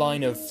holds the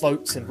line of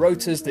floats and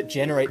rotors that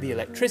generate the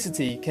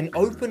electricity can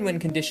open when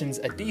conditions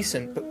are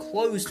decent, but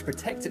close to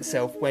protect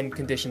itself when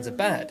conditions are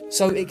bad.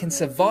 So it can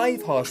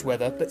survive harsh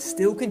weather, but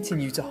still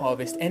continue to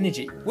harvest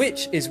energy,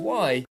 which is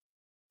why...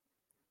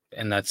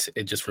 And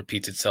it just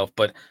repeats itself.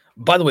 But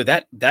by the way,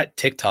 that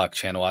TikTok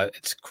channel,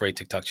 it's a great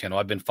TikTok channel.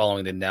 I've been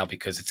following them now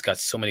because it's got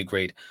so many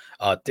great,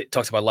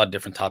 talks about a lot of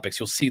different topics.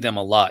 You'll see them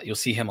a lot. You'll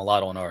see him a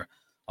lot on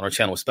our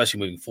channel, especially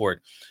moving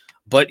forward.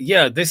 But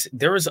yeah,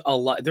 there's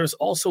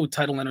also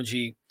tidal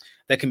energy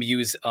that can be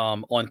used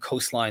on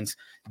coastlines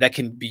that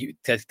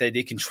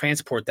they can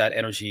transport that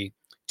energy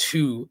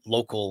to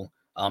local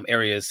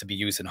areas to be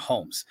used in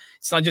homes.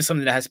 It's not just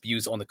something that has to be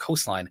used on the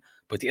coastline,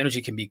 but the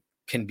energy can be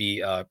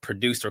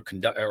produced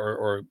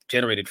or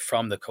generated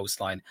from the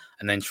coastline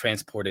and then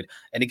transported.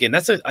 And again,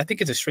 I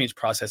think it's a strange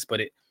process, but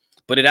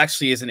it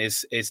actually isn't.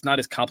 It's not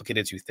as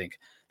complicated as you think.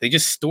 They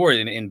just store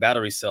it in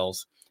battery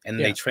cells, and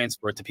then they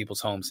transfer it to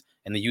people's homes,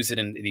 and they use it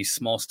in these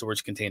small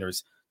storage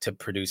containers to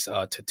produce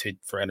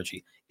for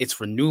energy.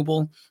 It's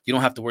renewable. You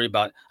don't have to worry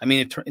about. I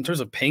mean, in terms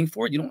of paying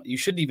for it, you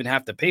shouldn't even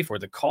have to pay for it.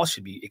 The cost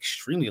should be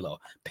extremely low,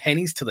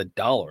 pennies to the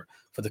dollar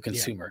for the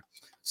consumer.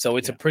 So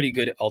it's a pretty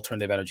good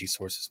alternative energy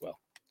source as well.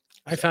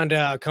 I found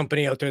a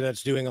company out there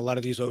that's doing a lot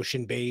of these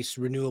ocean-based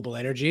renewable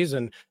energies,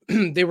 and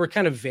they were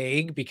kind of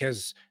vague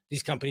because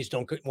these companies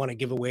don't want to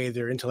give away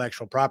their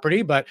intellectual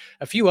property. But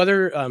a few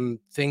other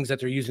things that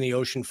they're using the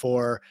ocean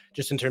for,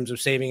 just in terms of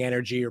saving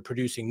energy or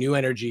producing new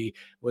energy,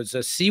 was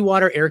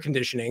seawater air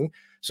conditioning.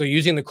 So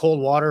using the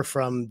cold water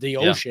from the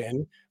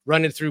ocean,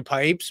 run it through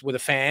pipes with a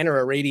fan or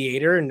a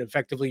radiator, and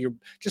effectively you're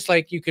just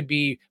like you could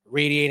be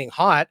radiating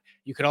hot,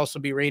 you could also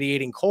be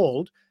radiating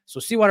cold. So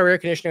seawater air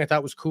conditioning I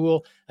thought was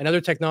cool. Another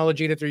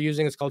technology that they're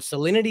using is called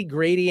salinity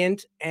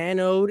gradient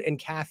anode and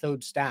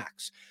cathode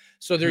stacks.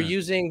 So they're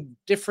using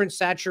different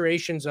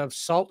saturations of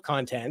salt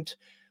content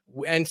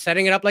and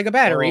setting it up like a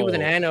battery with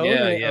an anode,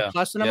 a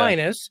plus and a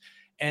minus,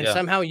 and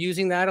somehow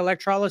using that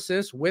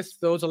electrolysis with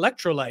those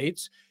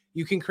electrolytes,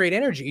 you can create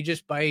energy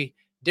just by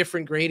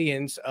different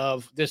gradients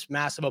of this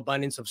massive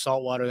abundance of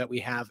salt water that we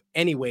have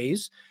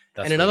anyways.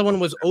 And another one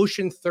was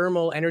ocean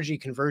thermal energy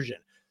conversion.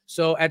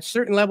 So at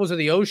certain levels of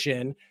the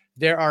ocean,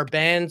 there are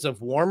bands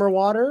of warmer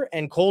water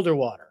and colder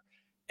water.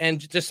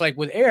 And just like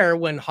with air,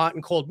 when hot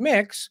and cold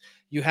mix,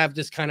 you have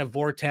this kind of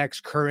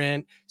vortex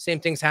current. Same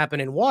things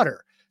happen in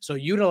water. So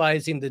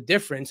utilizing the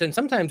difference, and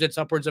sometimes it's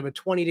upwards of a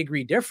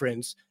 20-degree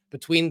difference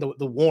between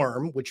the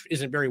warm, which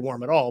isn't very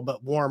warm at all,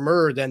 but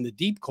warmer than the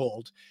deep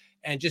cold,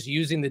 and just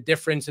using the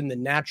difference in the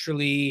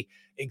naturally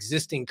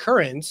existing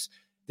currents,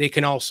 they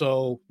can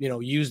also,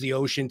 use the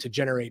ocean to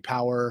generate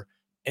power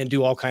and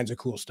do all kinds of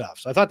cool stuff.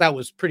 So I thought that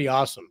was pretty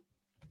awesome.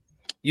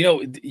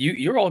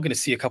 You're all going to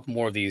see a couple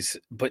more of these,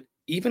 but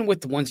even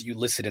with the ones you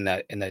listed in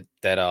that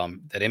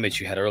image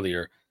you had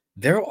earlier,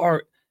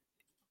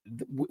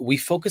 we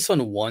focus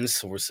on one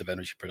source of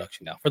energy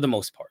production now, for the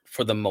most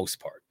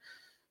part,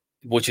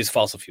 which is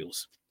fossil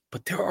fuels.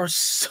 But there are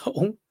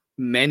so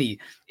many.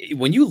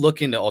 When you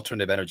look into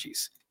alternative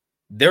energies,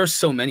 there are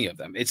so many of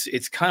them.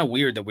 It's kind of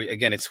weird that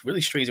it's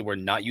really strange that we're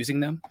not using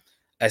them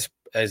as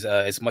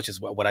much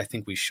as what I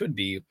think we should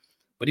be,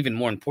 but even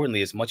more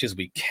importantly, as much as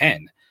we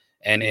can.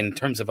 And in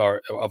terms of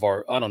our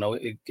I don't know,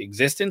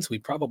 existence, we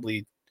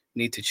probably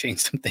need to change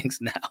some things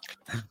now.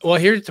 Well,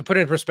 here's to put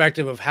in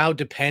perspective of how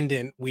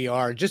dependent we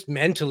are just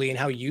mentally and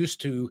how used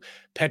to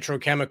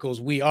petrochemicals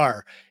we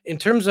are in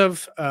terms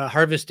of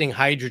harvesting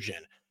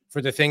hydrogen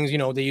for the things,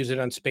 they use it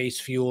on space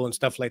fuel and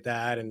stuff like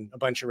that and a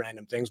bunch of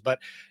random things. But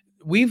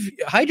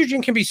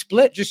hydrogen can be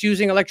split just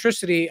using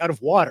electricity out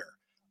of water.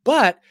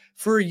 But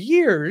for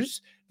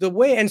years, the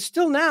way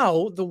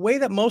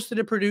that most of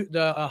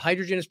the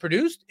hydrogen is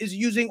produced is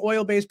using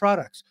oil-based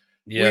products.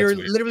 Yeah, we're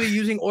literally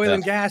using oil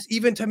and gas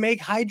even to make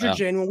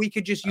hydrogen when we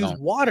could just use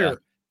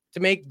water to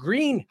make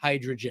green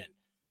hydrogen.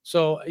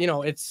 So,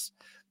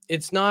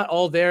 it's not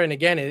all there. And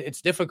again,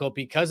 it's difficult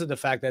because of the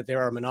fact that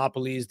there are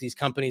monopolies. These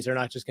companies are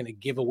not just going to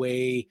give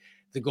away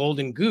the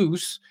golden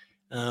goose.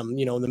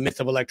 The myth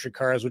of electric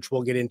cars, which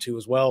we'll get into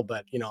as well.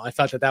 But, I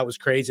thought that was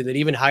crazy that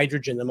even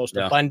hydrogen, the most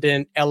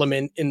abundant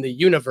element in the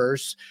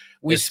universe,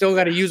 we still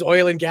got to use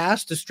oil and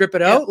gas to strip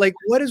it out. Like,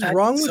 what is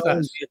wrong with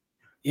us?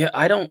 Yeah,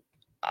 I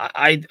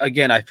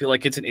feel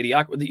like it's an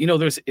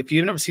idiocracy. If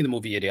you've never seen the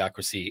movie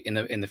Idiocracy,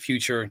 in the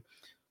future,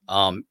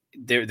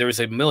 there's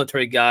a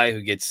military guy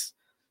who gets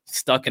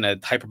stuck in a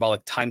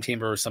hyperbolic time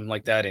chamber or something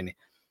like that. And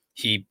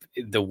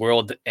the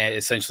world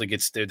essentially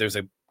there's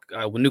a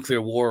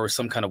nuclear war or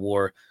some kind of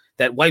war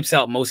that wipes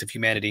out most of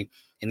humanity,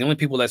 and the only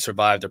people that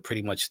survived are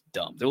pretty much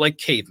dumb. They're like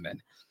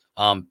cavemen,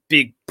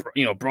 big,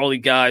 brawly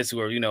guys who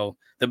are,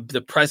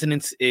 the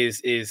president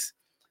is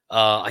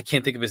I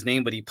can't think of his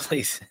name, but he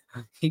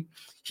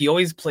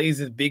always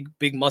plays a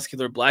big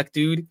muscular black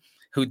dude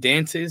who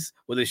dances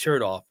with his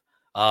shirt off.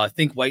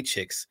 Think White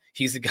Chicks.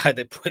 He's the guy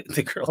that put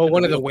the girl. Oh,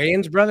 one of the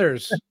Wayans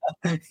brothers.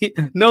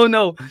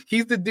 No,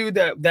 he's the dude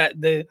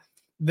that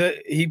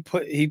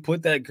he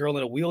put that girl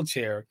in a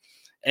wheelchair.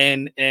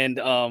 And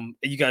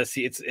you got to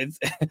see it's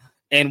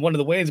and one of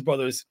the Wayans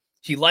brothers,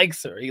 he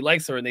likes her,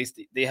 and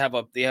they have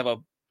a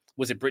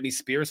was it Britney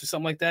Spears or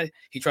something like that?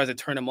 He tries to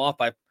turn him off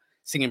by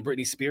singing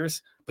Britney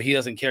Spears, but he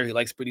doesn't care. He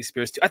likes Britney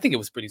Spears too. I think it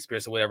was Britney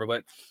Spears or whatever.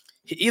 But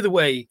either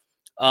way,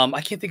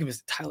 I can't think of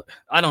his Tyler.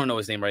 I don't know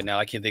his name right now.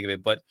 I can't think of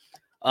it. But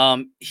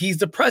he's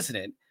the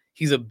president.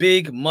 He's a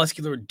big,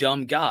 muscular,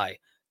 dumb guy.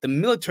 The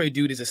military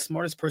dude is the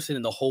smartest person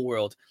in the whole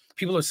world.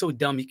 People are so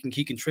dumb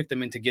he can trick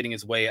them into getting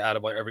his way out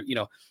of whatever,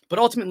 But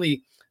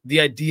ultimately, the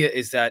idea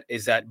is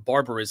that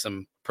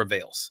barbarism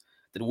prevails.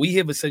 That we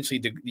have essentially,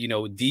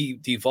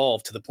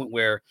 devolved to the point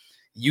where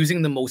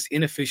using the most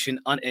inefficient,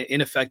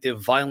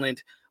 ineffective,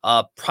 violent,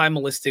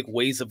 primalistic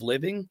ways of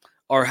living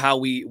are how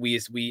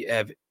we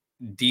have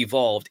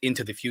devolved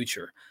into the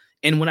future.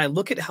 And when I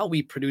look at how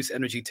we produce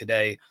energy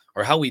today,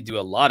 or how we do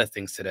a lot of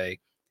things today,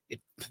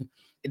 it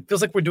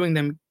feels like we're doing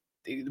them.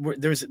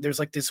 There's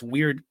like this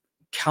weird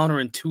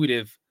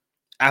counterintuitive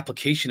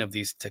application of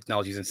these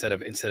technologies instead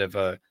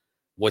of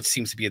what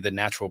seems to be the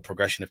natural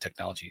progression of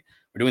technology.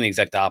 We're doing the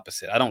exact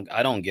opposite. I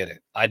don't get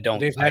it.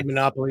 They've had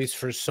monopolies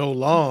for so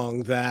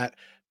long that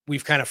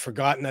we've kind of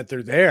forgotten that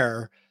they're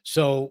there.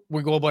 So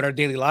we go about our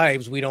daily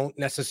lives. We don't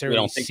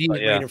necessarily see it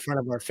right in front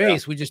of our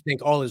face. We just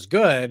think all is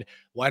good.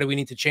 Why do we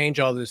need to change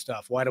all this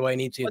stuff? Why do I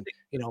need to,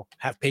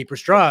 have paper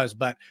straws?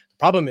 But the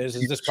problem is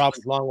this problem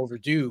is long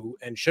overdue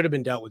and should have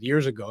been dealt with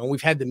years ago. And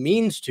we've had the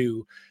means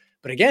to.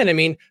 But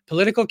again,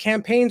 political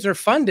campaigns are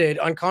funded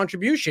on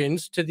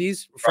contributions to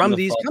these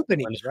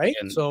companies, right?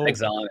 So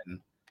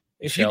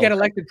if you get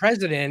elected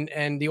president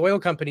and the oil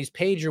companies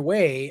paid your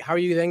way, how are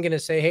you then going to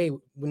say, hey,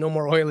 no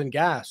more oil and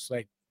gas?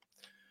 Like,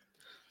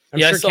 I'm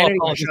sure Kennedy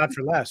got shot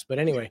for less, but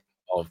anyway.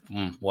 Oh,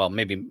 well,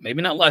 maybe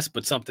not less,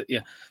 but something.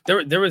 Yeah,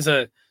 there was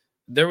a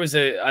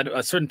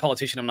certain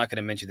politician. I'm not going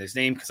to mention his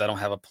name because I don't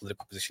have a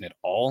political position at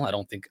all. I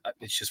don't think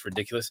it's just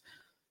ridiculous.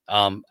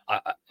 Who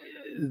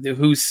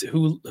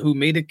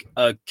made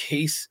a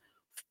case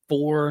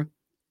for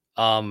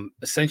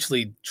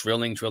essentially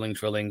drilling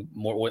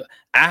more oil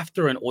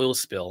after an oil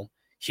spill.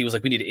 He was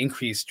like, we need to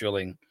increase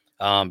drilling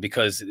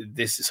because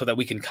so that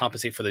we can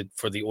compensate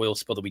for the oil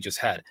spill that we just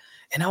had.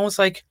 And I was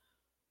like,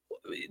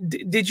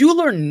 did you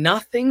learn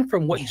nothing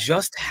from what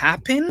just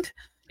happened?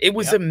 It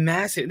was a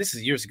massive, this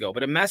is years ago,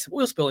 but a massive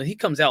oil spill, and he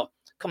comes out,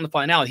 come to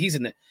find out he's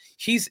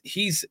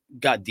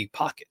got deep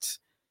pockets.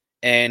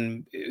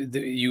 And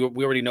we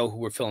already know who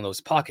we're filling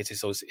those pockets.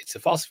 It's the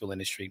fossil fuel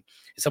industry,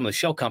 some of the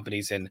shell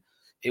companies, and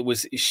it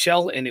was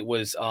Shell and it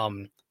was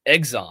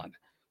Exxon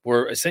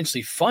were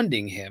essentially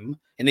funding him,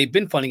 and they've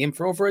been funding him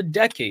for over a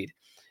decade.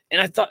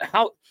 And I thought,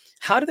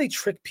 how do they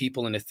trick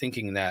people into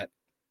thinking that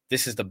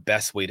this is the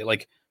best way to,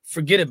 like,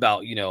 forget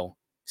about,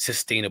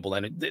 sustainable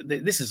energy.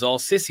 This is all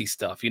sissy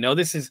stuff.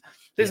 This is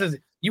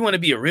you want to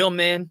be a real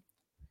man,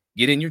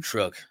 get in your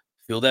truck,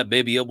 fill that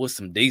baby up with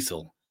some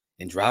diesel,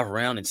 and drive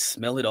around and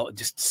smell it all.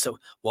 Just so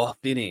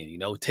waft it in,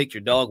 take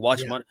your dog,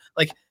 watch them.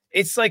 Like,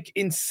 it's like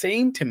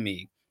insane to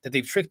me that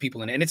they've tricked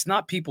people in it. And it's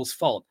not people's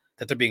fault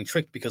that they're being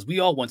tricked, because we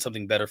all want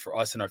something better for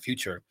us in our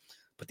future.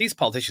 But these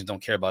politicians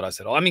don't care about us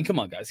at all. I mean, come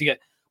on, guys.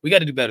 We got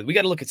to do better. We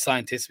got to look at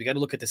scientists. We got to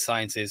look at the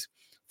sciences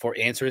for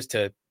answers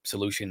to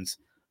solutions,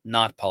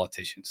 not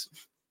politicians.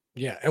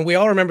 Yeah, and we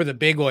all remember the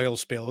big oil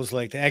spills,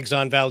 like the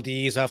Exxon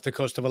Valdez off the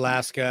coast of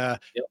Alaska,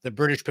 the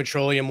British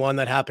Petroleum one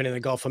that happened in the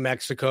Gulf of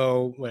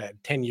Mexico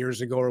 10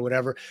 years ago or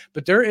whatever.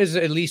 But there is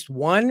at least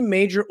one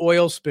major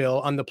oil spill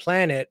on the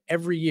planet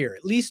every year,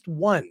 at least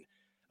one.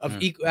 I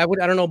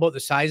don't know about the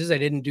sizes. I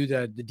didn't do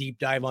the deep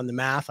dive on the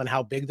math on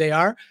how big they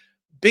are.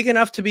 Big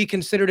enough to be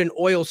considered an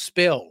oil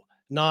spill,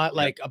 not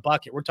like a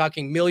bucket. We're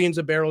talking millions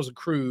of barrels of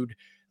crude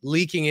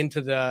leaking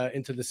into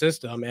the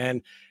system.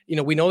 And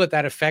we know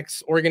that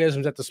affects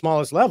organisms at the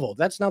smallest level.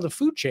 That's now the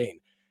food chain.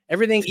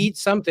 Everything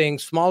eats something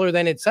smaller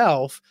than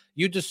itself.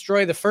 You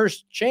destroy the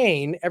first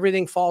chain,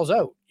 everything falls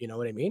out. You know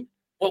what I mean?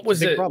 What was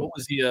the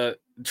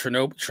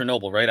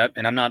Chernobyl, right?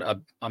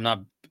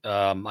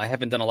 I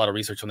haven't done a lot of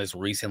research on this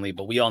recently,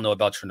 but we all know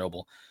about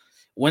Chernobyl.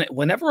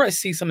 Whenever I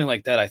see something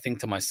like that, I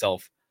think to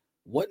myself,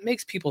 what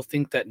makes people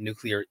think that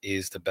nuclear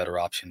is the better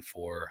option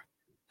for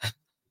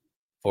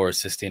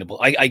sustainable?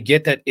 I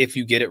get that if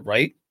you get it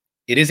right,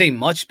 it is a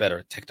much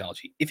better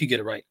technology if you get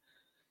it right.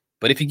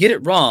 But if you get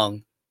it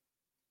wrong,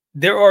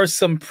 there are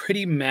some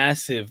pretty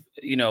massive,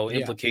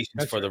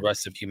 implications for the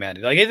rest of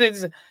humanity. Like,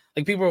 it's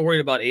like people are worried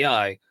about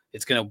AI.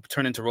 It's going to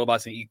turn into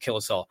robots and kill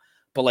us all.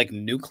 But like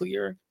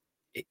nuclear,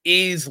 it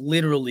is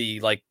literally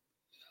like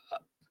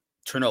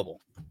Chernobyl.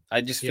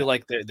 I just feel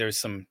like there's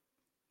some,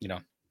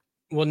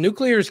 Well,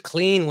 nuclear is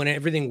clean when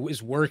everything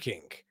is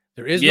working.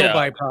 There is no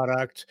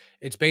byproduct.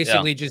 It's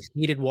basically just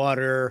heated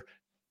water.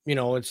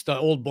 It's the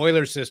old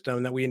boiler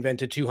system that we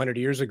invented 200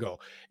 years ago.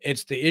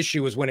 It's the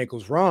issue is when it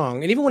goes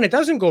wrong. And even when it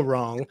doesn't go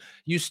wrong,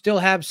 you still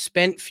have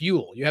spent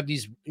fuel. You have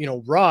these,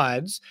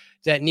 rods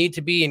that need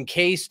to be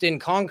encased in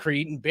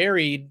concrete and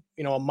buried,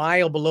 a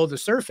mile below the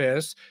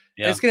surface.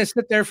 Yeah. It's going to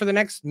sit there for the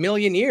next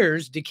million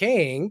years,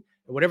 decaying,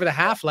 whatever the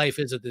half-life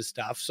is of this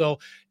stuff. So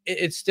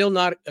it's still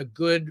not a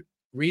good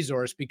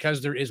resource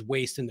because there is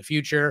waste in the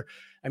future.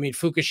 I mean,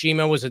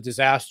 Fukushima was a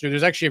disaster.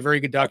 There's actually a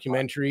very good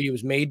documentary. It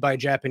was made by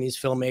Japanese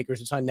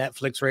filmmakers. It's on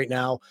Netflix right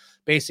now,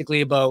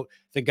 basically about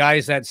the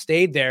guys that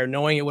stayed there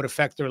knowing it would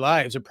affect their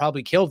lives or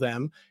probably kill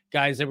them,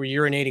 guys that were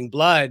urinating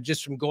blood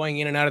just from going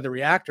in and out of the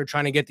reactor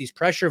trying to get these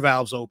pressure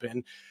valves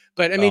open.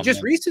 But I mean,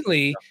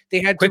 recently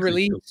they had to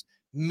release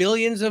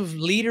millions of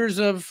liters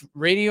of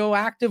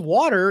radioactive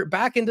water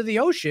back into the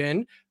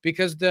ocean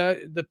because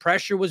the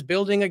pressure was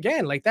building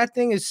again. Like, that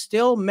thing is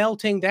still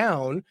melting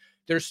down.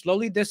 They're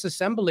slowly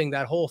disassembling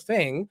that whole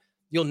thing.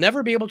 You'll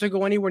never be able to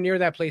go anywhere near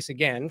that place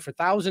again for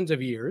thousands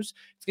of years.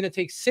 It's going to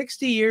take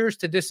 60 years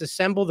to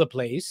disassemble the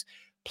place,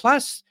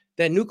 plus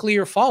the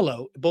nuclear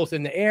fallout, both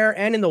in the air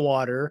and in the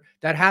water,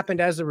 that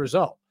happened as a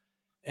result.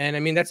 And I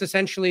mean, that's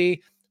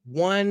essentially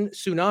one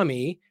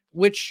tsunami,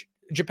 which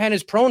Japan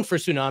is prone for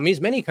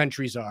tsunamis. Many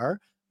countries are.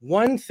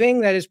 One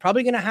thing that is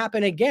probably going to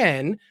happen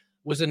again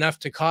was enough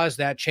to cause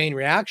that chain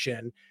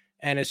reaction.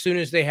 And as soon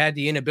as they had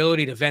the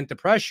inability to vent the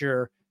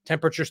pressure,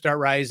 temperatures start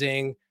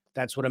rising.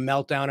 That's what a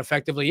meltdown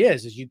effectively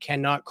is you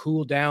cannot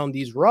cool down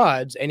these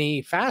rods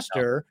any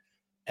faster.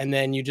 And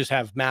then you just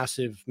have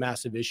massive,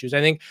 massive issues.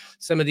 I think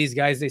some of these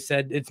guys, they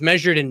said it's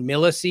measured in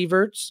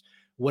millisieverts.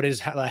 What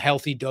is a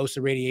healthy dose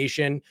of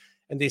radiation?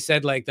 And they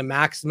said like the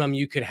maximum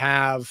you could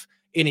have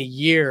in a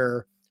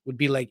year would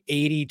be like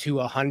 80 to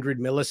 100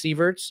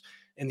 millisieverts.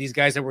 And these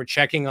guys that were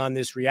checking on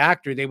this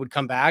reactor, they would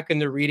come back and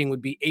their reading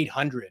would be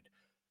 800.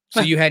 So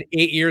you had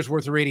 8 years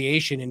worth of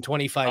radiation in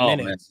 25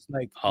 minutes.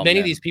 Man. Like many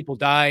of these people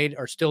died,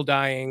 are still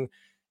dying.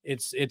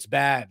 It's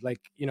bad.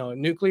 Like,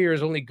 nuclear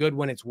is only good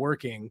when it's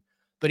working.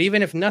 But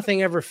even if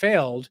nothing ever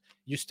failed,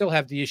 you still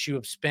have the issue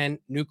of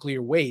spent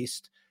nuclear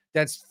waste.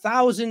 That's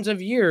thousands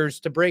of years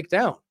to break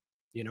down,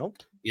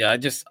 Yeah,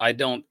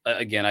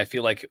 I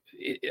feel like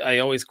I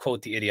always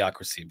quote the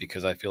idiocracy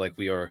because I feel like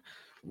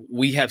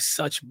we have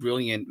such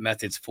brilliant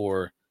methods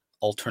for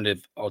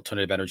alternative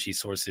energy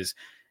sources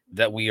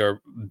that we are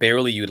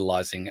barely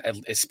utilizing,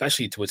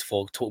 especially to its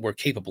full, to what we're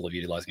capable of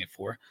utilizing it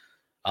for.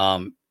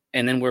 And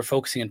then we're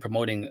focusing and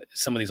promoting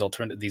some of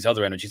these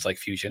other energies like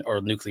fusion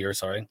or nuclear,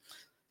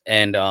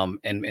 and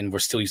we're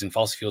still using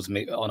fossil fuels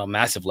on a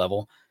massive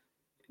level,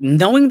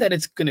 knowing that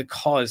it's going to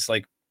cause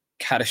like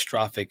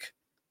catastrophic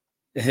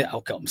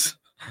outcomes.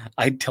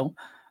 I don't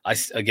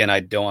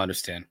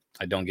understand.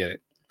 I don't get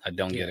it.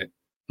 Get it.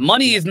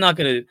 Money is not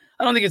going to,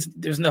 I don't think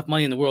there's enough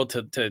money in the world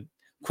to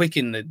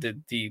quicken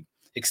the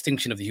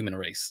extinction of the human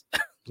race.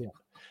 Yeah.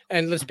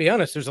 And let's be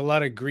honest, there's a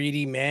lot of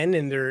greedy men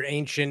in their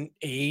ancient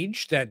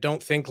age that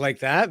don't think like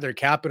that. They're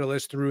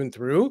capitalists through and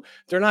through.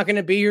 They're not going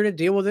to be here to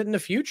deal with it in the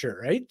future,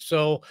 right?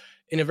 So,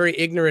 in a very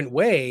ignorant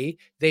way,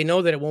 they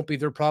know that it won't be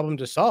their problem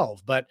to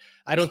solve. But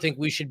I don't think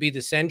we should be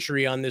the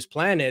century on this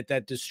planet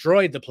that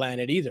destroyed the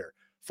planet either.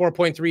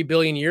 4.3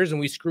 billion years and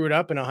we screwed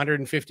up in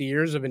 150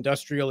 years of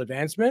industrial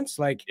advancements.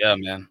 Like, Yeah,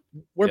 man.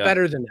 we're Yeah.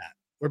 better than that.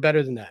 We're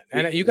better than that.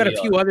 And you got a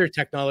few other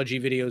technology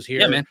videos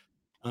here, Yeah, man.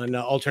 on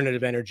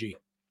alternative energy.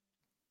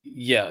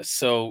 Yeah.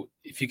 So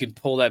if you could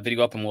pull that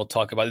video up and we'll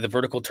talk about it. The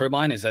vertical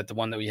turbine, is that the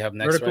one that we have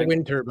next? Vertical right?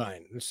 wind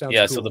turbine. That sounds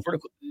Yeah. cool. So the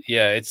vertical,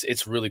 yeah,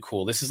 it's really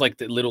cool. This is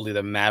like literally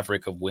the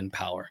maverick of wind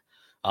power.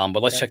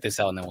 But let's check this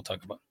out and then we'll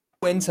talk about it.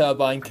 Wind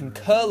turbine can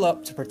curl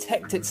up to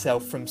protect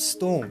itself from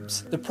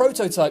storms. The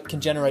prototype can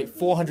generate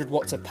 400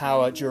 watts of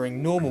power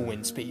during normal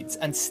wind speeds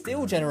and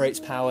still generates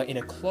power in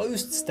a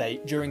closed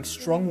state during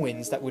strong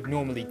winds that would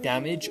normally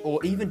damage or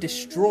even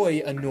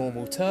destroy a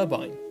normal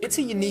turbine. It's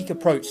a unique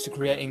approach to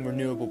creating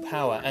renewable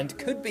power and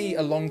could be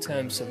a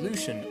long-term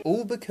solution,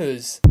 all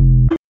because...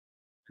 And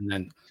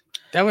then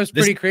that was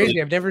pretty crazy.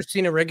 I've never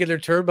seen a regular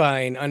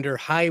turbine under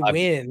high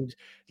wind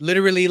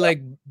literally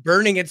like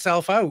burning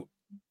itself out.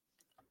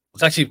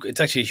 It's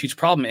actually a huge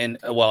problem, and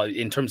well,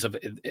 in terms of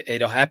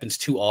it happens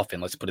too often.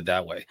 Let's put it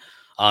that way.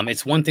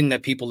 It's one thing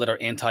that people that are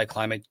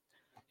anti-climate,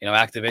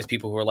 activists,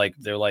 people who are like,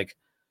 they're like,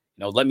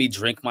 let me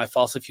drink my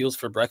fossil fuels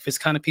for breakfast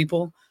kind of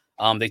people.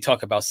 They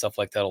talk about stuff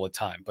like that all the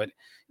time. But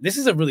this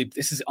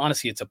is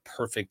honestly, it's a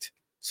perfect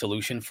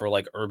solution for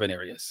like urban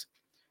areas,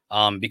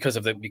 because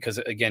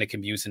again, it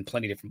can be used in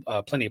plenty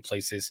of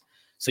places.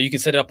 So you can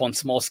set it up on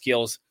small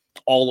scales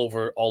all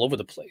over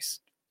the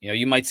place.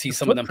 You might see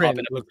some of them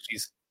popping up.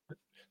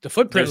 The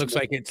footprint looks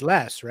like it's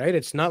less, right?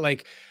 It's not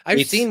like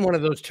I've seen one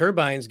of those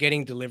turbines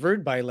getting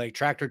delivered by like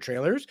tractor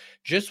trailers.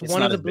 Just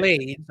one of the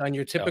blades on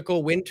your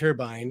typical wind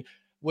turbine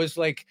was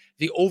like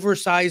the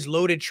oversized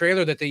loaded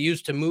trailer that they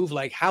used to move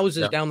like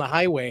houses down the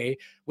highway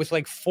with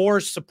like 4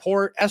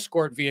 support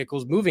escort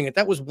vehicles moving it.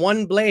 That was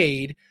one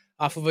blade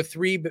off of a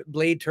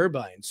 3-blade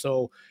turbine.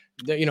 So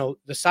the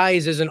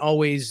size isn't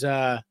always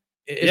the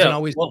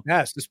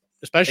best,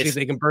 especially if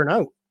they can burn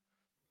out.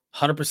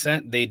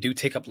 100%. They do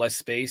take up less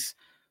space.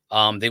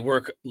 They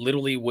work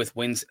literally with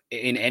winds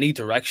in any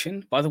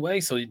direction, by the way.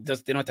 So they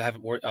don't have to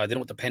have they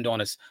don't depend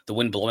on the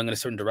wind blowing in a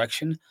certain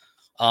direction.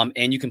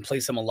 And you can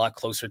place them a lot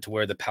closer to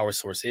where the power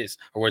source is,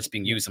 or where it's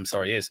being used.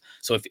 Is.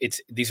 So if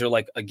these are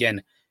like,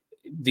 again,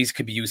 these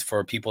could be used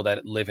for people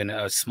that live in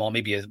a small,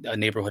 maybe a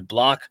neighborhood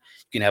block.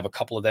 You can have a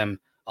couple of them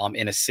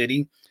in a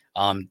city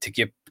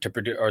to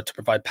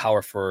provide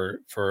power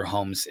for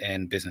homes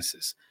and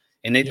businesses.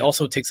 And it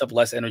also takes up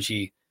less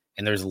energy.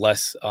 And there's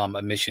less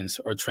emissions,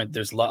 or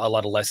there's a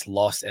lot of less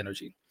lost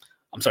energy.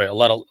 I'm sorry,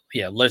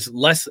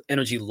 less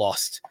energy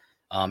lost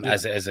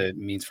as a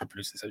means for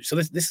producing energy. So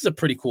this is a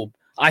pretty cool.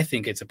 I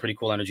think it's a pretty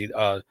cool energy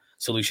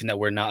solution that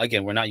we're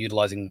not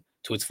utilizing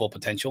to its full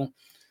potential,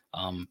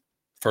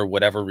 for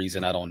whatever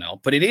reason, I don't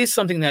know. But it is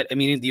something that,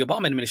 the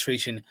Obama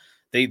administration,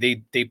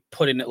 they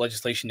put in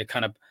legislation to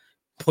kind of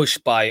push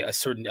by a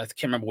certain, I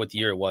can't remember what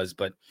year it was,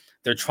 but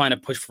they're trying to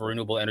push for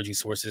renewable energy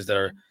sources that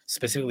are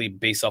specifically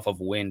based off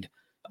of wind.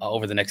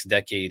 Over the next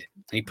decade,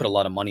 and he put a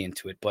lot of money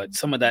into it, but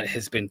some of that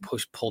has been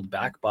pulled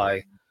back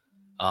by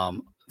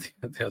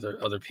the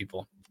other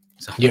people.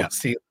 So we'll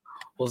see.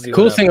 The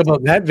cool thing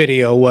about that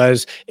video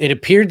was it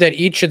appeared that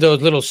each of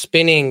those little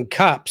spinning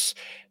cups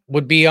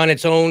would be on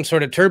its own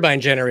sort of turbine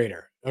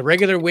generator. A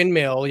regular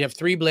windmill, you have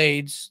 3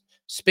 blades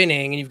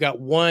spinning, and you've got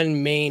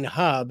one main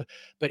hub,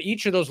 but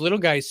each of those little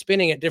guys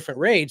spinning at different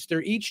rates,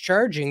 they're each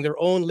charging their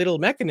own little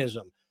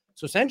mechanism.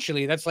 So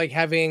essentially, that's like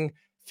having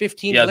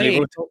 15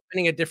 blades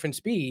spinning at different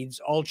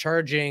speeds, all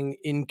charging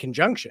in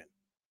conjunction.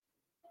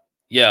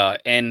 Yeah,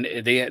 and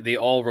they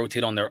all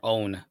rotate on their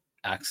own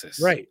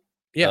axis. Right.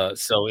 Yeah.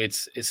 So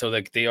it's so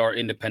like they are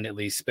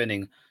independently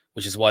spinning,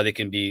 which is why they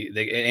can be in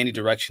any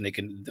direction.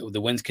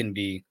 The winds can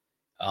be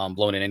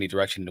blown in any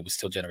direction, and it will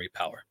still generate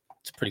power.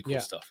 It's pretty cool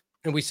stuff.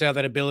 And we saw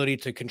that ability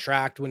to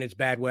contract when it's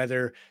bad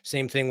weather.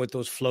 Same thing with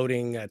those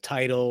floating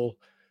tidal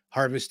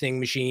harvesting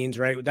machines,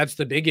 right? That's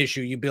the big issue.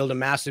 You build a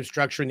massive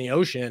structure in the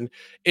ocean.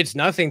 It's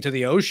nothing to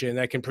the ocean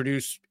that can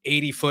produce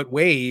 80-foot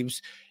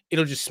waves.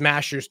 It'll just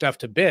smash your stuff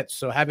to bits.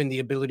 So having the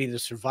ability to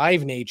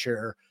survive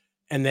nature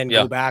and then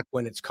go back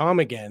when it's calm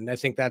again, I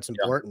think that's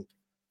important.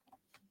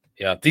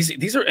 Yeah.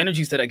 These are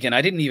energies that,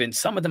 again,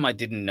 some of them I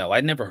didn't know.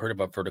 I'd never heard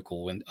about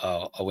vertical wind,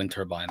 a wind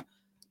turbine.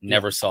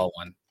 Never saw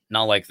one.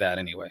 Not like that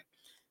anyway.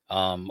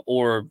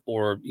 Or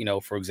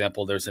for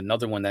example, there's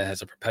another one that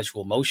has a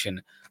perpetual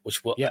motion,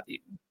 which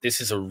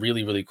this is a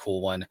really, really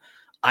cool one.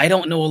 I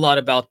don't know a lot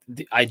about.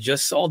 I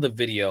just saw the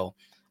video,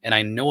 and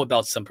I know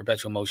about some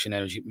perpetual motion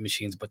energy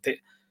machines, but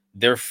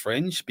they're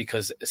fringe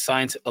because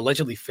science,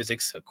 allegedly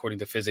physics, according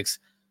to physics,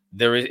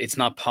 it's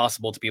not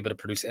possible to be able to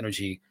produce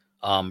energy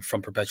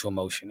from perpetual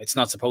motion. It's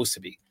not supposed to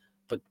be,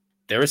 but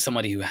there is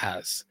somebody who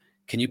has.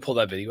 Can you pull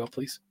that video up,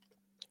 please?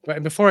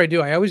 But before I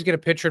do, I always get a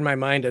picture in my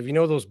mind of,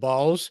 those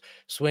balls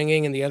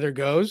swinging and the other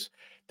goes.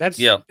 That's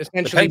Yeah, the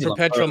essentially pendulum.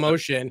 perpetual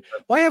motion.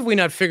 Why have we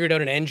not figured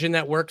out an engine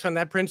that works on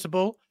that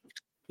principle?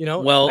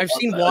 Well, I've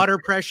seen water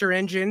pressure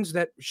engines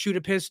that shoot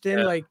a piston.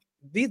 yeah, Like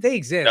they that's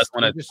exist.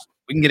 one of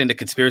we can get into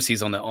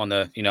conspiracies on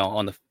the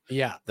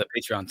yeah. the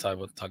Patreon side.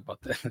 We'll talk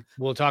about that.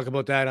 We'll talk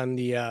about that on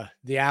the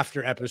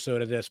after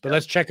episode of this. But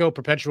let's check out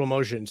perpetual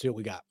motion, see what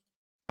we got.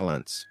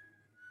 Balance.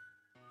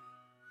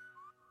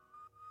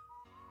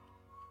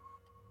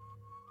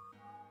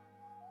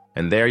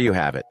 And there you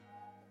have it.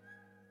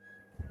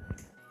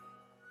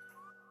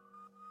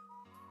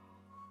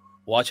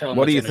 Watch how.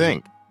 What do you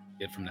think?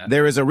 Get from that.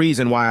 There is a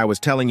reason why I was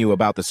telling you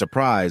about the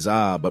surprise.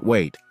 But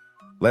wait.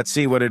 Let's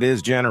see what it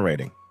is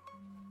generating.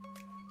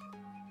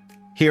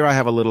 Here I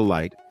have a little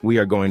light. We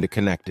are going to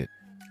connect it.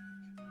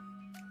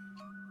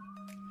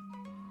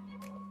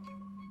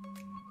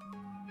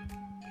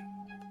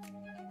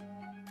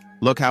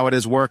 Look how it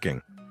is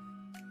working.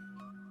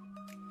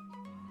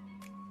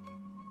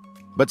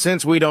 But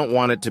since we don't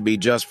want it to be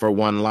just for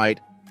one light,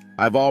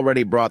 I've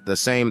already brought the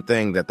same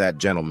thing that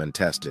gentleman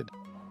tested.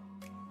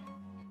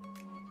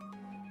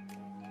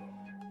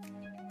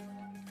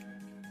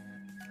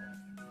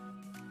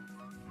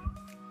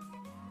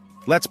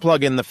 Let's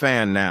plug in the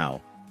fan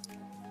now.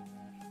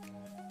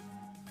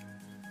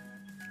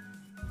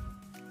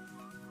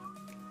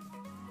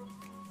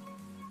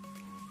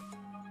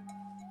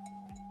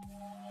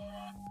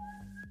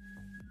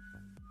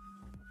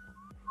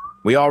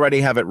 We already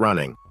have it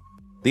running.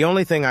 The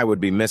only thing I would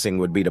be missing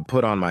would be to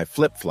put on my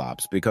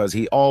flip-flops because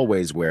he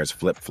always wears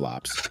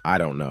flip-flops. I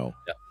don't know.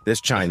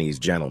 This Chinese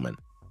gentleman.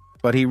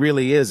 But he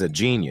really is a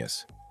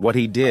genius. What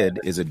he did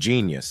is a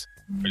genius.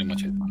 Pretty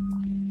much it.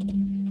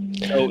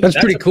 So that's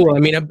pretty cool. I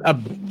mean, a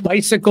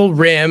bicycle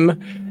rim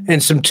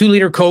and some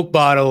 2-liter Coke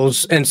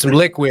bottles and some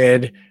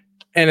liquid.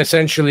 And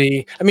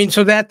essentially, I mean,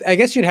 so that I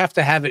guess you'd have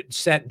to have it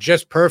set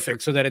just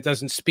perfect so that it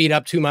doesn't speed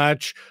up too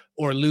much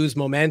or lose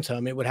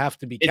momentum. It would have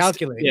to be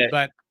calculated.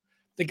 But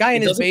the guy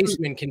in his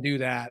basement can do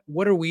that.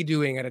 What are we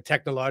doing at a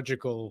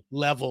technological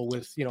level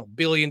with,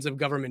 billions of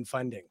government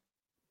funding?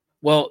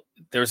 Well,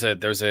 there's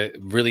a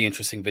really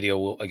interesting video.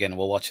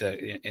 We'll watch that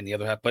in the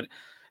other half. But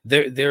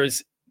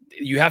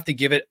you have to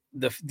give it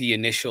the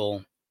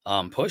initial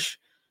push.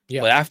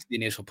 Yeah. But after the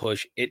initial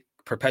push, it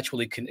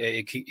perpetually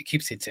it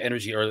keeps its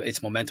energy or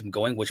its momentum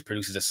going, which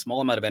produces a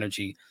small amount of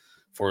energy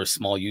for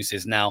small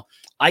uses. Now,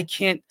 I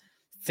can't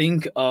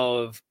think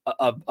of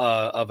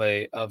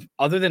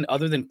other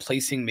than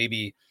placing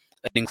maybe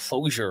an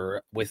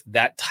enclosure with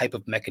that type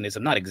of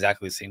mechanism. Not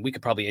exactly the same. We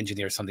could probably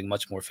engineer something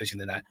much more efficient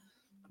than that,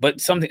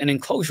 but an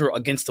enclosure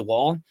against the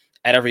wall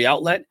at every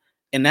outlet,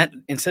 and that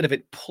instead of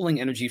it pulling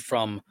energy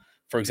from,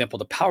 for example,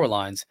 the power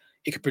lines,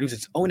 it could produce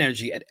its own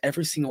energy at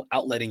every single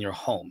outlet in your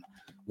home,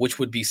 which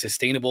would be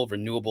sustainable,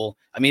 renewable.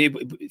 I mean,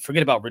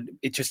 forget about it.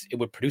 It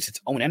would produce its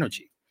own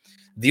energy.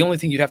 The only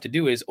thing you'd have to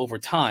do is over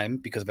time,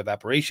 because of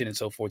evaporation and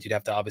so forth, you'd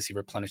have to obviously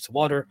replenish the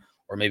water,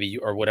 or maybe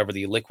or whatever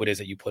the liquid is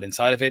that you put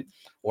inside of it,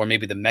 or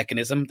maybe the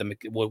mechanism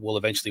will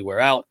eventually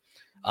wear out.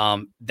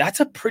 That's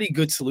a pretty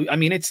good solution. I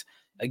mean, it's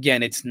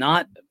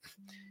not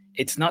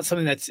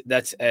something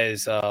that's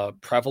as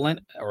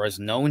prevalent or as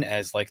known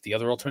as like the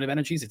other alternative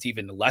energies. It's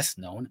even less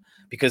known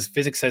because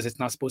physics says it's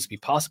not supposed to be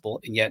possible,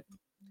 and yet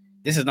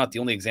this is not the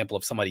only example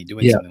of somebody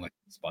doing something like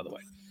this, by the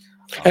way.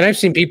 And I've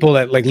seen people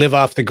that live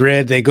off the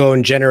grid. They go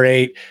and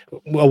generate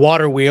a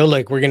water wheel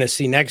like we're going to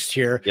see next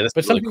year,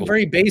 but something cool.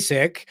 Very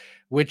basic,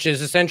 which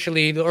is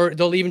essentially, or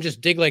they'll even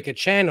just dig like a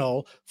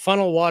channel,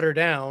 funnel water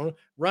down,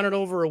 run it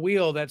over a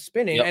wheel that's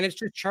spinning, and it's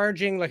just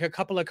charging like a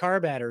couple of car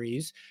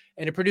batteries,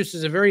 and it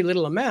produces a very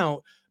little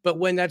amount. But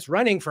when that's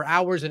running for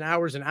hours and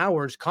hours and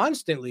hours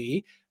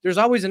constantly, there's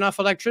always enough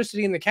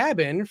electricity in the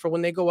cabin for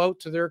when they go out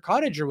to their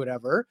cottage or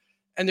whatever,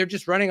 and they're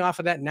just running off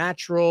of that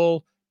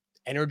natural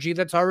energy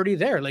that's already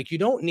there. Like you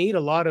don't need a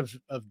lot of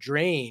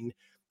drain.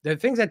 The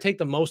things that take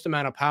the most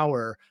amount of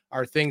power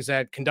are things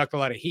that conduct a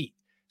lot of heat.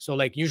 So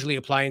like usually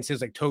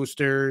appliances like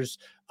toasters,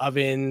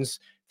 ovens,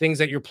 things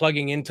that you're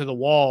plugging into the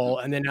wall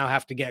and then now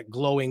have to get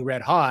glowing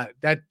red hot.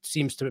 That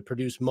seems to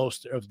produce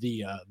most of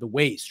the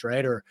waste,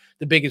 right? Or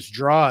the biggest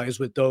draw is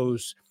with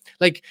those.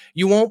 Like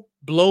you won't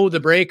blow the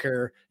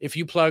breaker if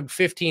you plug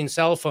 15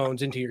 cell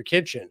phones into your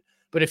kitchen.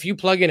 But if you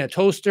plug in a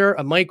toaster,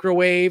 a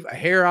microwave, a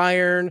hair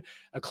iron,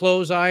 a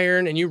clothes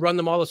iron, and you run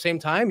them all the same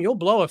time, you'll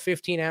blow a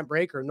 15 amp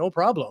breaker, no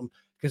problem,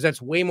 because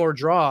that's way more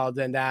draw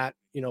than that,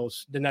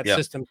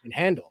 system can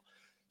handle.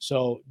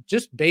 So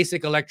just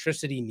basic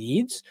electricity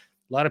needs.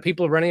 A lot of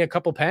people are running a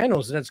couple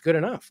panels, and that's good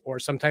enough. Or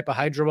some type of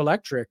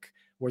hydroelectric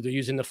where they're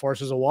using the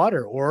forces of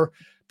water, or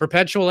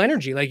perpetual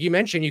energy. Like you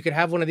mentioned, you could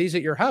have one of these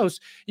at your house.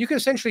 You could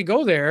essentially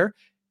go there,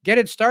 get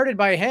it started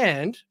by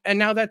hand, and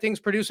now that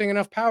thing's producing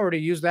enough power to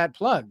use that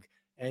plug.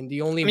 And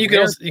the only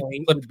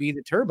point would be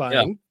the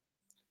turbine.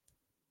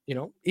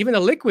 Yeah. Even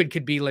the liquid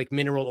could be like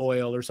mineral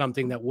oil or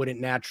something that wouldn't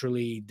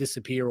naturally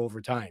disappear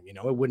over time.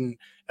 It wouldn't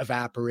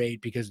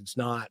evaporate because it's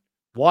not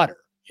water,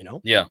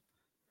 Yeah.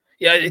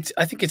 Yeah.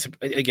 I think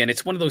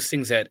it's one of those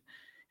things that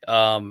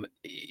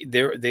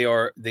they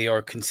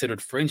are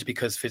considered fringe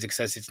because physics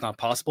says it's not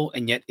possible,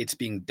 and yet it's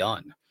being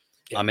done.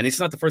 And it's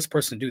not the first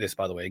person to do this,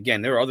 by the way.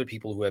 Again, there are other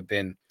people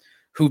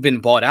who've been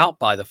bought out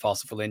by the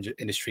fossil fuel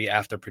industry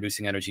after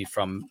producing energy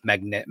from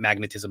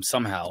magnetism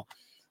somehow,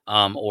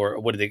 or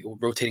what are they,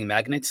 rotating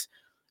magnets,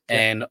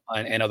 and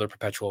other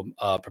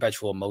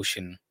perpetual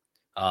motion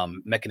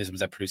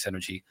mechanisms that produce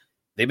energy.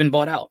 They've been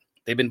bought out.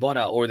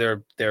 Or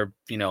their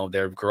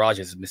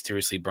garages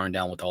mysteriously burned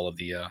down with all of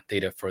the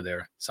data for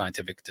their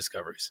scientific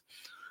discoveries.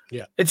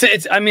 Yeah,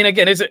 it's. I mean,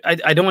 again,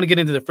 I don't want to get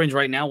into the fringe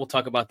right now. We'll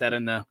talk about that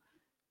in the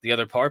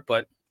other part,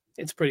 but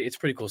it's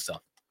pretty cool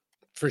stuff.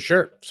 For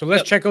sure. So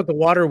let's check out the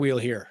water wheel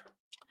here.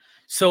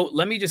 So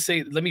let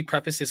me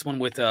preface this one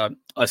with a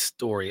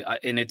story,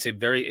 and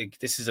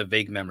this is a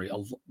vague memory.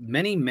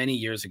 Many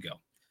years ago,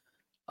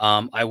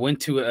 I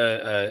went to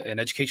an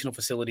educational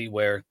facility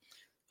where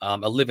a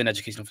live-in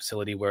educational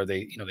facility where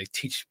they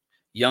teach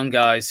young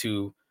guys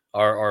who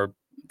are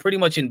pretty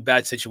much in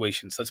bad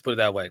situations. Let's put it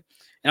that way.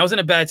 And I was in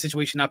a bad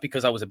situation not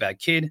because I was a bad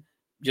kid,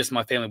 just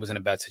my family was in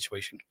a bad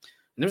situation.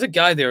 And there's a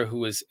guy there who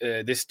was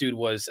this dude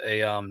was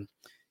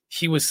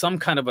he was some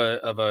kind of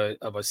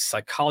a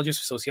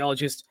psychologist or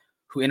sociologist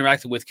who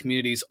interacted with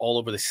communities all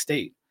over the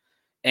state.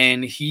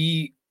 And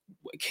he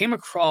came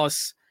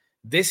across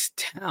this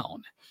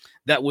town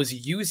that was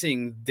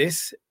using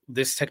this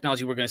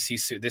technology we're going to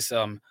see,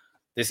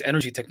 this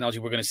energy technology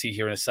we're going to see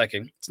here in a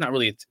second. It's not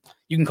really,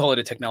 you can call it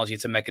a technology,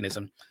 it's a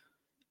mechanism.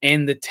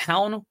 And the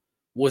town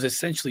was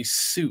essentially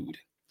sued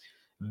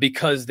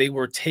because they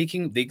were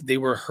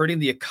hurting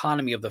the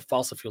economy of the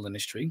fossil fuel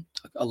industry,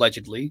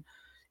 allegedly,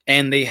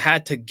 and they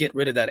had to get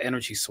rid of that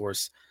energy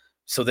source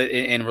so that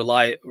and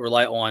rely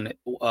on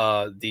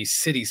the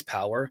city's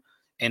power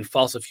and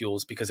fossil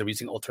fuels because they're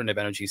using alternative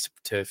energies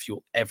to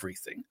fuel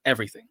everything.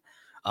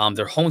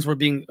 Their homes were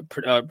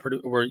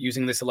were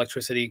using this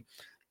electricity.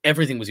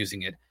 Everything was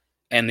using it,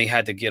 and they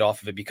had to get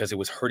off of it because it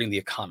was hurting the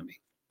economy.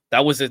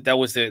 That was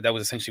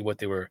essentially what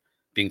they were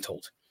being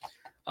told.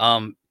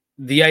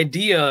 The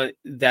idea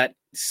that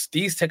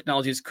these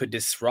technologies could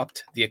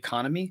disrupt the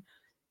economy,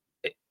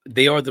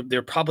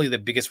 they're probably the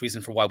biggest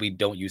reason for why we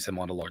don't use them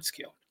on a large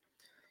scale.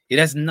 It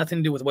has nothing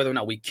to do with whether or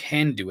not we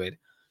can do it.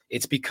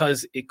 It's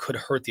because it could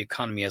hurt the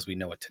economy as we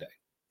know it today,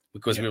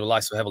 because we rely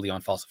so heavily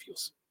on fossil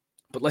fuels.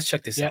 But let's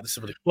check this out. This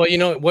is really well. You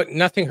know what?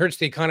 Nothing hurts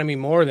the economy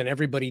more than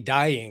everybody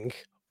dying.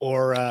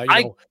 Or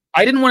I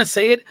didn't want to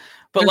say it,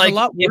 but there's a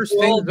lot worse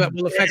things that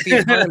will affect the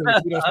economy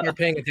if you don't start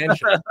paying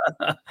attention.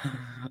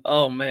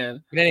 Oh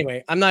man! But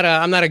anyway, I'm not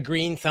a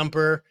green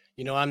thumper.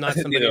 I'm not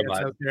somebody that's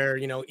out there,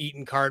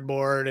 eating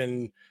cardboard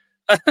and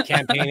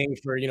campaigning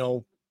for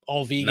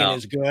all vegan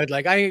is good.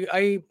 Like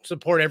I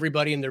support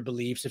everybody in their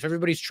beliefs. If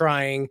everybody's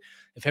trying,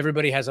 if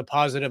everybody has a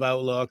positive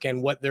outlook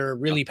and what they're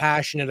really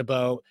passionate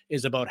about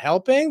is about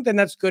helping, then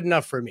that's good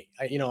enough for me.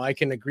 I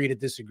can agree to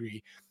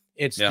disagree.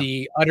 It's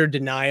the utter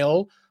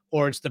denial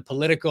or it's the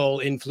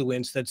political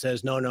influence that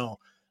says, no,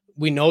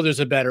 we know there's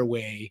a better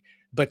way,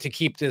 but to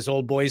keep this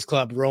old boys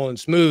club rolling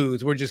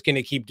smooth, we're just going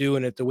to keep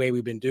doing it the way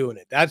we've been doing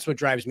it. That's what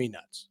drives me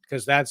nuts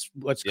because that's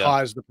what's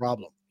caused the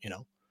problem,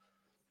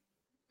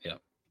 Yeah.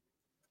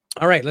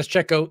 All right, let's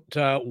check out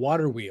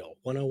Water Wheel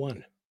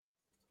 101.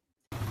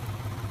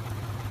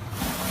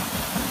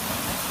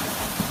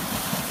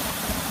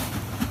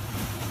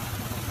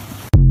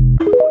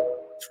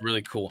 It's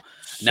really cool.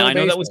 Now I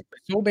know that was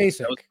so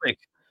basic.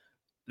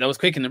 That was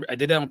quick, and I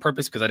did that on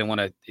purpose because I didn't want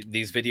to.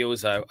 These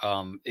videos,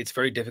 it's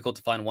very difficult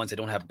to find ones that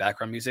don't have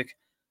background music.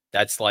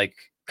 That's like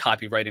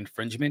copyright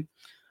infringement.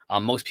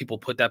 Most people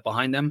put that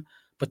behind them,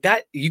 but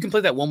that you can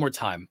play that one more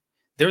time.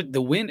 I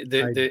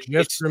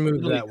just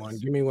removed that one.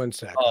 Give me 1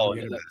 sec. Oh,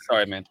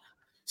 sorry, man.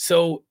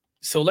 So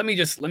let me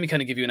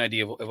kind of give you an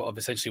idea of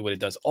essentially what it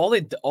does. All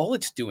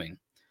it's doing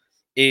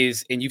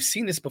is, and you've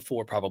seen this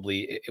before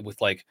probably with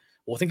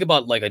think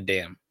about like a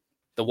dam.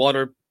 The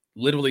water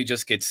literally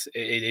just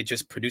it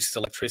just produces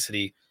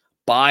electricity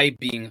by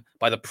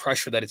the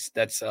pressure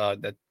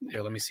that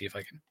here, let me see if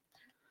I can.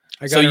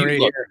 I got it right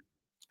here.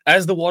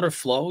 As the water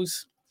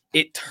flows,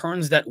 it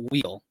turns that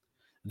wheel.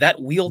 That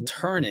wheel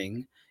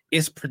turning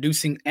is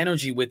producing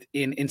energy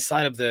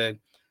inside of the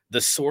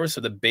source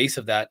or the base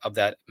of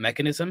that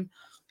mechanism,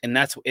 and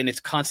it's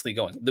constantly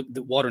going.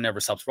 The water never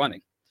stops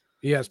running.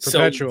 Yes,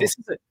 perpetual. So this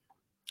is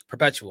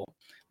perpetual.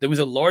 There was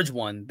a large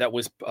one that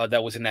was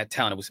in that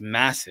town. It was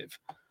massive.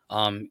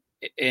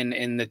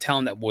 In the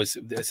town that was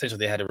essentially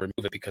they had to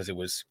remove it because it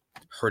was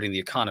hurting the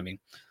economy.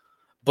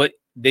 But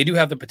they do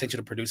have the potential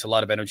to produce a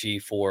lot of energy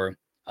for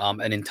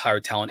an entire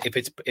town if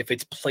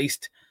it's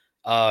placed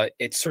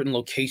at certain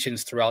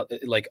locations throughout,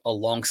 like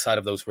alongside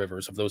of those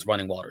rivers, of those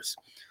running waters.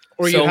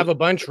 Or you have a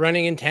bunch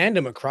running in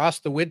tandem across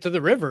the width of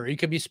the river. You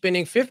could be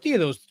spinning 50 of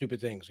those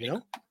stupid things,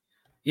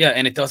 Yeah,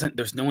 and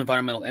there's no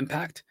environmental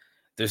impact.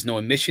 There's no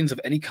emissions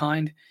of any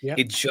kind. Yep.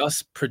 It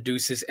just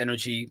produces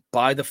energy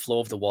by the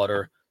flow of the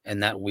water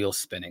and that wheel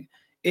spinning.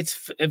 It's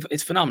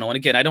phenomenal. And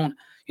again, I don't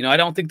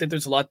think that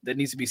there's a lot that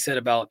needs to be said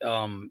about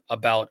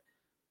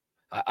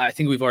I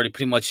think we've already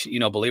pretty much,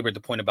 belabored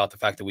the point about the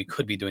fact that we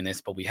could be doing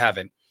this, but we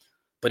haven't.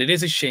 But it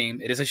is a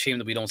shame. It is a shame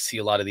that we don't see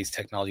a lot of these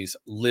technologies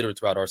littered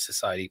throughout our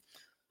society.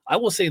 I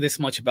will say this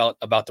much about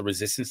the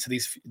resistance to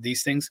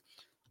these things.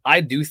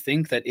 I do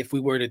think that if we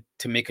were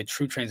to make a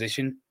true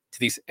transition to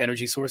these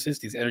energy sources,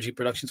 these energy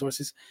production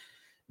sources,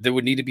 there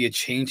would need to be a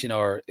change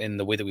in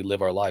the way that we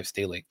live our lives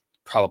daily.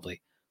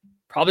 Probably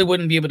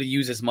wouldn't be able to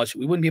use as much.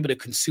 We wouldn't be able to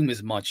consume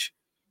as much.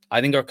 I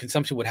think our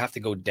consumption would have to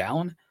go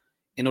down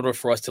in order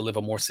for us to live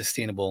a more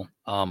sustainable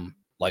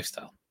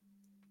lifestyle.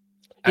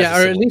 Yeah,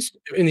 or at least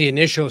in the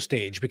initial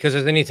stage, because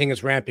as anything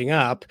is ramping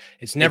up,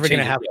 it's never going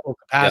to have full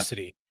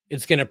capacity. Yeah.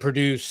 It's going to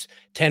produce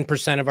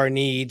 10% of our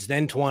needs,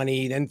 then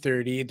 20, then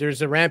 30.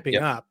 There's a ramping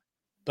up.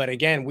 But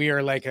again, we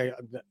are like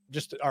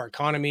just our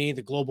economy,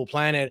 the global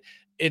planet.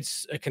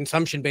 It's a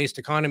consumption-based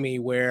economy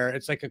where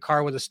it's like a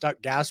car with a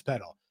stuck gas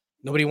pedal.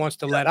 Nobody wants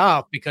to let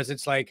off because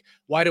it's like,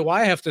 why do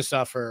I have to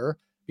suffer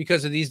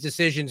because of these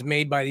decisions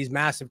made by these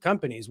massive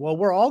companies? Well,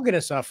 we're all going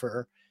to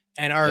suffer,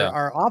 and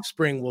our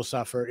offspring will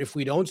suffer if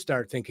we don't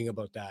start thinking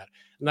about that.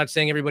 I'm not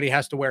saying everybody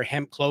has to wear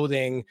hemp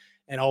clothing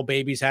and all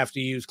babies have to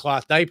use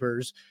cloth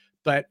diapers,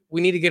 but we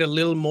need to get a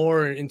little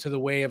more into the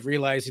way of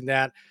realizing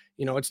that,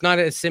 you know, it's not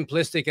as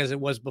simplistic as it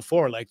was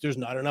before. Like there's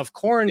not enough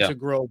corn to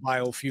grow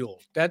biofuel.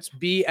 That's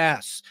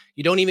BS.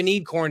 You don't even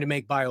need corn to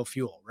make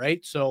biofuel,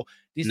 right? So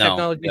these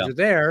technologies are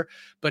there,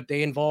 but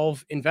they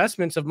involve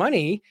investments of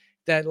money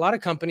that a lot of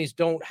companies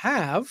don't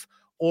have.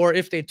 Or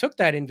if they took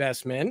that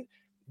investment,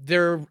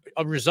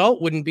 a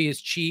result wouldn't be as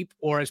cheap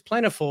or as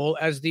plentiful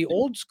as the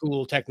old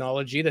school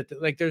technology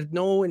that like there's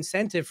no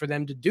incentive for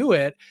them to do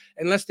it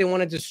unless they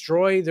want to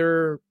destroy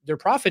their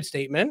profit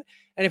statement.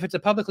 And if it's a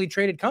publicly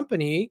traded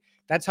company,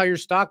 that's how your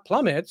stock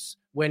plummets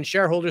when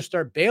shareholders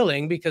start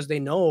bailing because they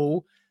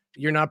know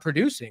you're not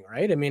producing,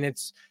 right? I mean,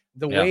 it's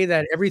the way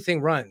that everything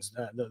runs,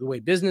 the way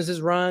businesses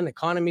run,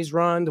 economies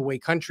run, the way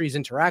countries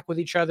interact with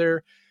each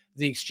other,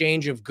 the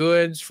exchange of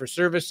goods for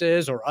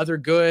services or other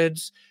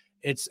goods.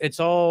 It's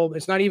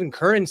not even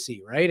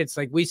currency, right? It's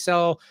like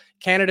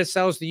Canada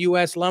sells the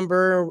US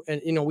lumber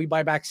and, you know, we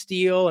buy back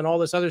steel and all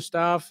this other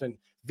stuff and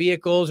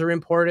vehicles are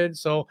imported.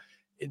 So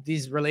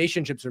these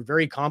relationships are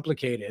very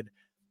complicated.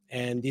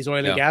 And these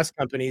oil and gas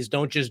companies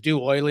don't just do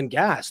oil and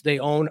gas. They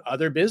own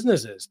other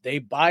businesses. They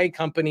buy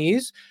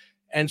companies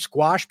and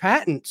squash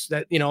patents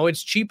that, you know,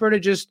 it's cheaper to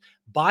just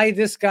buy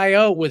this guy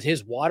out with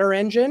his water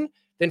engine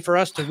than for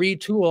us to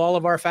retool all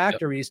of our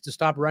factories to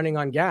stop running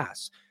on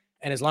gas.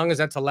 And as long as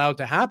that's allowed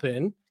to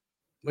happen,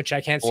 which I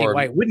can't see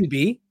why it wouldn't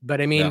be,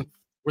 but I mean,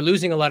 we're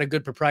losing a lot of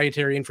good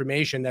proprietary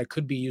information that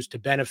could be used to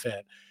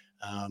benefit.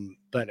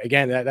 But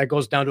again, that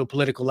goes down to a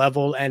political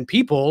level and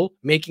people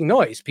making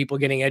noise, people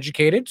getting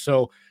educated.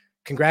 So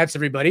congrats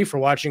everybody for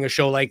watching a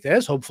show like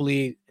this.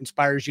 Hopefully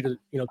inspires you to,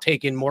 you know,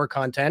 take in more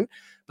content,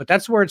 but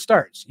that's where it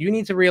starts. You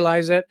need to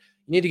realize it.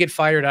 You need to get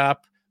fired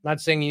up. I'm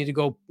not saying you need to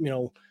go, you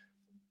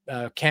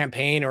know,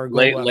 campaign or go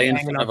lay in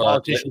front of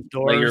politicians'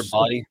 doors.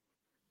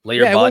 Lay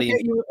your body. It won't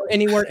get you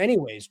anywhere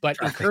anyways, but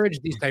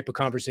encourage these type of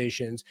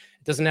conversations.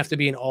 It doesn't have to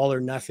be an all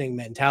or nothing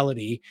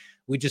mentality.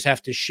 We just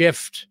have to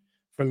shift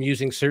from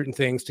using certain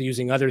things to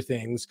using other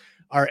things.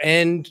 Our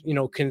end, you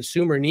know,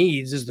 consumer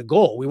needs is the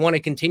goal. We want to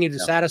continue to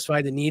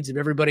satisfy the needs of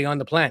everybody on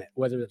the planet,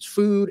 whether it's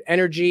food,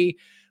 energy,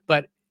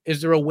 but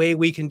is there a way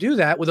we can do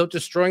that without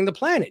destroying the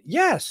planet?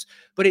 Yes,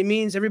 but it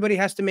means everybody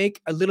has to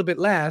make a little bit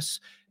less.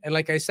 And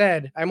like I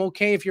said, I'm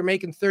okay if you're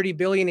making 30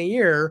 billion a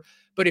year,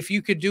 but if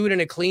you could do it in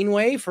a clean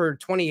way for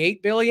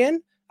 28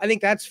 billion, I think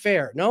that's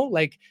fair. No,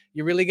 like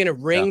you're really going to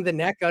wring the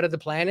neck out of the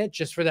planet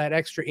just for that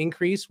extra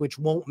increase, which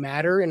won't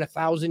matter in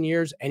 1,000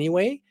 years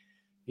anyway.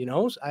 You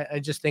know, I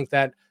just think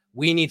that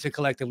we need to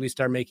collectively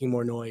start making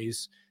more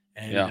noise,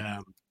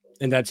 and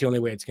that's the only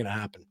way it's going to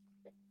happen.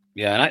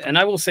 Yeah, and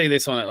I will say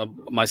this on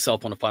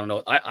myself on a final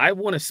note. I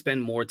want to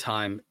spend more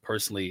time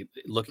personally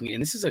looking,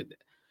 and this is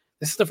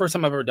the first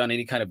time I've ever done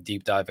any kind of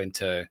deep dive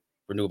into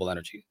renewable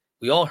energy.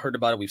 We all heard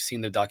about it. We've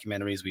seen the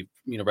documentaries.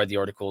 We've read the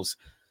articles.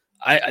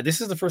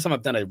 This is the first time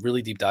I've done a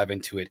really deep dive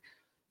into it.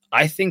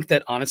 I think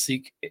that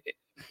honestly,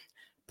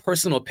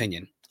 personal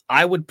opinion,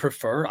 I would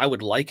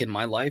like in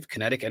my life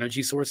kinetic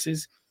energy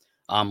sources.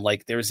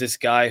 Like there's this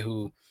guy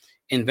who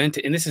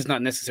invented, and this is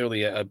not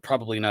necessarily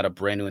probably not a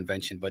brand new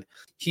invention, but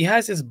he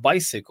has this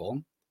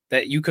bicycle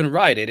that you can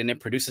ride it and it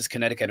produces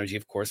kinetic energy,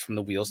 of course, from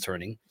the wheels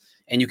turning,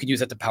 and you can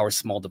use that to power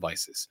small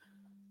devices.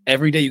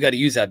 Every day you got to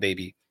use that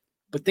baby.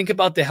 But think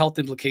about the health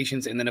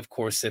implications, and then of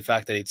course the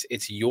fact that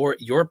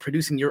you're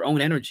producing your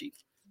own energy.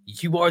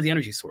 You are the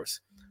energy source.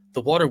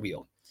 The water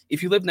wheel.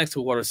 If you live next to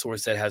a water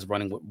source that has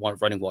running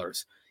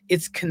waters,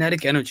 it's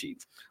kinetic energy.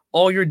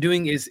 All you're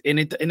doing is and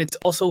it's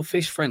also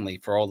fish friendly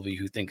for all of you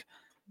who think,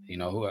 you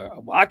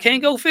know, I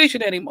can't go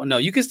fishing anymore. No,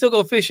 you can still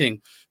go fishing.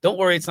 Don't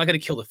worry, it's not going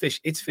to kill the fish.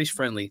 It's fish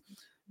friendly.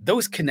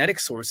 Those kinetic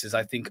sources,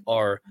 I think,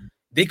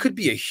 they could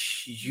be a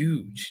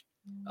huge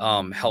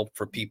help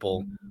for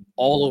people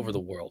all over the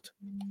world.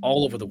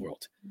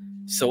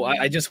 So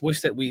I just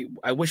wish that we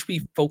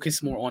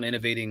focus more on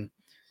innovating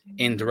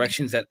in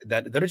directions that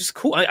are just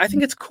cool. I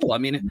think it's cool. I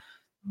mean,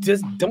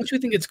 don't you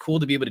think it's cool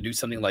to be able to do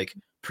something like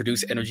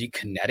produce energy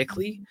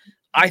kinetically?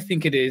 I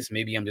think it is.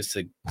 Maybe I'm just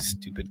a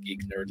stupid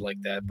geek nerd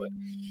like that, but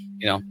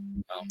yeah.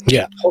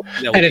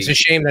 And it's a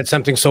shame that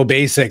something so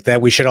basic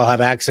that we should all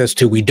have access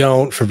to, we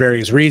don't for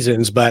various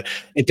reasons, but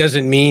it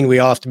doesn't mean we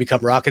all have to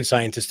become rocket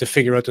scientists to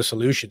figure out the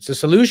solutions. The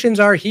solutions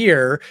are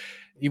here.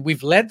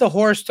 We've led the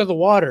horse to the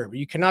water, but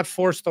you cannot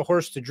force the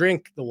horse to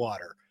drink the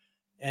water.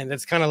 And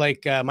that's kind of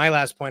like my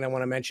last point I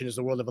want to mention is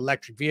the world of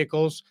electric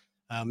vehicles.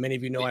 Many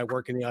of you know I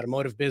work in the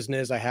automotive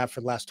business. I have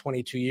for the last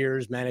 22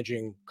 years,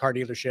 managing car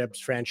dealerships,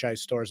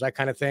 franchise stores, that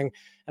kind of thing.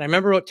 And I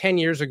remember about 10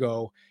 years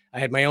ago, I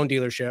had my own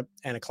dealership,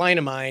 and a client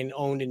of mine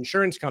owned an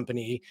insurance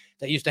company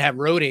that used to have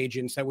road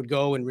agents that would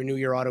go and renew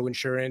your auto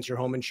insurance, your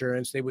home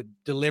insurance. They would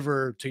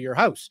deliver to your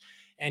house.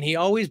 And he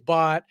always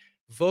bought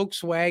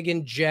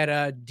Volkswagen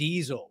Jetta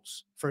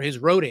diesels for his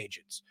road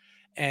agents.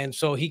 And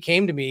so he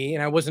came to me,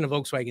 and I wasn't a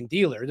Volkswagen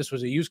dealer. This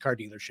was a used car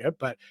dealership,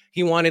 but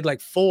he wanted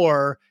like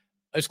 4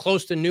 as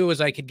close to new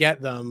as I could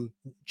get them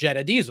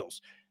Jetta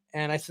diesels.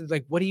 And I said,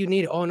 like, what do you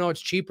need? Oh, no,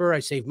 it's cheaper. I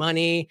save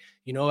money.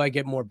 I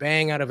get more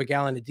bang out of a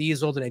gallon of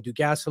diesel than I do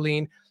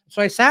gasoline. So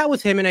I sat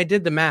with him and I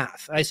did the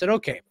math. I said,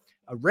 okay,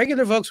 a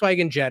regular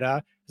Volkswagen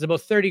Jetta is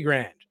about 30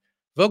 grand.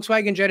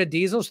 Volkswagen Jetta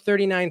diesel is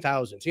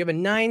 39,000. So you have a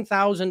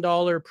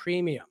 $9,000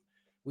 premium.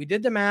 We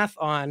did the math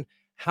on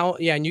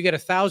and you get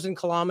 1,000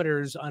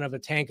 kilometers out of a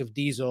tank of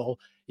diesel.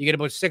 You get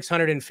about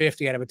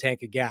 650 out of a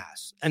tank of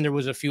gas. And there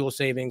was a fuel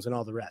savings and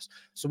all the rest.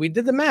 So we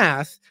did the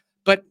math,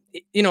 but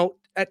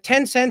at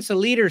 10 cents a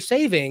liter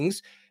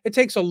savings, it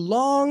takes a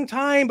long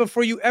time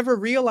before you ever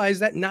realize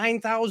that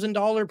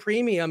 $9,000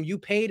 premium you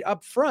paid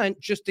up front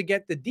just to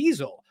get the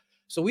diesel.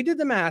 So we did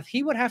the math.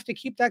 He would have to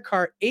keep that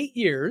car 8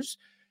 years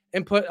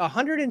and put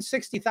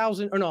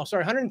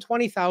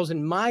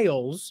 120,000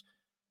 miles,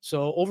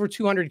 so over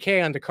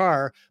 200K on the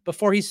car,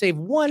 before he saved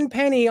 1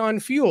 penny on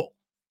fuel.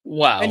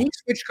 Wow. And he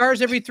switched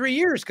cars every 3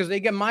 years because they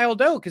get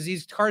miled out because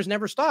these cars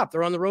never stop.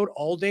 They're on the road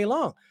all day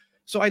long.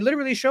 So I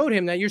literally showed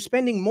him that you're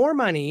spending more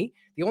money.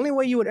 The only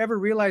way you would ever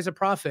realize a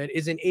profit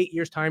is in 8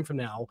 years' time from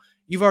now.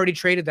 You've already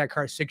traded that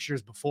car 6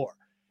 years before.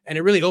 And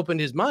it really opened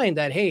his mind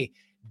that, hey,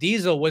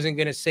 diesel wasn't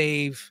going to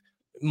save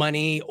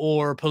money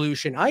or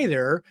pollution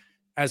either.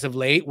 As of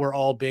late, we're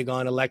all big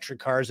on electric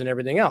cars and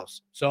everything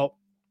else. So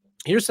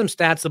here's some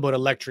stats about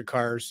electric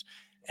cars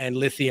and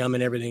lithium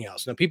and everything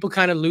else. Now, people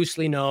kind of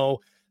loosely know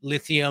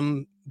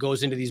lithium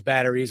goes into these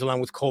batteries along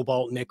with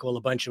cobalt, nickel,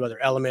 a bunch of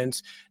other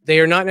elements.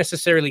 They are not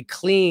necessarily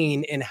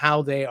clean in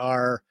how they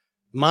are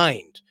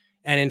mined.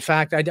 And in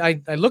fact,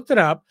 I looked it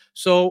up.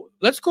 So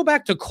let's go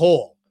back to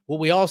coal, what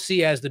we all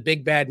see as the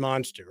big bad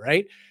monster,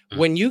 right? Mm-hmm.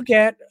 When you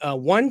get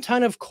 1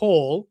 ton of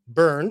coal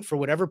burned for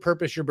whatever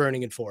purpose you're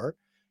burning it for,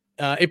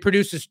 it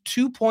produces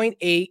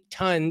 2.8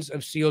 tons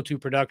of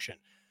CO2 production.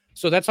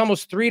 So that's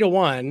almost 3 to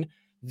 1,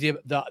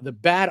 the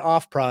bad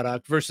off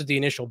product versus the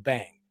initial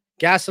bang.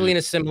 Gasoline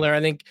is similar. I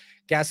think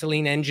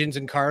gasoline engines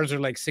and cars are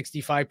like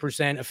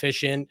 65%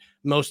 efficient.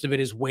 Most of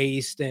it is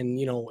waste, and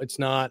it's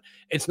not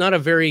a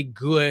very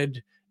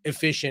good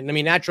efficient. I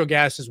mean, natural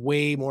gas is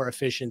way more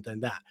efficient than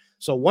that.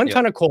 So 1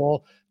 ton of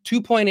coal,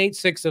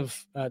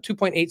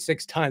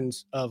 2.86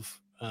 tons of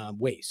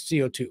waste,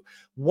 CO2.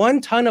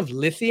 1 ton of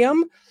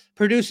lithium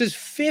produces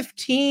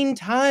 15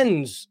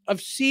 tons of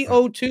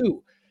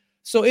CO2.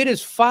 So it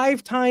is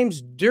 5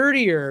 times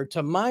dirtier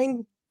to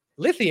mine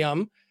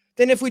lithium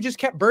than if we just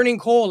kept burning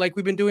coal like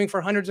we've been doing for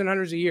hundreds and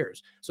hundreds of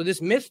years. So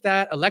this myth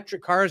that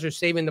electric cars are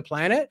saving the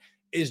planet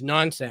is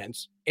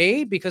nonsense.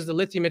 Because the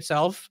lithium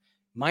itself,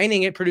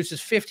 mining it produces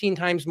 15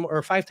 times more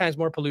or 5 times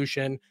more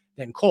pollution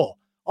than coal.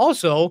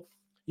 Also,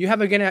 you're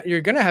going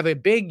to have a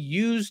big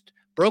used,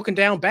 broken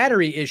down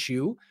battery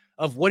issue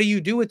of what do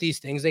you do with these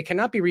things? They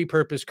cannot be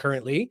repurposed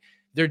currently.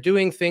 They're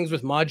doing things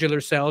with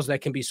modular cells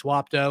that can be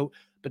swapped out,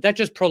 but that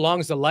just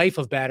prolongs the life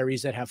of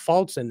batteries that have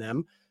faults in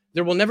them.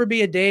 There will never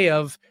be a day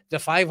of the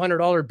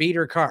 $500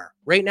 beater car.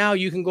 Right now,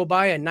 you can go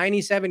buy a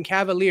 97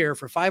 Cavalier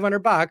for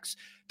 $500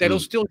 that'll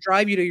still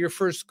drive you to your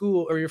first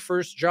school or your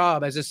first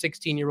job as a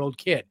 16-year-old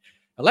kid.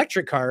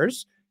 Electric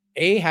cars,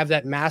 have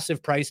that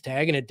massive price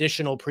tag, an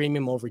additional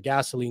premium over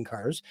gasoline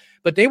cars,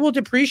 but they will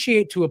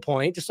depreciate to a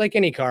point, just like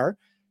any car.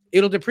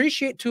 It'll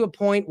depreciate to a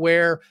point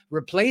where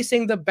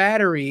replacing the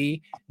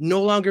battery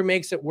no longer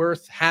makes it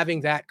worth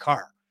having that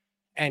car.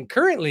 And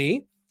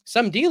currently,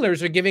 some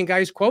dealers are giving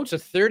guys quotes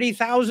of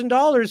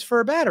 $30,000 for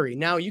a battery.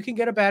 Now, you can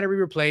get a battery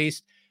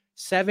replaced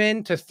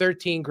 7 to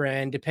 13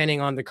 grand, depending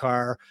on the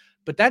car,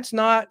 but that's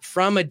not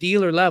from a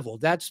dealer level.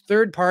 That's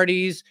third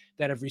parties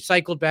that have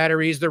recycled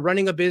batteries. They're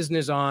running a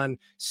business on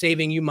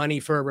saving you money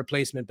for a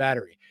replacement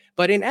battery.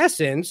 But in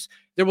essence,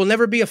 there will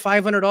never be a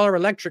 $500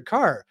 electric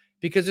car,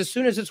 because as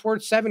soon as it's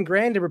worth 7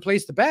 grand to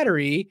replace the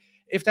battery,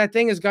 if that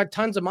thing has got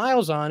tons of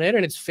miles on it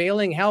and it's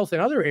failing health in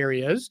other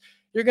areas,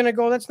 you're going to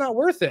go, that's not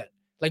worth it.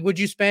 Like, would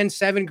you spend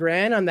 7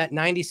 grand on that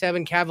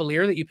 97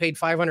 Cavalier that you paid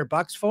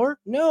 $500 for?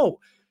 No.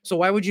 So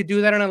why would you do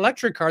that on an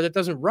electric car that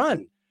doesn't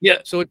run?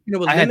 Yeah. So it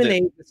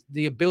eliminates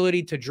the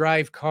ability to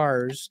drive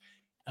cars.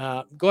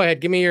 Go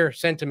ahead. Give me your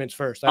sentiments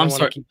first. I'm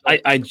sorry.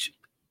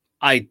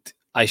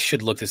 I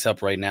should look this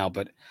up right now,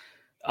 but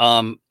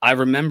I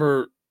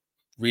remember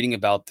reading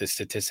about the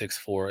statistics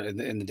for and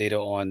the data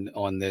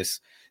on this,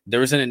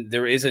 there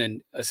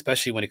isn't,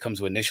 especially when it comes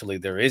to initially,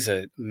 there is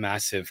a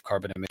massive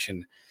carbon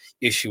emission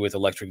issue with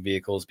electric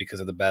vehicles because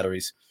of the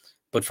batteries.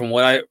 But from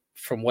what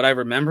I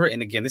remember,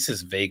 and again, this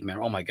is vague, man.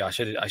 Oh my gosh,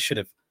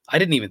 I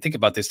didn't even think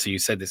about this till you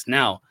said this.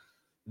 Now,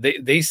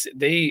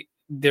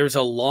 there's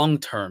a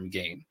long-term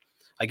gain,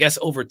 I guess,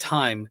 over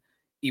time.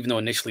 Even though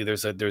initially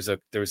there's a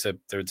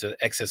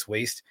excess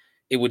waste,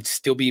 it would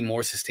still be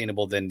more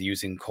sustainable than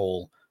using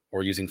coal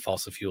or using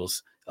fossil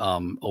fuels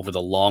over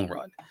the long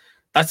run.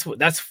 That's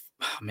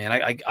man.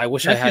 I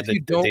wish I had if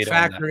you the don't data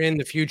factor on that. in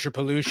the future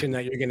pollution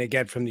that you're going to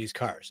get from these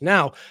cars.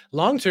 Now,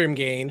 long-term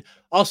gain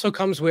also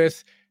comes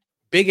with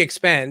big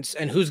expense,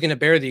 and who's going to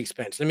bear the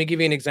expense? Let me give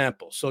you an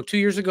example. So 2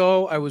 years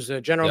ago, I was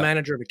a general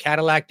manager of a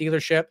Cadillac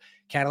dealership.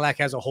 Cadillac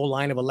has a whole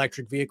line of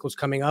electric vehicles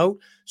coming out.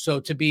 So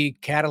to be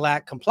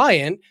Cadillac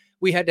compliant,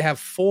 we had to have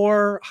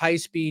 4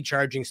 high-speed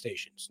charging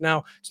stations.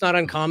 Now, it's not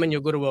uncommon.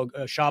 You'll go to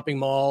a shopping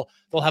mall.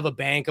 They'll have a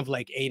bank of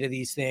like 8 of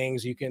these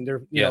things.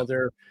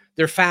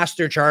 They're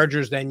faster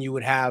chargers than you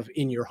would have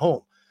in your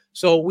home.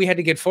 So we had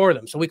to get 4 of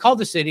them. So we called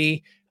the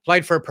city,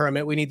 applied for a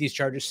permit. We need these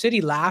chargers.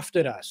 City laughed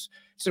at us.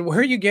 So where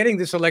are you getting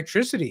this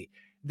electricity?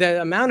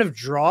 The amount of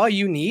draw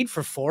you need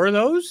for 4 of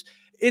those,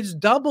 it's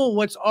double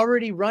what's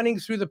already running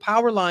through the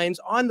power lines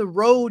on the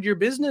road your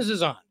business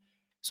is on.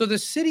 So the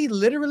city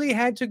literally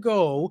had to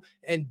go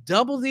and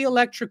double the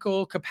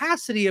electrical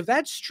capacity of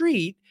that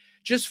street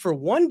just for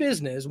one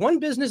business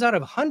out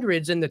of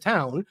hundreds in the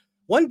town,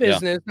 one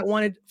business that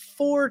wanted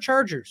 4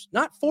 chargers,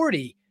 not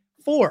 40,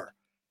 4.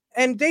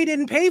 And they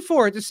didn't pay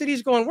for it. The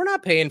city's going, we're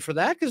not paying for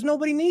that because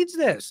nobody needs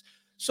this.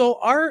 So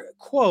our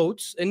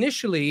quotes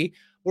initially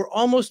were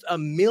almost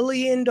 $1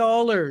 million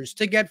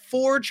to get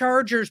 4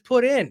 chargers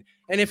put in.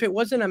 And if it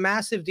wasn't a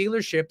massive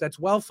dealership that's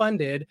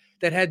well-funded,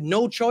 that had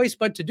no choice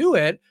but to do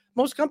it,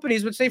 most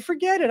companies would say,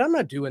 forget it, I'm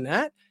not doing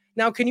that.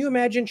 Now, can you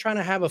imagine trying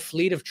to have a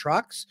fleet of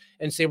trucks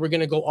and say, we're going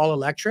to go all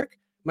electric?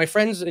 My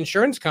friend's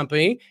insurance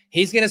company,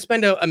 he's going to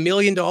spend $1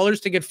 million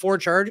to get 4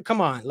 chargers.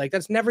 Come on, like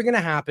that's never going to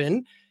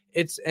happen.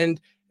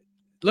 And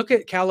look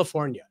at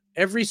California.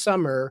 Every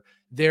summer,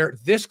 they're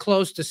this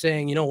close to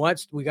saying, you know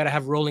what, we got to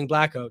have rolling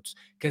blackouts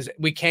because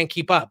we can't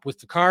keep up with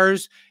the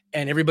cars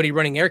and everybody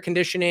running air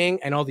conditioning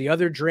and all the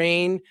other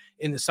drain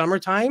in the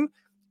summertime.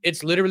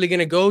 It's literally going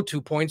to go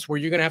to points where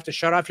you're going to have to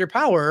shut off your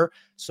power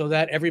so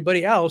that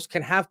everybody else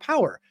can have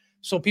power.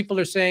 So people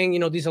are saying,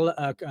 these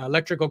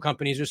electrical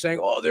companies are saying,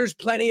 oh, there's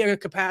plenty of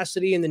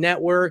capacity in the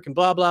network and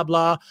blah, blah,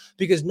 blah,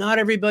 because not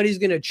everybody's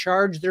going to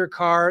charge their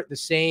car at the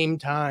same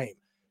time.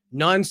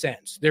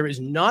 Nonsense. There is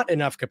not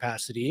enough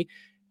capacity.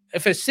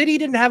 If a city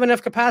didn't have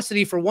enough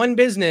capacity for one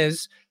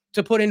business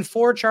to put in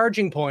 4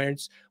 charging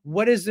points,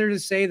 what is there to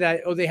say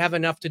that, they have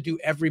enough to do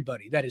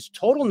everybody? That is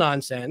total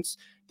nonsense.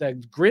 The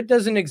grid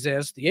doesn't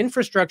exist. The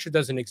infrastructure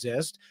doesn't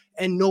exist,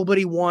 and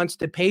nobody wants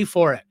to pay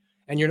for it.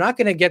 And you're not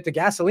going to get the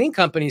gasoline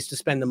companies to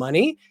spend the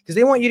money because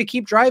they want you to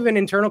keep driving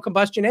internal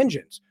combustion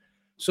engines.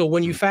 So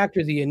when you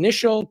factor the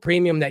initial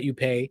premium that you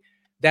pay,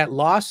 that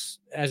loss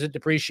as it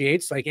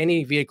depreciates, like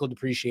any vehicle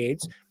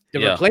depreciates, the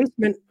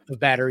replacement of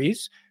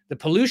batteries, the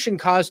pollution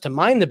caused to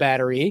mine the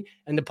battery,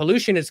 and the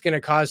pollution it's going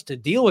to cause to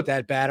deal with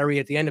that battery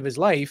at the end of his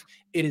life,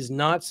 it is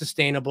not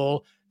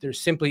sustainable. There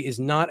simply is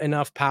not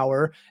enough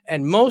power.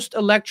 And most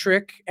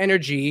electric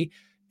energy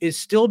is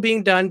still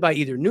being done by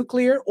either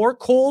nuclear or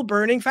coal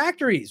burning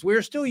factories.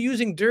 We're still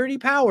using dirty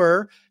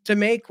power to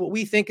make what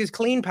we think is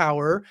clean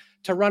power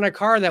to run a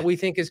car that we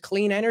think is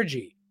clean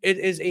energy. It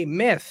is a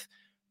myth.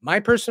 My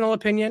personal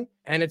opinion,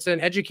 and it's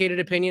an educated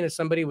opinion as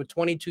somebody with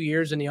 22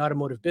 years in the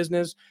automotive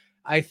business,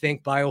 I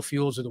think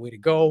biofuels are the way to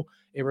go.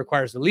 It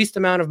requires the least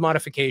amount of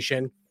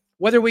modification.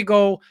 Whether we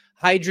go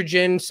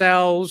hydrogen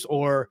cells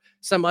or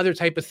some other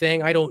type of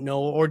thing, I don't know,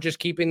 or just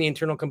keeping the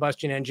internal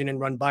combustion engine and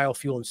run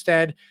biofuel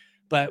instead.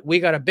 But we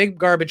got a big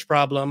garbage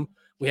problem.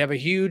 We have a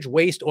huge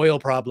waste oil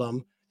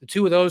problem. The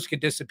 2 of those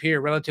could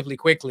disappear relatively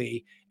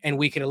quickly, and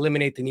we could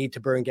eliminate the need to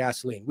burn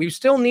gasoline. We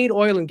still need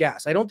oil and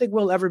gas. I don't think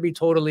we'll ever be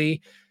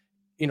totally,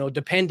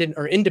 dependent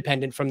or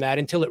independent from that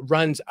until it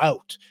runs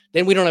out.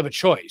 Then we don't have a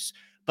choice.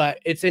 But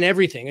it's in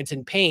everything. It's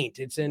in paint.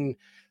 It's in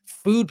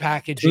food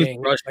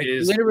packaging. Like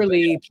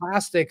literally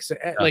plastics.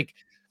 Like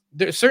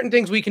there's certain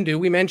things we can do.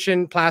 We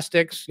mentioned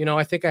plastics.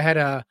 I think I had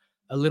a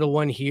little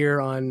one here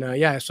on,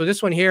 So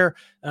this one here,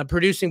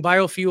 producing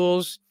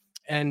biofuels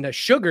and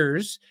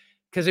sugars,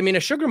 because a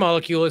sugar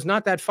molecule is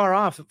not that far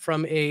off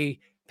from a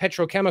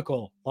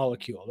petrochemical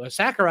molecule. A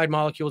saccharide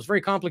molecule is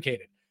very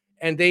complicated,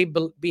 and they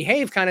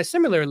behave kind of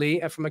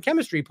similarly from a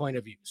chemistry point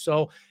of view.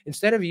 So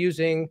instead of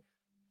using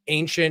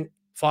ancient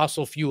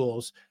fossil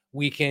fuels,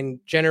 we can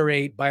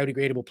generate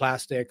biodegradable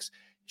plastics,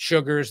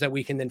 sugars that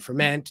we can then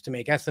ferment to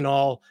make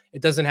ethanol.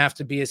 It doesn't have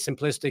to be as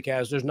simplistic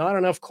as there's not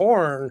enough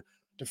corn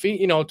to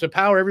feed, to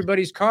power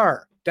everybody's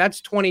car.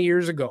 That's 20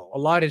 years ago. A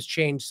lot has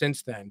changed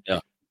since then. Yeah.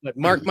 But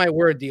mark my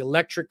word, the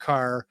electric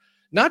car,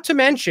 not to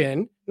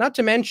mention,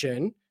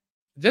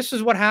 this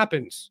is what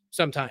happens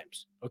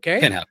sometimes. Okay.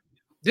 Can happen.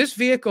 This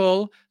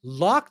vehicle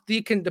locked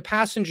the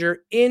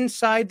passenger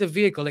inside the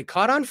vehicle. It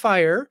caught on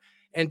fire.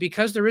 And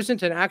because there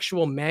isn't an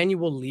actual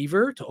manual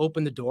lever to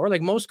open the door,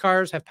 like most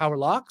cars have power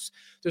locks,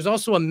 there's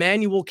also a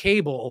manual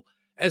cable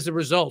as a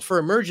result. For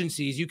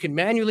emergencies, you can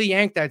manually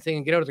yank that thing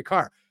and get out of the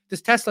car.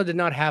 This Tesla did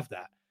not have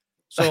that.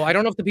 So I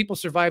don't know if the people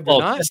survived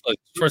or not.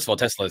 First of all,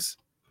 Tesla's,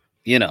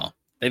 you know,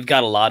 they've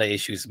got a lot of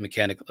issues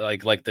mechanically.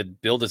 Like the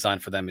build design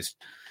for them is,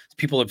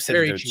 people have said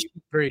very cheap,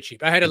 very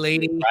cheap. I had a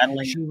lady,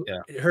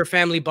 her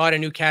family bought a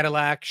new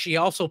Cadillac. She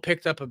also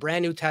picked up a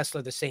brand new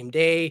Tesla the same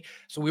day.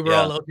 So we were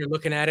all out there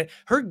looking at it.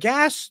 Her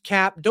gas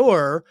cap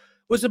door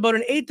was about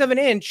 1/8 of an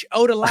inch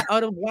out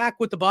of whack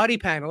with the body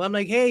panel. I'm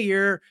like, hey,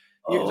 it's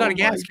not a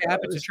gas cap,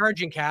 it's a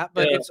charging cap,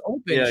 but it's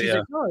open. She's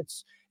like, no,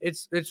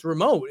 it's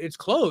remote, it's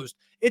closed.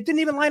 It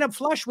didn't even line up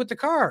flush with the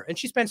car, and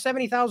she spent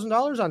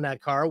 $70,000 on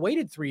that car,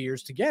 waited 3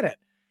 years to get it.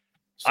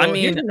 So I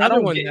mean,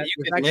 another one that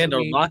you could land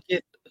a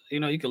rocket. You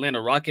know, you can land a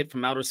rocket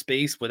from outer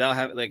space without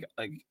having like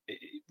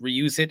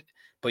reuse it,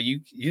 but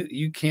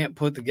you can't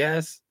put the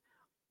gas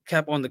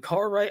cap on the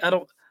car, right? I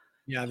don't.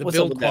 Yeah, the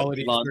build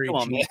quality is very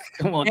cheap.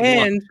 Come on,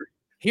 and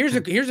here's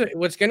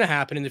what's going to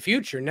happen in the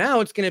future. Now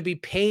it's going to be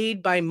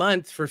paid by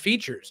month for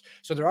features.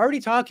 So they're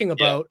already talking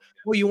about,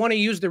 well, you want to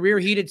use the rear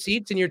heated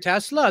seats in your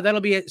Tesla?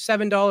 That'll be a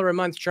 $7 a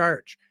month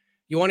charge.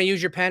 You want to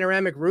use your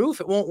panoramic roof?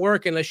 It won't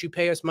work unless you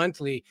pay us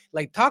monthly.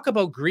 Like, talk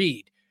about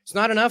greed. It's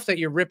not enough that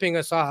you're ripping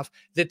us off.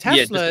 The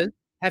Teslas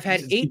have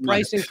had 8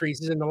 price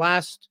increases in the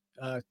last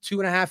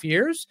 2.5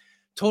 years,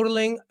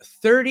 totaling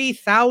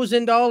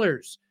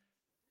 $30,000.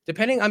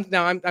 Depending,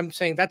 I'm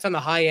saying that's on the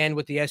high end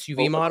with the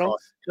SUV model,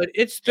 but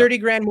it's 30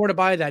 grand more to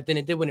buy that than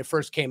it did when it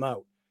first came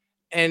out.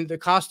 And the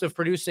cost of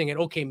producing it,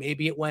 okay,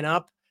 maybe it went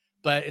up,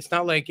 but it's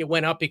not like it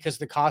went up because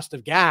the cost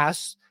of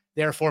gas,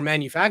 therefore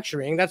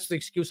manufacturing. That's the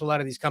excuse a lot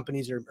of these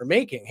companies are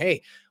making.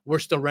 Hey, we're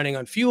still running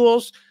on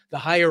fuels. The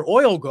higher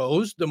oil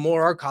goes, the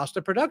more our cost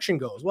of production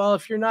goes. Well,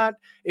 if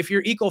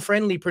you're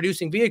eco-friendly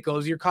producing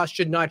vehicles, your cost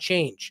should not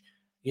change.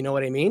 You know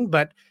what I mean?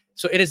 But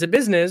so it is a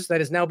business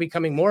that is now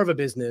becoming more of a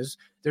business.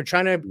 They're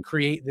trying to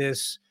create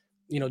this,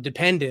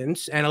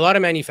 dependence. And a lot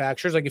of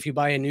manufacturers, like if you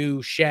buy a new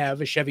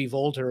a Chevy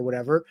Volt or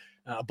whatever,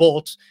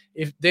 Bolt,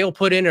 if they'll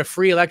put in a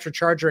free electric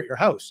charger at your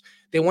house,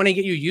 they want to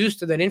get you used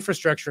to that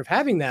infrastructure of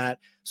having that,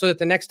 so that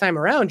the next time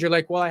around, you're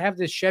like, well, I have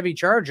this Chevy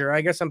Charger.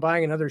 I guess I'm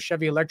buying another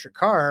Chevy electric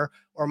car,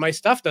 or my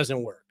stuff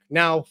doesn't work.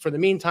 Now, for the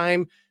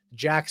meantime,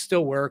 jacks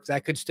still work.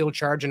 That could still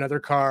charge another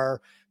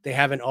car. They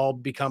haven't all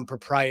become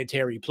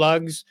proprietary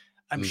plugs.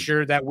 I'm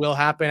sure that will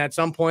happen at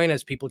some point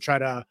as people try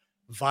to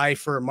vie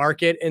for a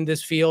market in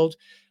this field,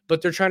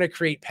 but they're trying to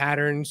create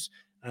patterns.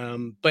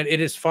 But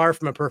it is far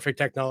from a perfect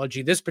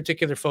technology. This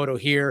particular photo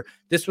here,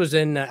 this was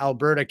in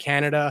Alberta,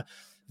 Canada.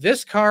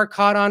 This car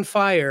caught on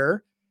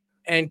fire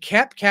and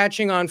kept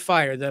catching on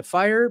fire. The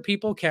fire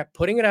people kept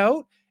putting it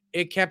out.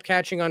 It kept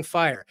catching on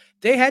fire.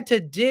 They had to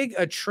dig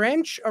a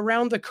trench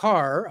around the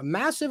car, a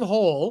massive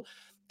hole.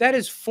 That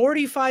is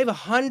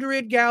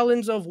 4,500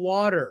 gallons of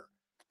water.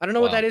 I don't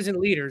know what that is in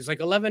liters, like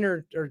 11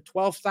 or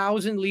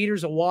 12,000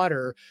 liters of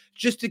water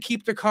just to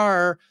keep the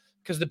car,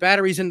 because the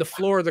battery's in the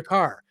floor of the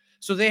car.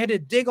 So they had to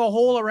dig a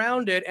hole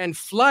around it and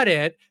flood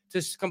it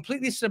to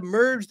completely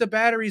submerge the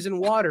batteries in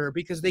water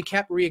because they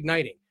kept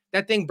reigniting.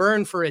 That thing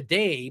burned for a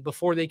day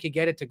before they could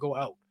get it to go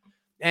out.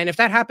 And if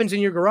that happens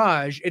in your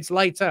garage, it's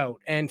lights out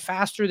and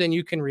faster than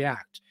you can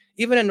react.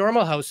 Even a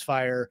normal house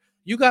fire,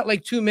 you got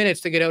like 2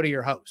 minutes to get out of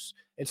your house.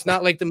 It's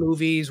not like the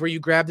movies where you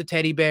grab the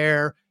teddy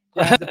bear,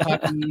 grab the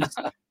puppies.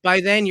 By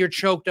then you're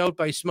choked out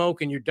by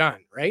smoke and you're done,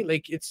 right?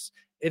 Like it's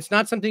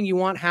not something you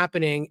want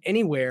happening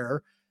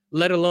anywhere,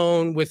 let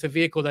alone with a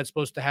vehicle that's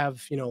supposed to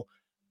have,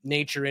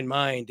 nature in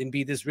mind and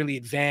be this really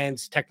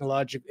advanced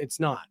technological. It's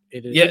not.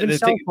 It is. Even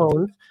cell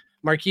phones,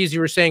 Marquise, you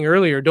were saying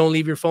earlier, don't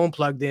leave your phone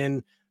plugged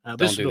in.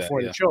 This is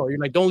before the show. You're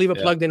like, don't leave it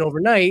plugged in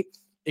overnight.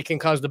 It can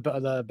cause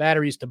the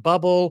batteries to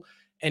bubble.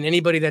 And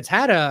anybody that's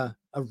had a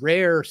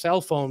rare cell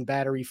phone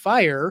battery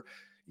fire,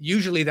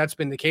 usually that's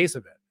been the case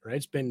of it, right?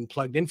 It's been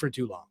plugged in for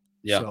too long.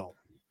 Yeah. So,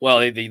 well,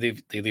 they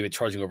leave it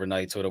charging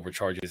overnight, so it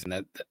overcharges, and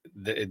that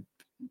it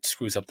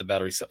screws up the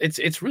battery. So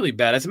it's really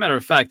bad. As a matter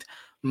of fact,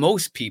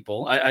 most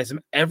people,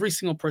 every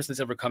single person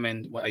that's ever come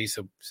in, I used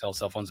to sell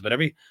cell phones, but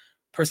every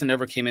person that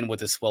ever came in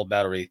with a swell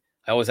battery,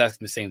 I always ask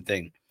them the same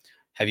thing: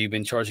 have you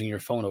been charging your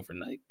phone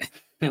overnight?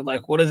 And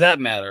like, what does that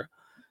matter?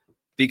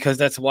 Because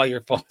that's why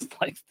your phone's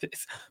like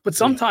this. But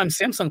sometimes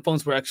Samsung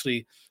phones were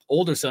actually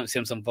older.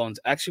 Samsung phones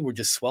actually were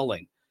just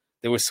swelling.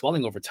 They were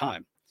swelling over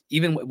time,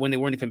 even when they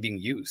weren't even being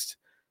used.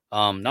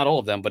 Not all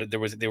of them, but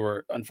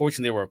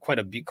unfortunately there were quite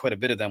a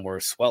bit of them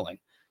were swelling.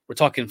 We're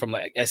talking from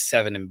like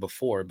S7 and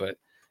before, but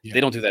they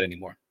don't do that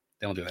anymore.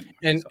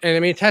 And I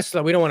mean,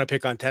 Tesla, we don't want to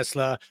pick on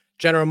Tesla.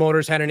 General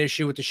Motors had an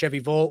issue with the Chevy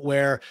Volt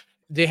where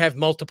they have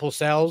multiple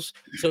cells.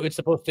 So it's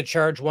supposed to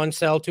charge one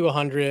cell to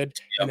 100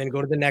 and then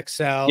go to the next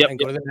cell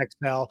go to the next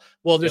cell.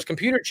 Well, there's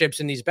computer chips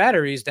in these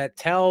batteries that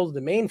tell the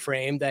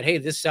mainframe that, hey,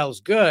 this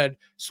cell's good,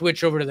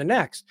 switch over to the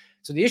next.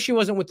 So the issue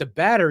wasn't with the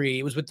battery,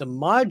 it was with the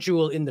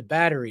module in the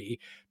battery,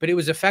 but it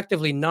was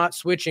effectively not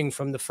switching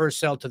from the first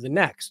cell to the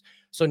next.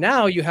 So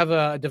now you have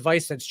a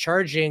device that's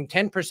charging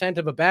 10%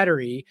 of a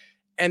battery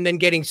and then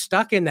getting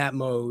stuck in that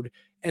mode,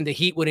 and the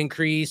heat would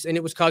increase and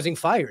it was causing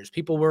fires.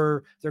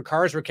 Their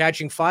cars were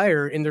catching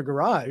fire in their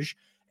garage.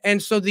 And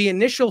so the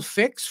initial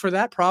fix for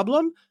that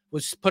problem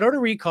was put out a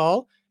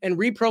recall and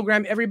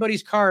reprogram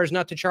everybody's cars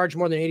not to charge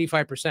more than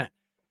 85%.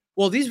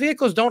 Well, these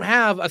vehicles don't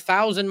have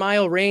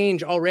 1,000-mile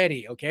range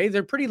already, okay?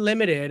 They're pretty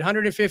limited,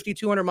 150,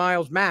 200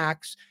 miles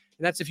max,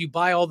 and that's if you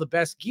buy all the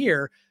best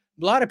gear.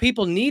 A lot of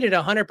people needed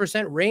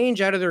 100% range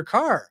out of their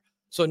car.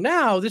 So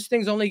now this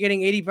thing's only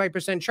getting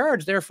 85%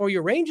 charge, therefore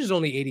your range is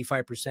only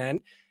 85%.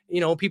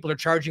 People are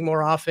charging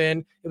more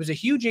often. It was a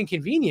huge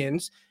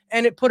inconvenience,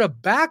 and it put a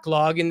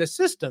backlog in the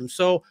system.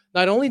 So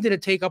not only did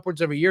it take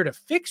upwards of a year to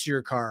fix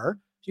your car,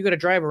 you got to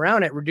drive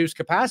around at reduced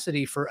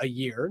capacity for a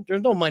year.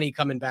 There's no money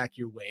coming back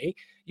your way.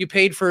 You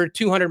paid for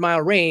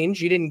 200-mile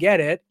range. You didn't get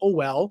it. Oh,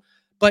 well.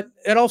 But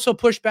it also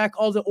pushed back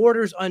all the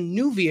orders on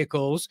new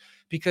vehicles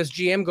because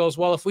GM goes,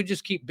 well, if we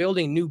just keep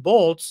building new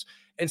Bolts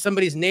and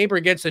somebody's neighbor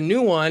gets a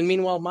new one,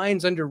 meanwhile,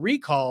 mine's under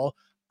recall,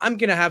 I'm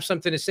going to have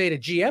something to say to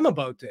GM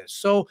about this.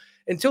 So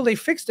until they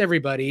fixed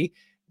everybody,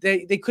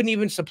 they couldn't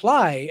even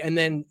supply. And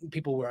then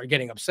people were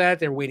getting upset.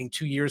 They were waiting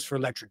 2 years for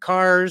electric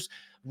cars.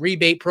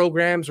 Rebate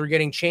programs were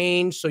getting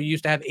changed. So you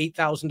used to have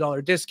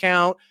 $8,000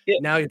 discount. Yeah.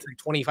 Now it's like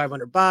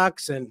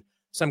 $2,500, and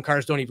some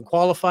cars don't even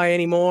qualify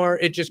anymore.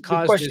 It just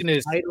caused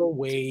this tidal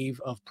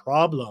wave of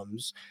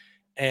problems.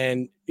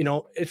 And,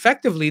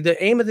 effectively,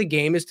 the aim of the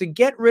game is to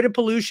get rid of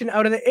pollution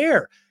out of the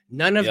air.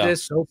 None of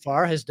this so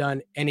far has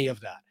done any of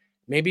that.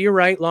 Maybe you're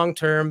right long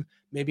term.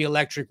 Maybe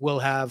electric will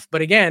have.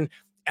 But again,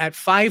 at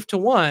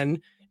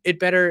 5-to-1,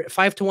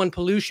 5-to-1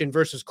 pollution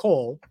versus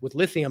coal with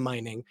lithium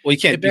mining. Well, you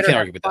can't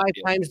argue with that. 5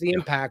 times the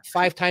impact,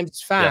 5 times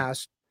as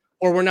fast,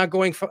 or we're not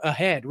going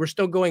ahead. We're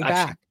still going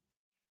back.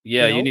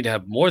 Yeah, you need to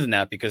have more than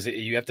that because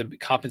you have to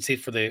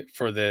compensate for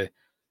the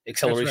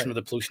acceleration of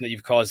the pollution that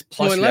you've caused.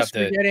 Plus, you have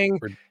to getting,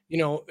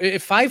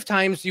 if 5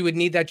 times you would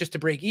need that just to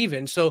break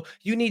even. So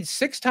you need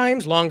 6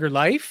 times longer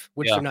life,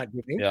 which they're not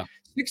giving.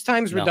 6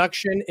 times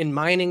reduction in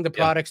mining the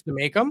products to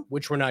make them,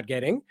 which we're not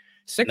getting.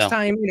 6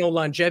 times,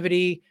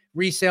 longevity,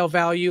 resale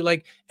value,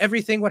 like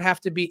everything would have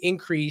to be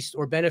increased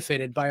or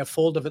benefited by a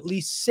fold of at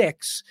least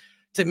 6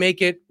 to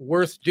make it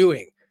worth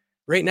doing.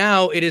 Right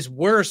now, it is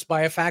worse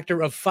by a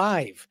factor of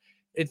 5.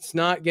 It's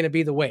not going to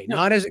be the way,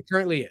 not as it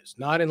currently is,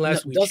 not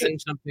unless we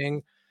change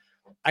something.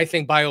 I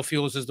think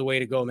biofuels is the way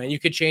to go, man. You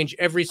could change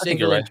every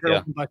single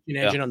internal combustion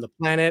engine on the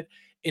planet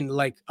in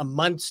like a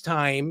month's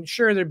time.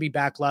 Sure, there'd be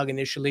backlog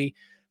initially,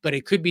 but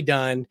it could be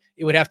done.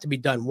 It would have to be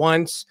done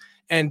once.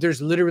 And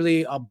there's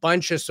literally a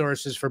bunch of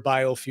sources for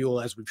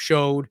biofuel, as we've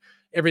showed,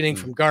 everything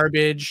from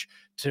garbage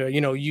to,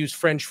 use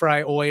French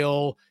fry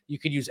oil. You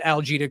could use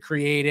algae to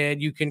create it.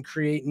 You can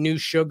create new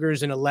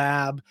sugars in a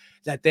lab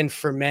that then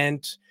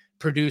ferment,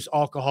 produce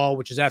alcohol,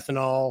 which is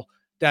ethanol.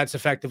 That's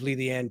effectively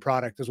the end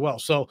product as well.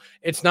 So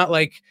it's not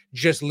like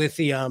just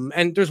lithium.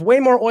 And there's way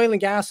more oil and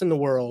gas in the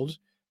world,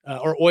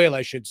 or oil,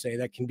 I should say,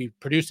 that can be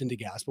produced into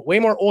gas, but way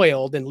more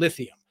oil than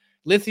lithium.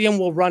 Lithium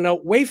will run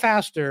out way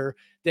faster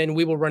than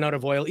we will run out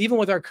of oil, even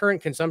with our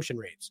current consumption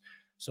rates.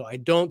 So I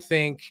don't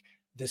think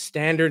the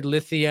standard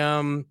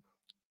lithium,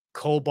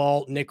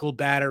 cobalt, nickel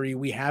battery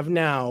we have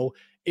now,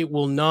 it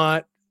will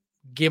not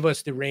give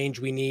us the range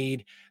we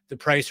need, the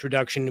price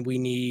reduction we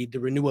need, the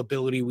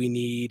renewability we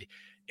need.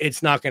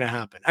 It's not going to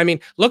happen. I mean,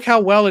 look how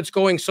well it's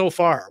going so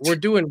far. We're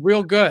doing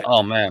real good.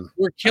 Oh, man.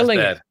 We're killing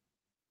it.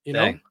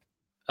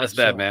 That's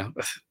bad, man.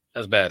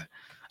 That's bad.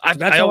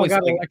 That's how I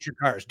got electric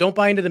cars. Don't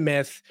buy into the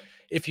myth.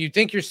 If you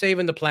think you're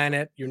saving the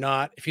planet, you're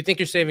not. If you think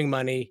you're saving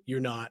money, you're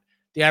not.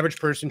 The average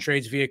person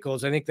trades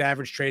vehicles. I think the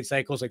average trade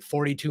cycle is like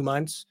 42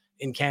 months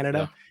in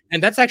Canada. Yeah.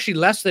 And that's actually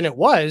less than it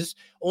was,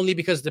 only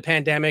because of the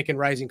pandemic and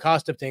rising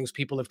cost of things,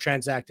 people have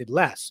transacted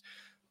less.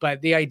 But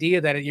the idea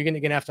that you're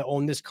going to have to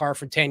own this car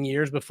for 10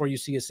 years before you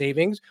see a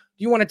savings. Do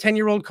you want a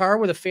 10-year-old car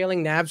with a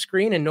failing nav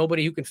screen and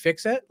nobody who can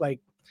fix it? Like,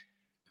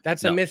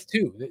 that's a myth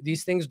too.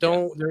 These things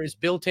don't, there is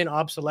built-in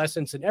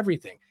obsolescence in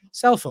everything.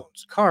 Cell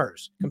phones,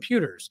 cars,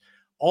 computers,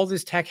 all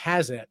this tech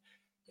has it.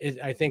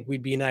 I think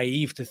we'd be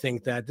naive to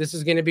think that this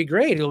is going to be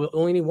great. You'll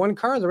only need one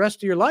car the rest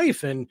of your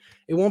life and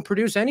it won't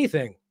produce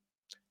anything.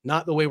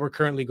 Not the way we're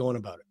currently going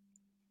about it.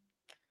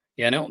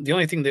 Yeah, no, the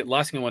only thing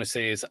last thing I want to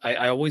say is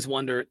I always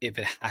wonder if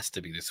it has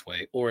to be this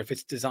way or if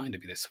it's designed to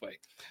be this way.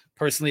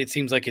 Personally, it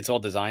seems like it's all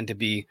designed to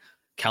be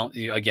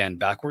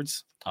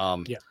backwards.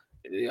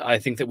 I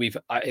think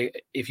that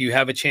if you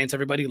have a chance,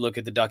 everybody look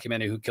at the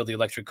documentary Who Killed the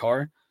Electric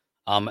Car.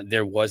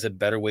 There was a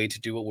better way to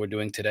do what we're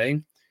doing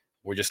today.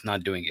 We're just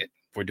not doing it.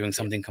 We're doing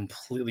something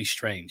completely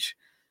strange.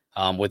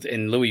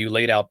 And Louis, you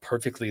laid out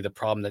perfectly the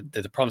problems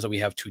that we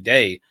have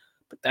today,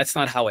 but that's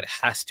not how it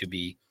has to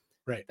be.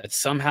 Right. That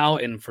somehow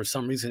and for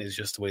some reason is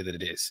just the way that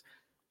it is.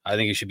 I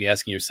think you should be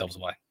asking yourselves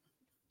why.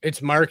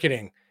 It's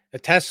marketing. A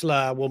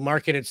Tesla will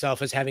market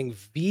itself as having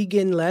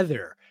vegan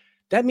leather.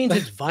 That means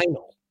it's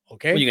vinyl.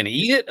 Okay. Are you going to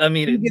eat it? I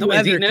mean,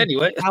 nobody's eating it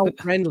anyway. How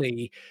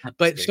friendly.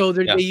 But so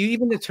they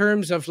even in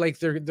terms of like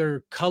their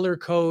color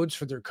codes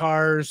for their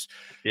cars,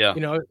 yeah,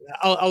 you know,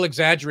 I'll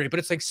exaggerate, but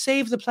it's like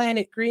save the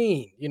planet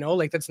green, you know,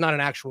 like that's not an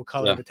actual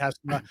color of a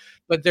Tesla,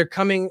 but they're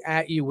coming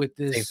at you with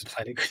save the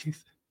planet green.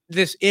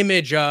 This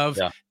image of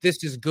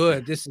this is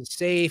good, this is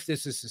safe,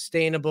 this is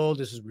sustainable,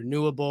 this is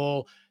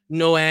renewable,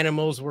 no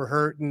animals were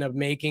hurt in the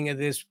making of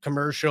this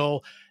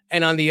commercial.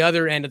 And on the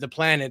other end of the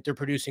planet, they're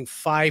producing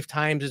 5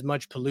 times as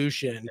much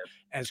pollution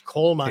as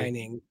coal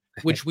mining,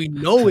 which we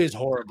know is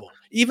horrible.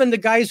 Even the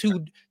guys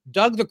who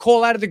dug the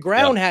coal out of the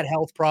ground had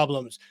health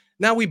problems.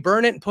 Now we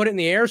burn it and put it in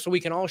the air so we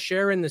can all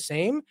share in the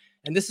same.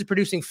 And this is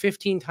producing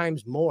 15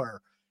 times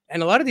more.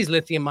 And a lot of these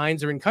lithium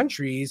mines are in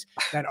countries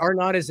that are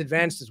not as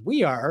advanced as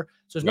we are.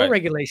 So there's no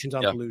regulations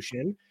on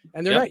pollution.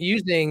 And they're not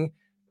using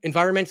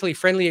environmentally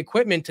friendly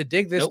equipment to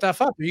dig this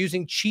stuff up. They're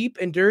using cheap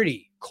and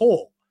dirty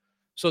coal.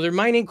 So they're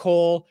mining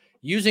coal,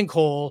 using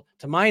coal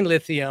to mine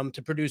lithium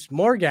to produce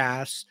more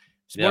gas,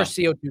 more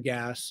CO2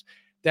 gas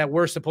that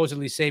we're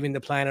supposedly saving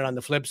the planet on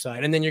the flip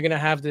side. And then you're going to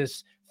have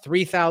this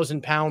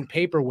 3,000-pound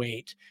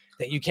paperweight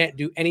that you can't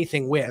do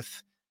anything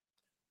with.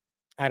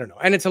 I don't know.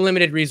 And it's a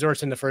limited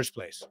resource in the first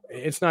place.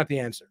 It's not the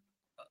answer.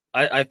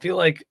 I feel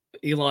like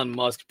Elon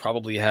Musk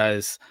probably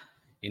has,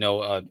 you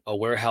know, a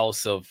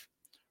warehouse of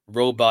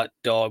robot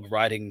dog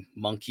riding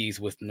monkeys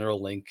with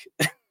Neuralink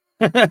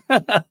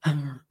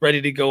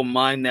ready to go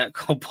mine that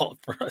cobalt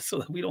for us so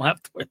that we don't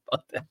have to worry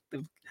about that.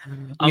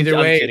 Either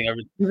way,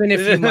 even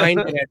if you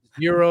mined it at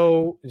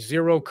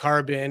zero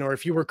carbon, or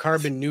if you were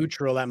carbon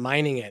neutral at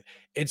mining it,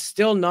 it's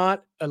still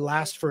not a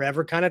last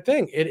forever kind of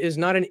thing. It is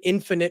not an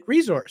infinite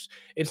resource.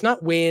 It's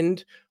not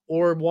wind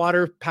or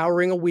water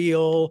powering a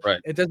wheel.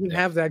 It doesn't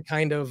have that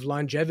kind of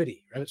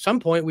longevity. At some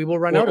point, we will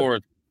run out of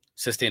it.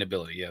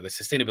 Sustainability. Yeah, the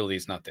sustainability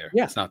is not there.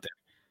 Yeah. It's not there.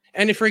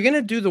 And if we're going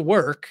to do the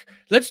work,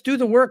 let's do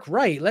the work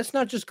right. Let's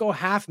not just go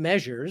half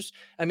measures.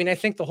 I mean, I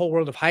think the whole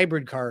world of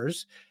hybrid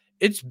cars,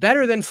 it's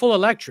better than full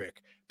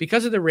electric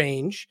because of the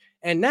range.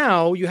 And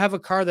now you have a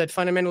car that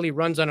fundamentally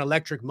runs on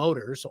electric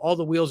motors. So all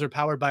the wheels are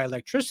powered by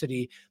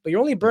electricity, but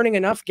you're only burning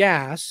enough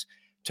gas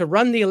to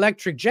run the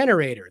electric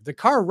generator. The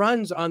car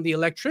runs on the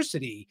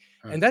electricity.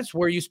 And that's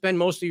where you spend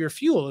most of your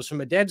fuel, is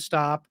from a dead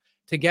stop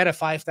to get a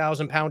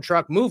 5,000-pound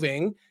truck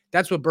moving.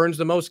 That's what burns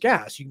the most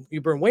gas.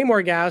 You burn way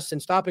more gas in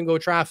stop and go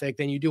traffic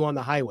than you do on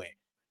the highway.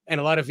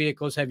 And a lot of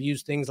vehicles have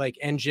used things like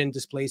engine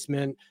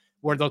displacement,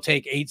 where they'll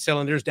take 8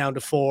 cylinders down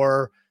to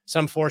 4.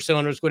 Some 4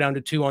 cylinders go down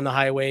to 2 on the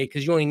highway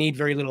because you only need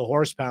very little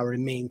horsepower to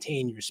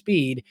maintain your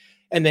speed.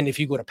 And then if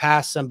you go to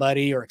pass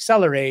somebody or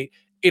accelerate,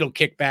 it'll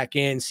kick back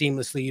in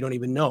seamlessly. You don't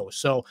even know.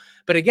 So,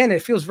 but again,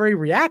 it feels very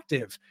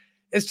reactive.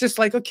 It's just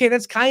like, okay,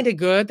 that's kind of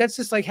good. That's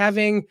just like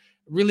having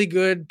really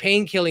good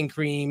pain killing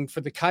cream for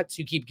the cuts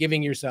you keep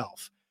giving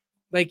yourself.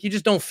 Like, you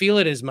just don't feel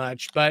it as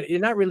much, but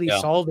you're not really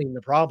solving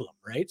the problem,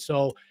 right?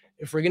 So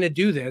if we're going to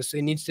do this,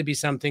 it needs to be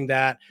something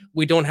that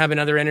we don't have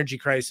another energy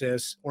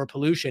crisis or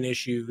pollution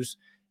issues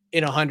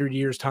in 100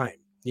 years' time,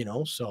 you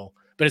know? So,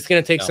 but it's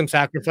going to take some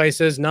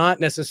sacrifices, not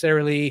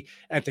necessarily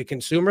at the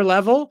consumer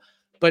level,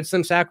 but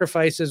some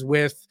sacrifices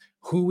with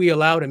who we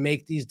allow to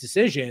make these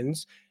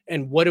decisions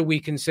and what do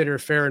we consider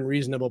fair and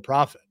reasonable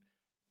profit.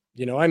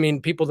 You know, I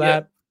mean, people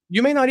that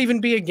you may not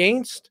even be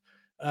against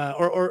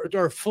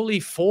or fully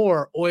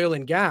for oil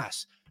and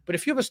gas. But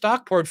if you have a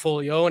stock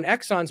portfolio and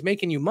Exxon's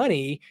making you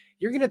money,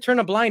 you're going to turn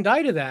a blind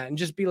eye to that and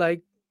just be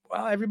like,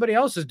 well, everybody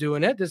else is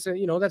doing it. This,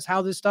 you know, that's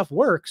how this stuff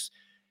works.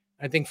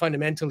 I think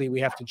fundamentally we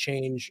have to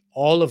change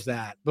all of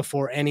that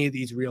before any of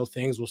these real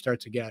things will start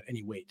to get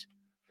any weight.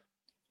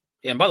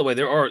 Yeah, and by the way,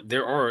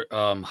 there are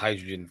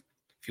hydrogen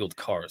fueled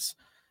cars.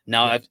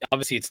 Now,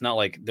 obviously, it's not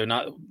like they're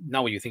not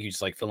what you think. You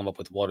just like fill them up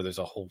with water. There's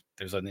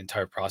an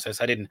entire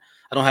process. I don't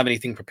have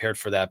anything prepared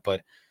for that,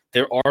 but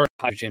there are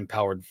hydrogen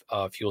powered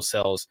fuel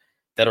cells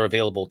that are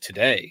available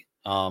today.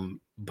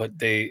 But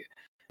they're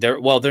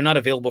not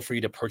available for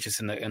you to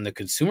purchase in the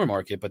consumer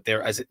market, but they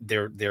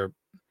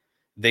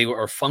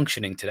are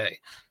functioning today.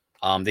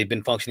 They've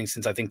been functioning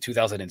since I think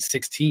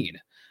 2016.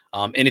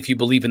 And if you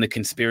believe in the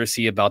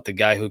conspiracy about the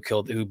guy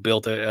who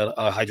built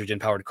a hydrogen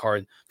powered car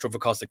and drove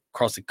across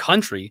the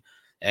country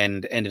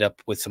and ended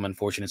up with some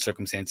unfortunate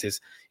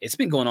circumstances, it's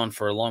been going on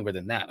for longer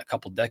than that, a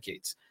couple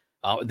decades.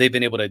 They've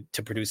been able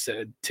to produce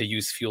to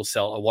use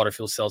water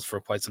fuel cells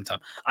for quite some time.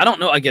 I don't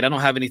know. Again, I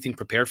don't have anything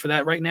prepared for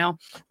that right now,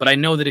 but I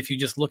know that if you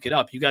just look it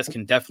up, you guys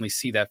can definitely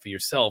see that for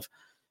yourself.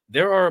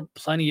 There are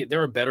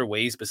better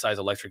ways besides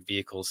electric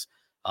vehicles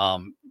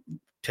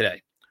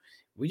today.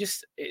 We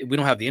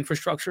don't have the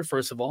infrastructure,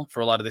 first of all, for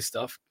a lot of this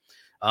stuff.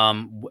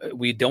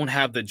 We don't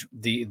have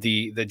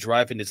the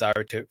drive and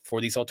desire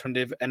for these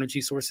alternative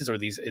energy sources, or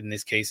in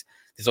this case,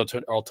 these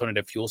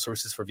alternative fuel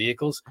sources for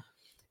vehicles.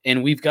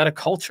 And we've got a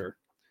culture,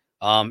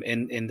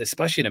 and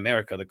especially in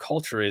America, the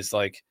culture is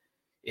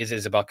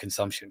about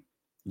consumption.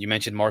 You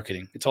mentioned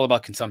marketing; it's all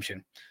about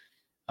consumption.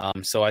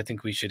 So I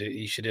think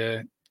you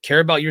should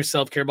care about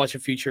yourself, care about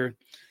your future,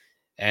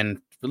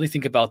 and really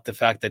think about the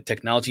fact that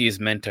technology is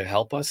meant to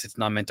help us. It's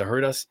not meant to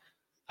hurt us.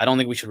 I don't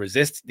think we should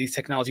resist these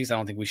technologies. I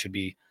don't think we should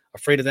be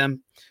afraid of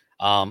them.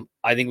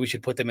 I think we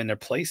should put them in their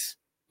place.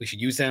 We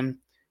should use them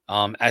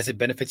as it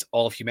benefits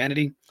all of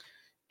humanity,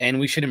 and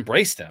we should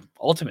embrace them.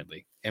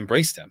 Ultimately,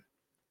 embrace them.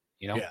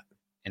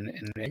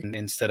 And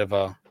instead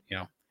of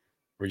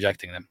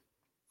rejecting them.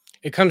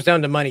 It comes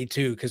down to money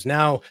too, because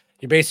now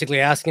you're basically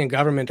asking a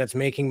government that's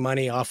making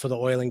money off of the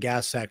oil and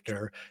gas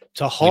sector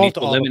to halt, we need to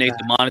eliminate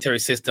the monetary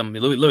system.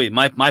 Louis,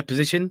 my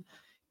position: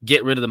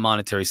 get rid of the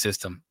monetary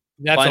system.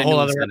 That's a whole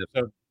other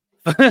episode.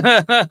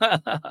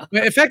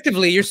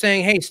 Effectively, you're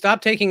saying, hey,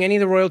 stop taking any of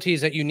the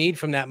royalties that you need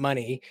from that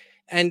money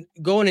and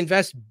go and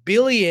invest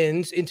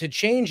billions into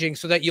changing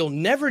so that you'll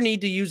never need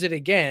to use it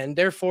again.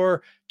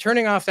 Therefore,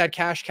 turning off that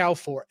cash cow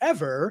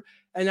forever,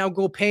 and now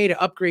go pay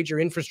to upgrade your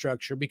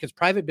infrastructure because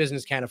private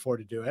business can't afford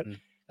to do it.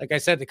 Like I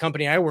said, the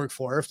company I work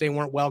for, if they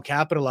weren't well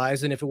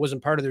capitalized and if it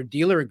wasn't part of their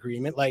dealer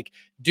agreement, like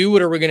do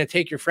it or we're going to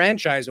take your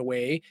franchise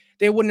away,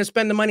 they wouldn't have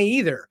spent the money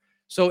either.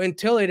 So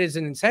until it is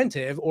an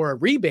incentive or a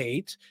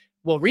rebate,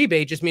 well,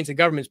 rebate just means the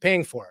government's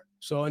paying for it.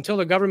 So until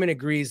the government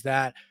agrees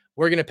that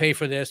we're going to pay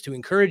for this to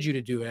encourage you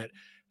to do it,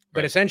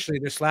 but essentially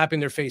they're slapping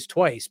their face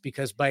twice,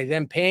 because by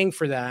them paying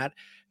for that,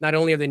 not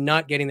only are they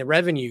not getting the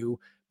revenue,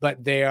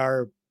 but they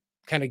are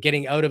kind of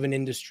getting out of an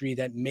industry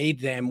that made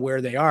them where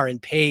they are and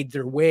paid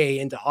their way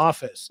into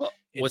office. Well,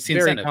 what's the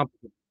incentive?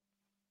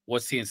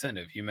 What's the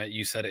incentive?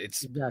 You said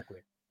it's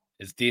exactly.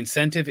 It's the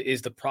incentive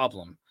is the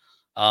problem.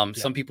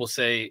 Some people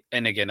say,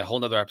 and again, a whole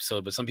nother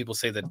episode, but some people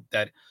say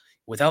that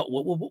without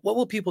what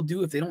will people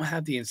do if they don't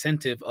have the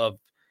incentive of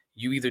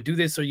you either do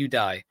this or you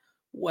die?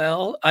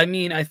 Well, I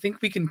mean, I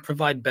think we can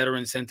provide better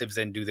incentives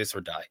than do this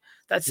or die.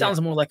 That sounds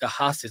more like a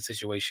hostage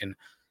situation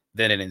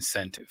than an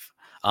incentive.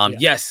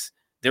 Yes,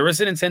 there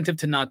is an incentive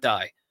to not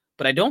die,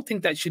 but I don't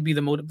think that should be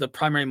the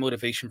primary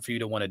motivation for you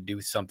to want to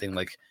do something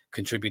like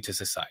contribute to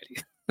society.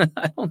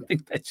 I don't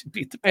think that should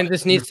be and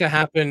this needs to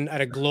happen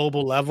at a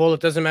global level. It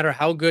doesn't matter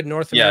how good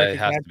North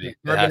America gets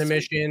carbon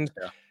emissions.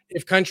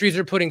 If countries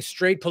are putting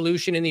straight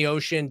pollution in the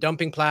ocean,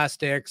 dumping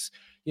plastics,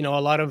 a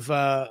lot of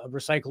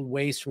recycled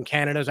waste from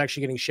Canada is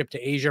actually getting shipped to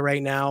Asia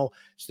right now.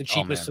 It's the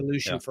cheapest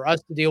solution for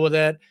us to deal with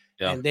it.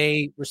 And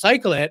they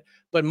recycle it.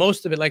 But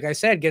most of it, like I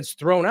said, gets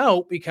thrown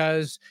out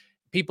because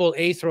people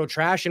throw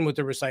trash in with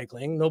the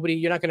recycling.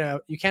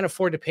 You can't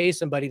afford to pay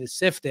somebody to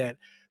sift it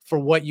for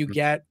what you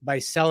get by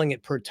selling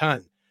it per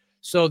ton.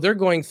 So they're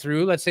going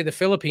through, let's say the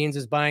Philippines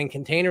is buying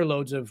container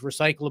loads of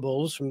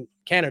recyclables from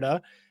Canada.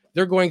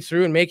 They're going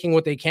through and making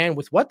what they can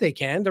with what they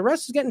can. The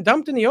rest is getting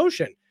dumped in the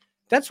ocean.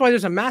 That's why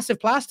there's a massive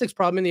plastics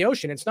problem in the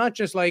ocean. It's not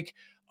just like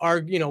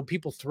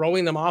people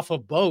throwing them off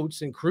of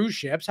boats and cruise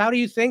ships. How do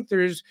you think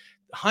there's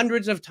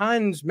hundreds of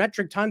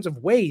metric tons of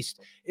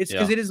waste? It's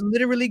because it is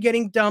literally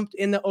getting dumped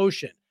in the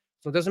ocean.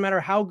 So it doesn't matter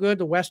how good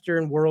the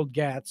Western world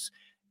gets.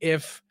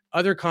 If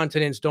other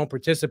continents don't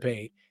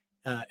participate,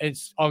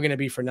 it's all going to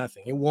be for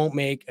nothing. It won't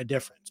make a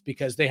difference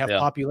because they have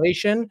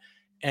population.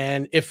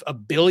 And if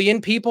 1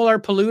 billion people are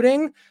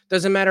polluting,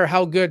 doesn't matter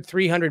how good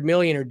 300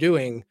 million are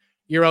doing,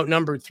 you're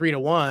outnumbered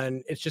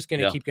 3-1. It's just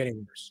going to keep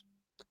getting worse.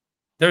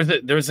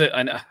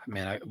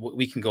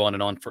 We can go on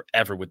and on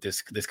forever with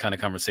this kind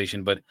of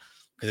conversation, but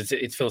because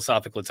it's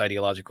philosophical, it's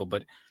ideological.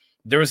 But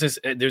there's this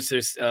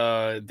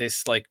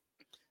like,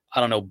 I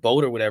don't know,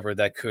 boat or whatever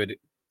that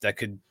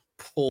could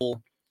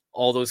pull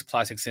all those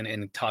plastics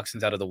and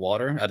toxins out of the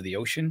water, out of the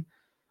ocean.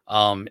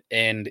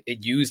 And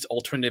it used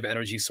alternative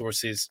energy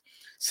sources,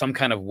 some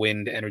kind of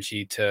wind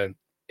energy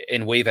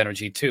and wave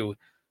energy too,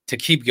 to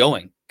keep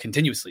going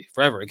continuously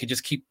forever. It could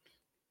just keep,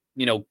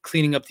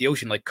 cleaning up the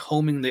ocean, like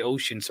combing the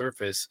ocean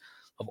surface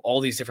of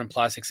all these different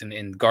plastics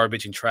and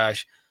garbage and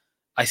trash.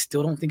 I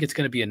still don't think it's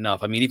going to be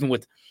enough. I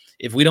mean,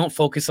 if we don't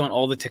focus on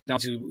all the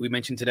technology we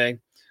mentioned today,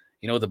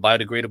 the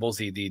biodegradables,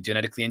 the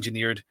genetically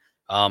engineered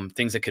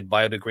things that could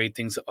biodegrade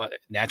things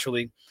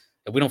naturally,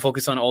 if we don't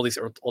focus on all these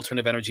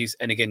alternative energies,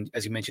 and again,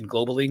 as you mentioned,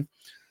 globally,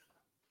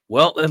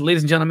 well,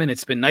 ladies and gentlemen,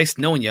 it's been nice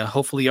knowing you.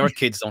 Hopefully our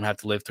kids don't have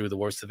to live through the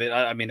worst of it.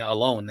 I mean,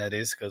 alone, that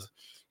is, because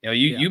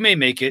you may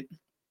make it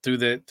through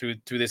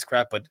this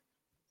crap, but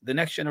the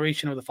next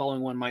generation or the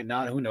following one might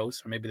not. Who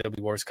knows? Or maybe there'll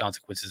be worse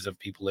consequences of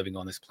people living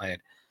on this planet.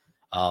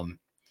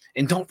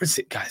 And don't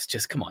resist, guys.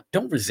 Just come on.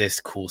 Don't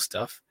resist cool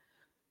stuff.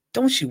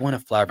 Don't you want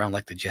to fly around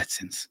like the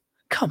Jetsons?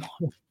 Come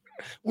on.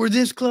 We're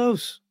this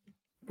close.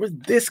 We're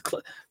this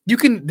close.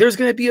 There's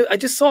going to be, I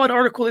just saw an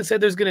article that said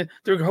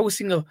they're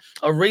hosting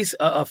a race,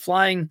 a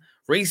flying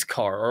race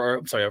car, or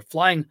I'm sorry, a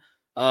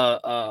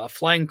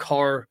flying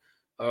car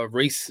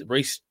race,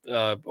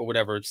 or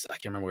whatever. I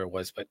can't remember where it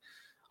was, but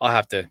we'll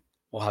have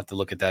to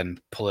look at that and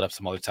pull it up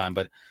some other time.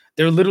 But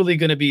they're literally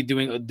going to be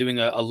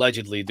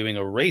allegedly doing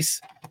a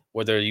race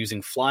where they're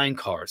using flying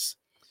cars,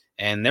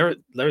 and they're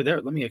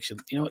there. Let me actually,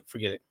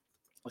 forget it.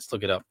 Let's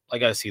look it up. I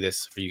got to see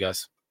this for you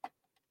guys.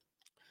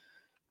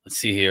 Let's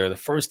see here.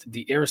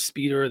 The air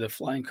speeder, the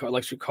flying car,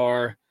 electric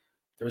car.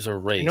 There's a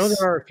race.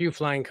 There are a few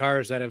flying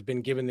cars that have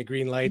been given the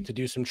green light to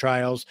do some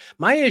trials.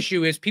 My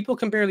issue is people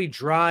can barely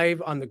drive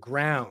on the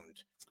ground.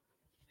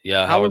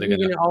 Yeah. How are they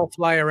going to all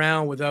fly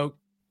around without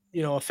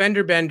a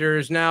fender bender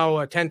is now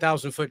a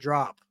 10,000-foot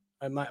drop.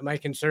 My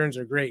concerns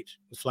are great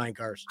with flying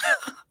cars.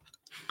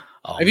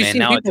 Oh, Have you man, seen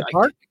now people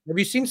park? Have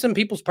you seen some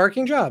people's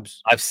parking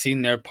jobs? I've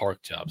seen their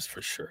park jobs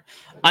for sure.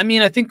 I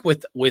mean, I think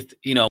with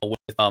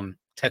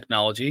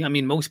technology, I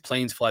mean, most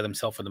planes fly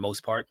themselves for the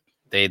most part.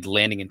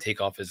 Landing and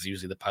takeoff is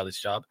usually the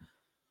pilot's job.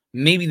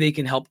 Maybe they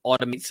can help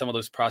automate some of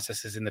those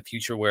processes in the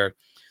future where,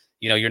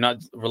 you're not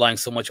relying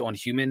so much on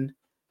human,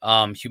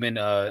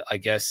 I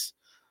guess,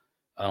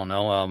 I don't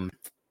know,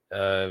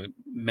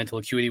 mental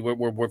acuity.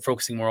 We're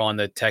focusing more on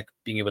the tech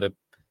being able to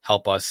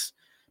help us,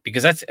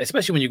 because that's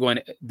especially when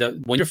you're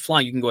when you're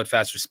flying, you can go at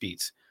faster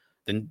speeds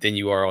than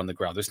you are on the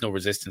ground. There's no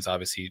resistance,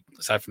 obviously,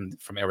 aside from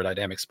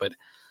aerodynamics, but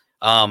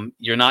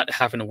you're not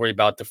having to worry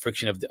about the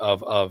friction of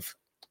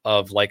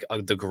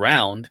the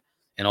ground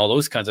and all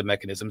those kinds of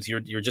mechanisms.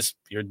 You're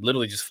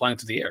literally just flying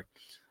through the air.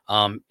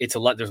 There's a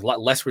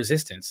lot less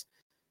resistance.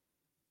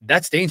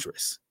 That's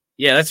dangerous.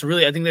 Yeah, I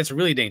think that's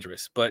really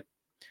dangerous, but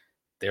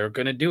they're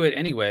going to do it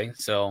anyway.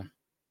 So,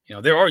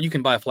 you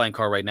can buy a flying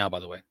car right now, by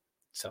the way.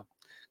 So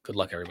good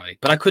luck, everybody.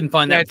 But I couldn't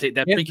find that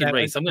freaking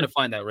race. I'm going to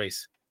find that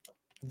race.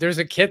 There's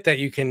a kit that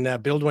you can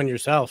build one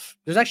yourself.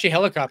 There's actually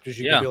helicopters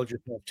you can build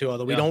yourself too,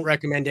 although we don't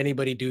recommend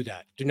anybody do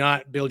that. Do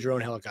not build your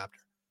own helicopter.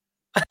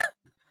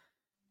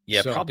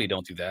 Probably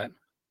don't do that.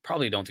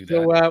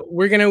 So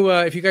we're going to,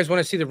 if you guys want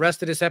to see the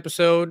rest of this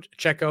episode,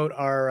 check out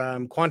our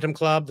Quantum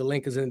Club. The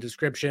link is in the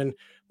description.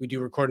 We do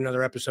record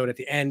another episode at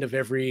the end of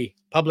every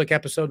public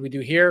episode we do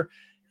here,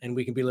 and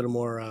we can be a little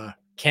more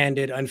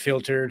candid,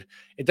 unfiltered.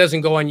 It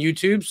doesn't go on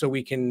YouTube, so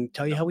we can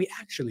tell you how we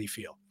actually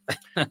feel.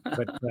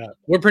 But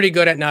we're pretty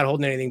good at not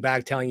holding anything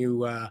back, telling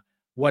you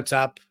what's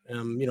up,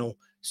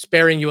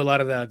 sparing you a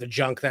lot of the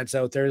junk that's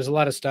out there. There's a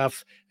lot of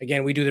stuff.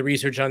 Again, we do the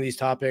research on these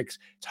topics.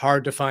 It's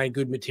hard to find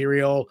good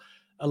material.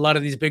 A lot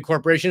of these big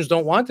corporations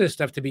don't want this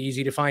stuff to be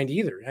easy to find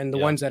either. And the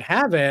ones that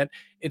have it,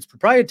 it's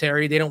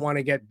proprietary. They don't want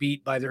to get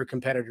beat by their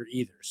competitor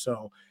either.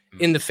 So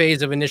in the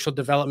phase of initial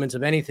developments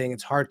of anything,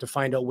 it's hard to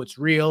find out what's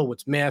real,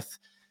 what's myth,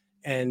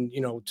 and,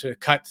 to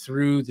cut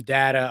through the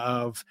data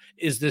of,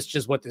 is this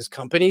just what this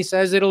company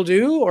says it'll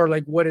do? Or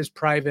like, what does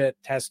private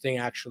testing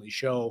actually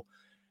show?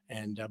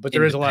 And, but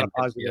there is a lot of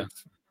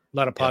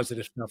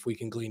positive stuff we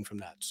can glean from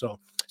that. So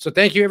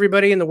thank you,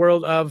 everybody in the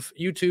world of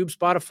YouTube,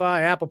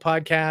 Spotify, Apple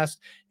Podcast,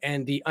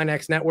 and the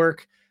UNX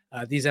Network.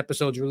 These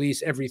episodes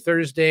release every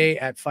Thursday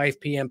at 5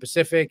 p.m.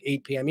 Pacific,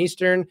 8 p.m.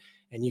 Eastern.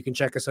 And you can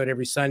check us out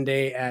every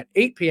Sunday at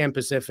 8 p.m.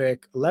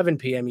 Pacific, 11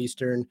 p.m.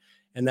 Eastern.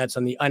 And that's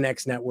on the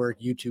UNX Network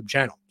YouTube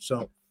channel.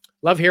 So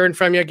love hearing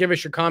from you. Give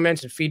us your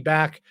comments and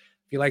feedback.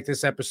 If you like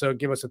this episode,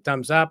 give us a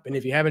thumbs up. And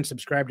if you haven't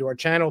subscribed to our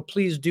channel,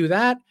 please do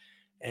that.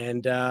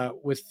 And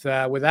with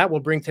that,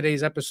 we'll bring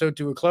today's episode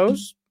to a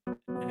close.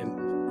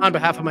 And on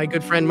behalf of my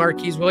good friend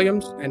Marquise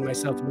Williams and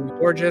myself, Louis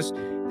Borges,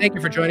 thank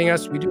you for joining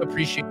us. We do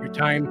appreciate your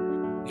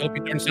time. We hope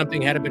you learned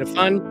something, had a bit of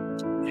fun.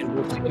 And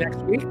we'll see you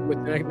next week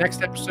with the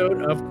next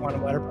episode of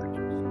Quantum Ladder Podcast.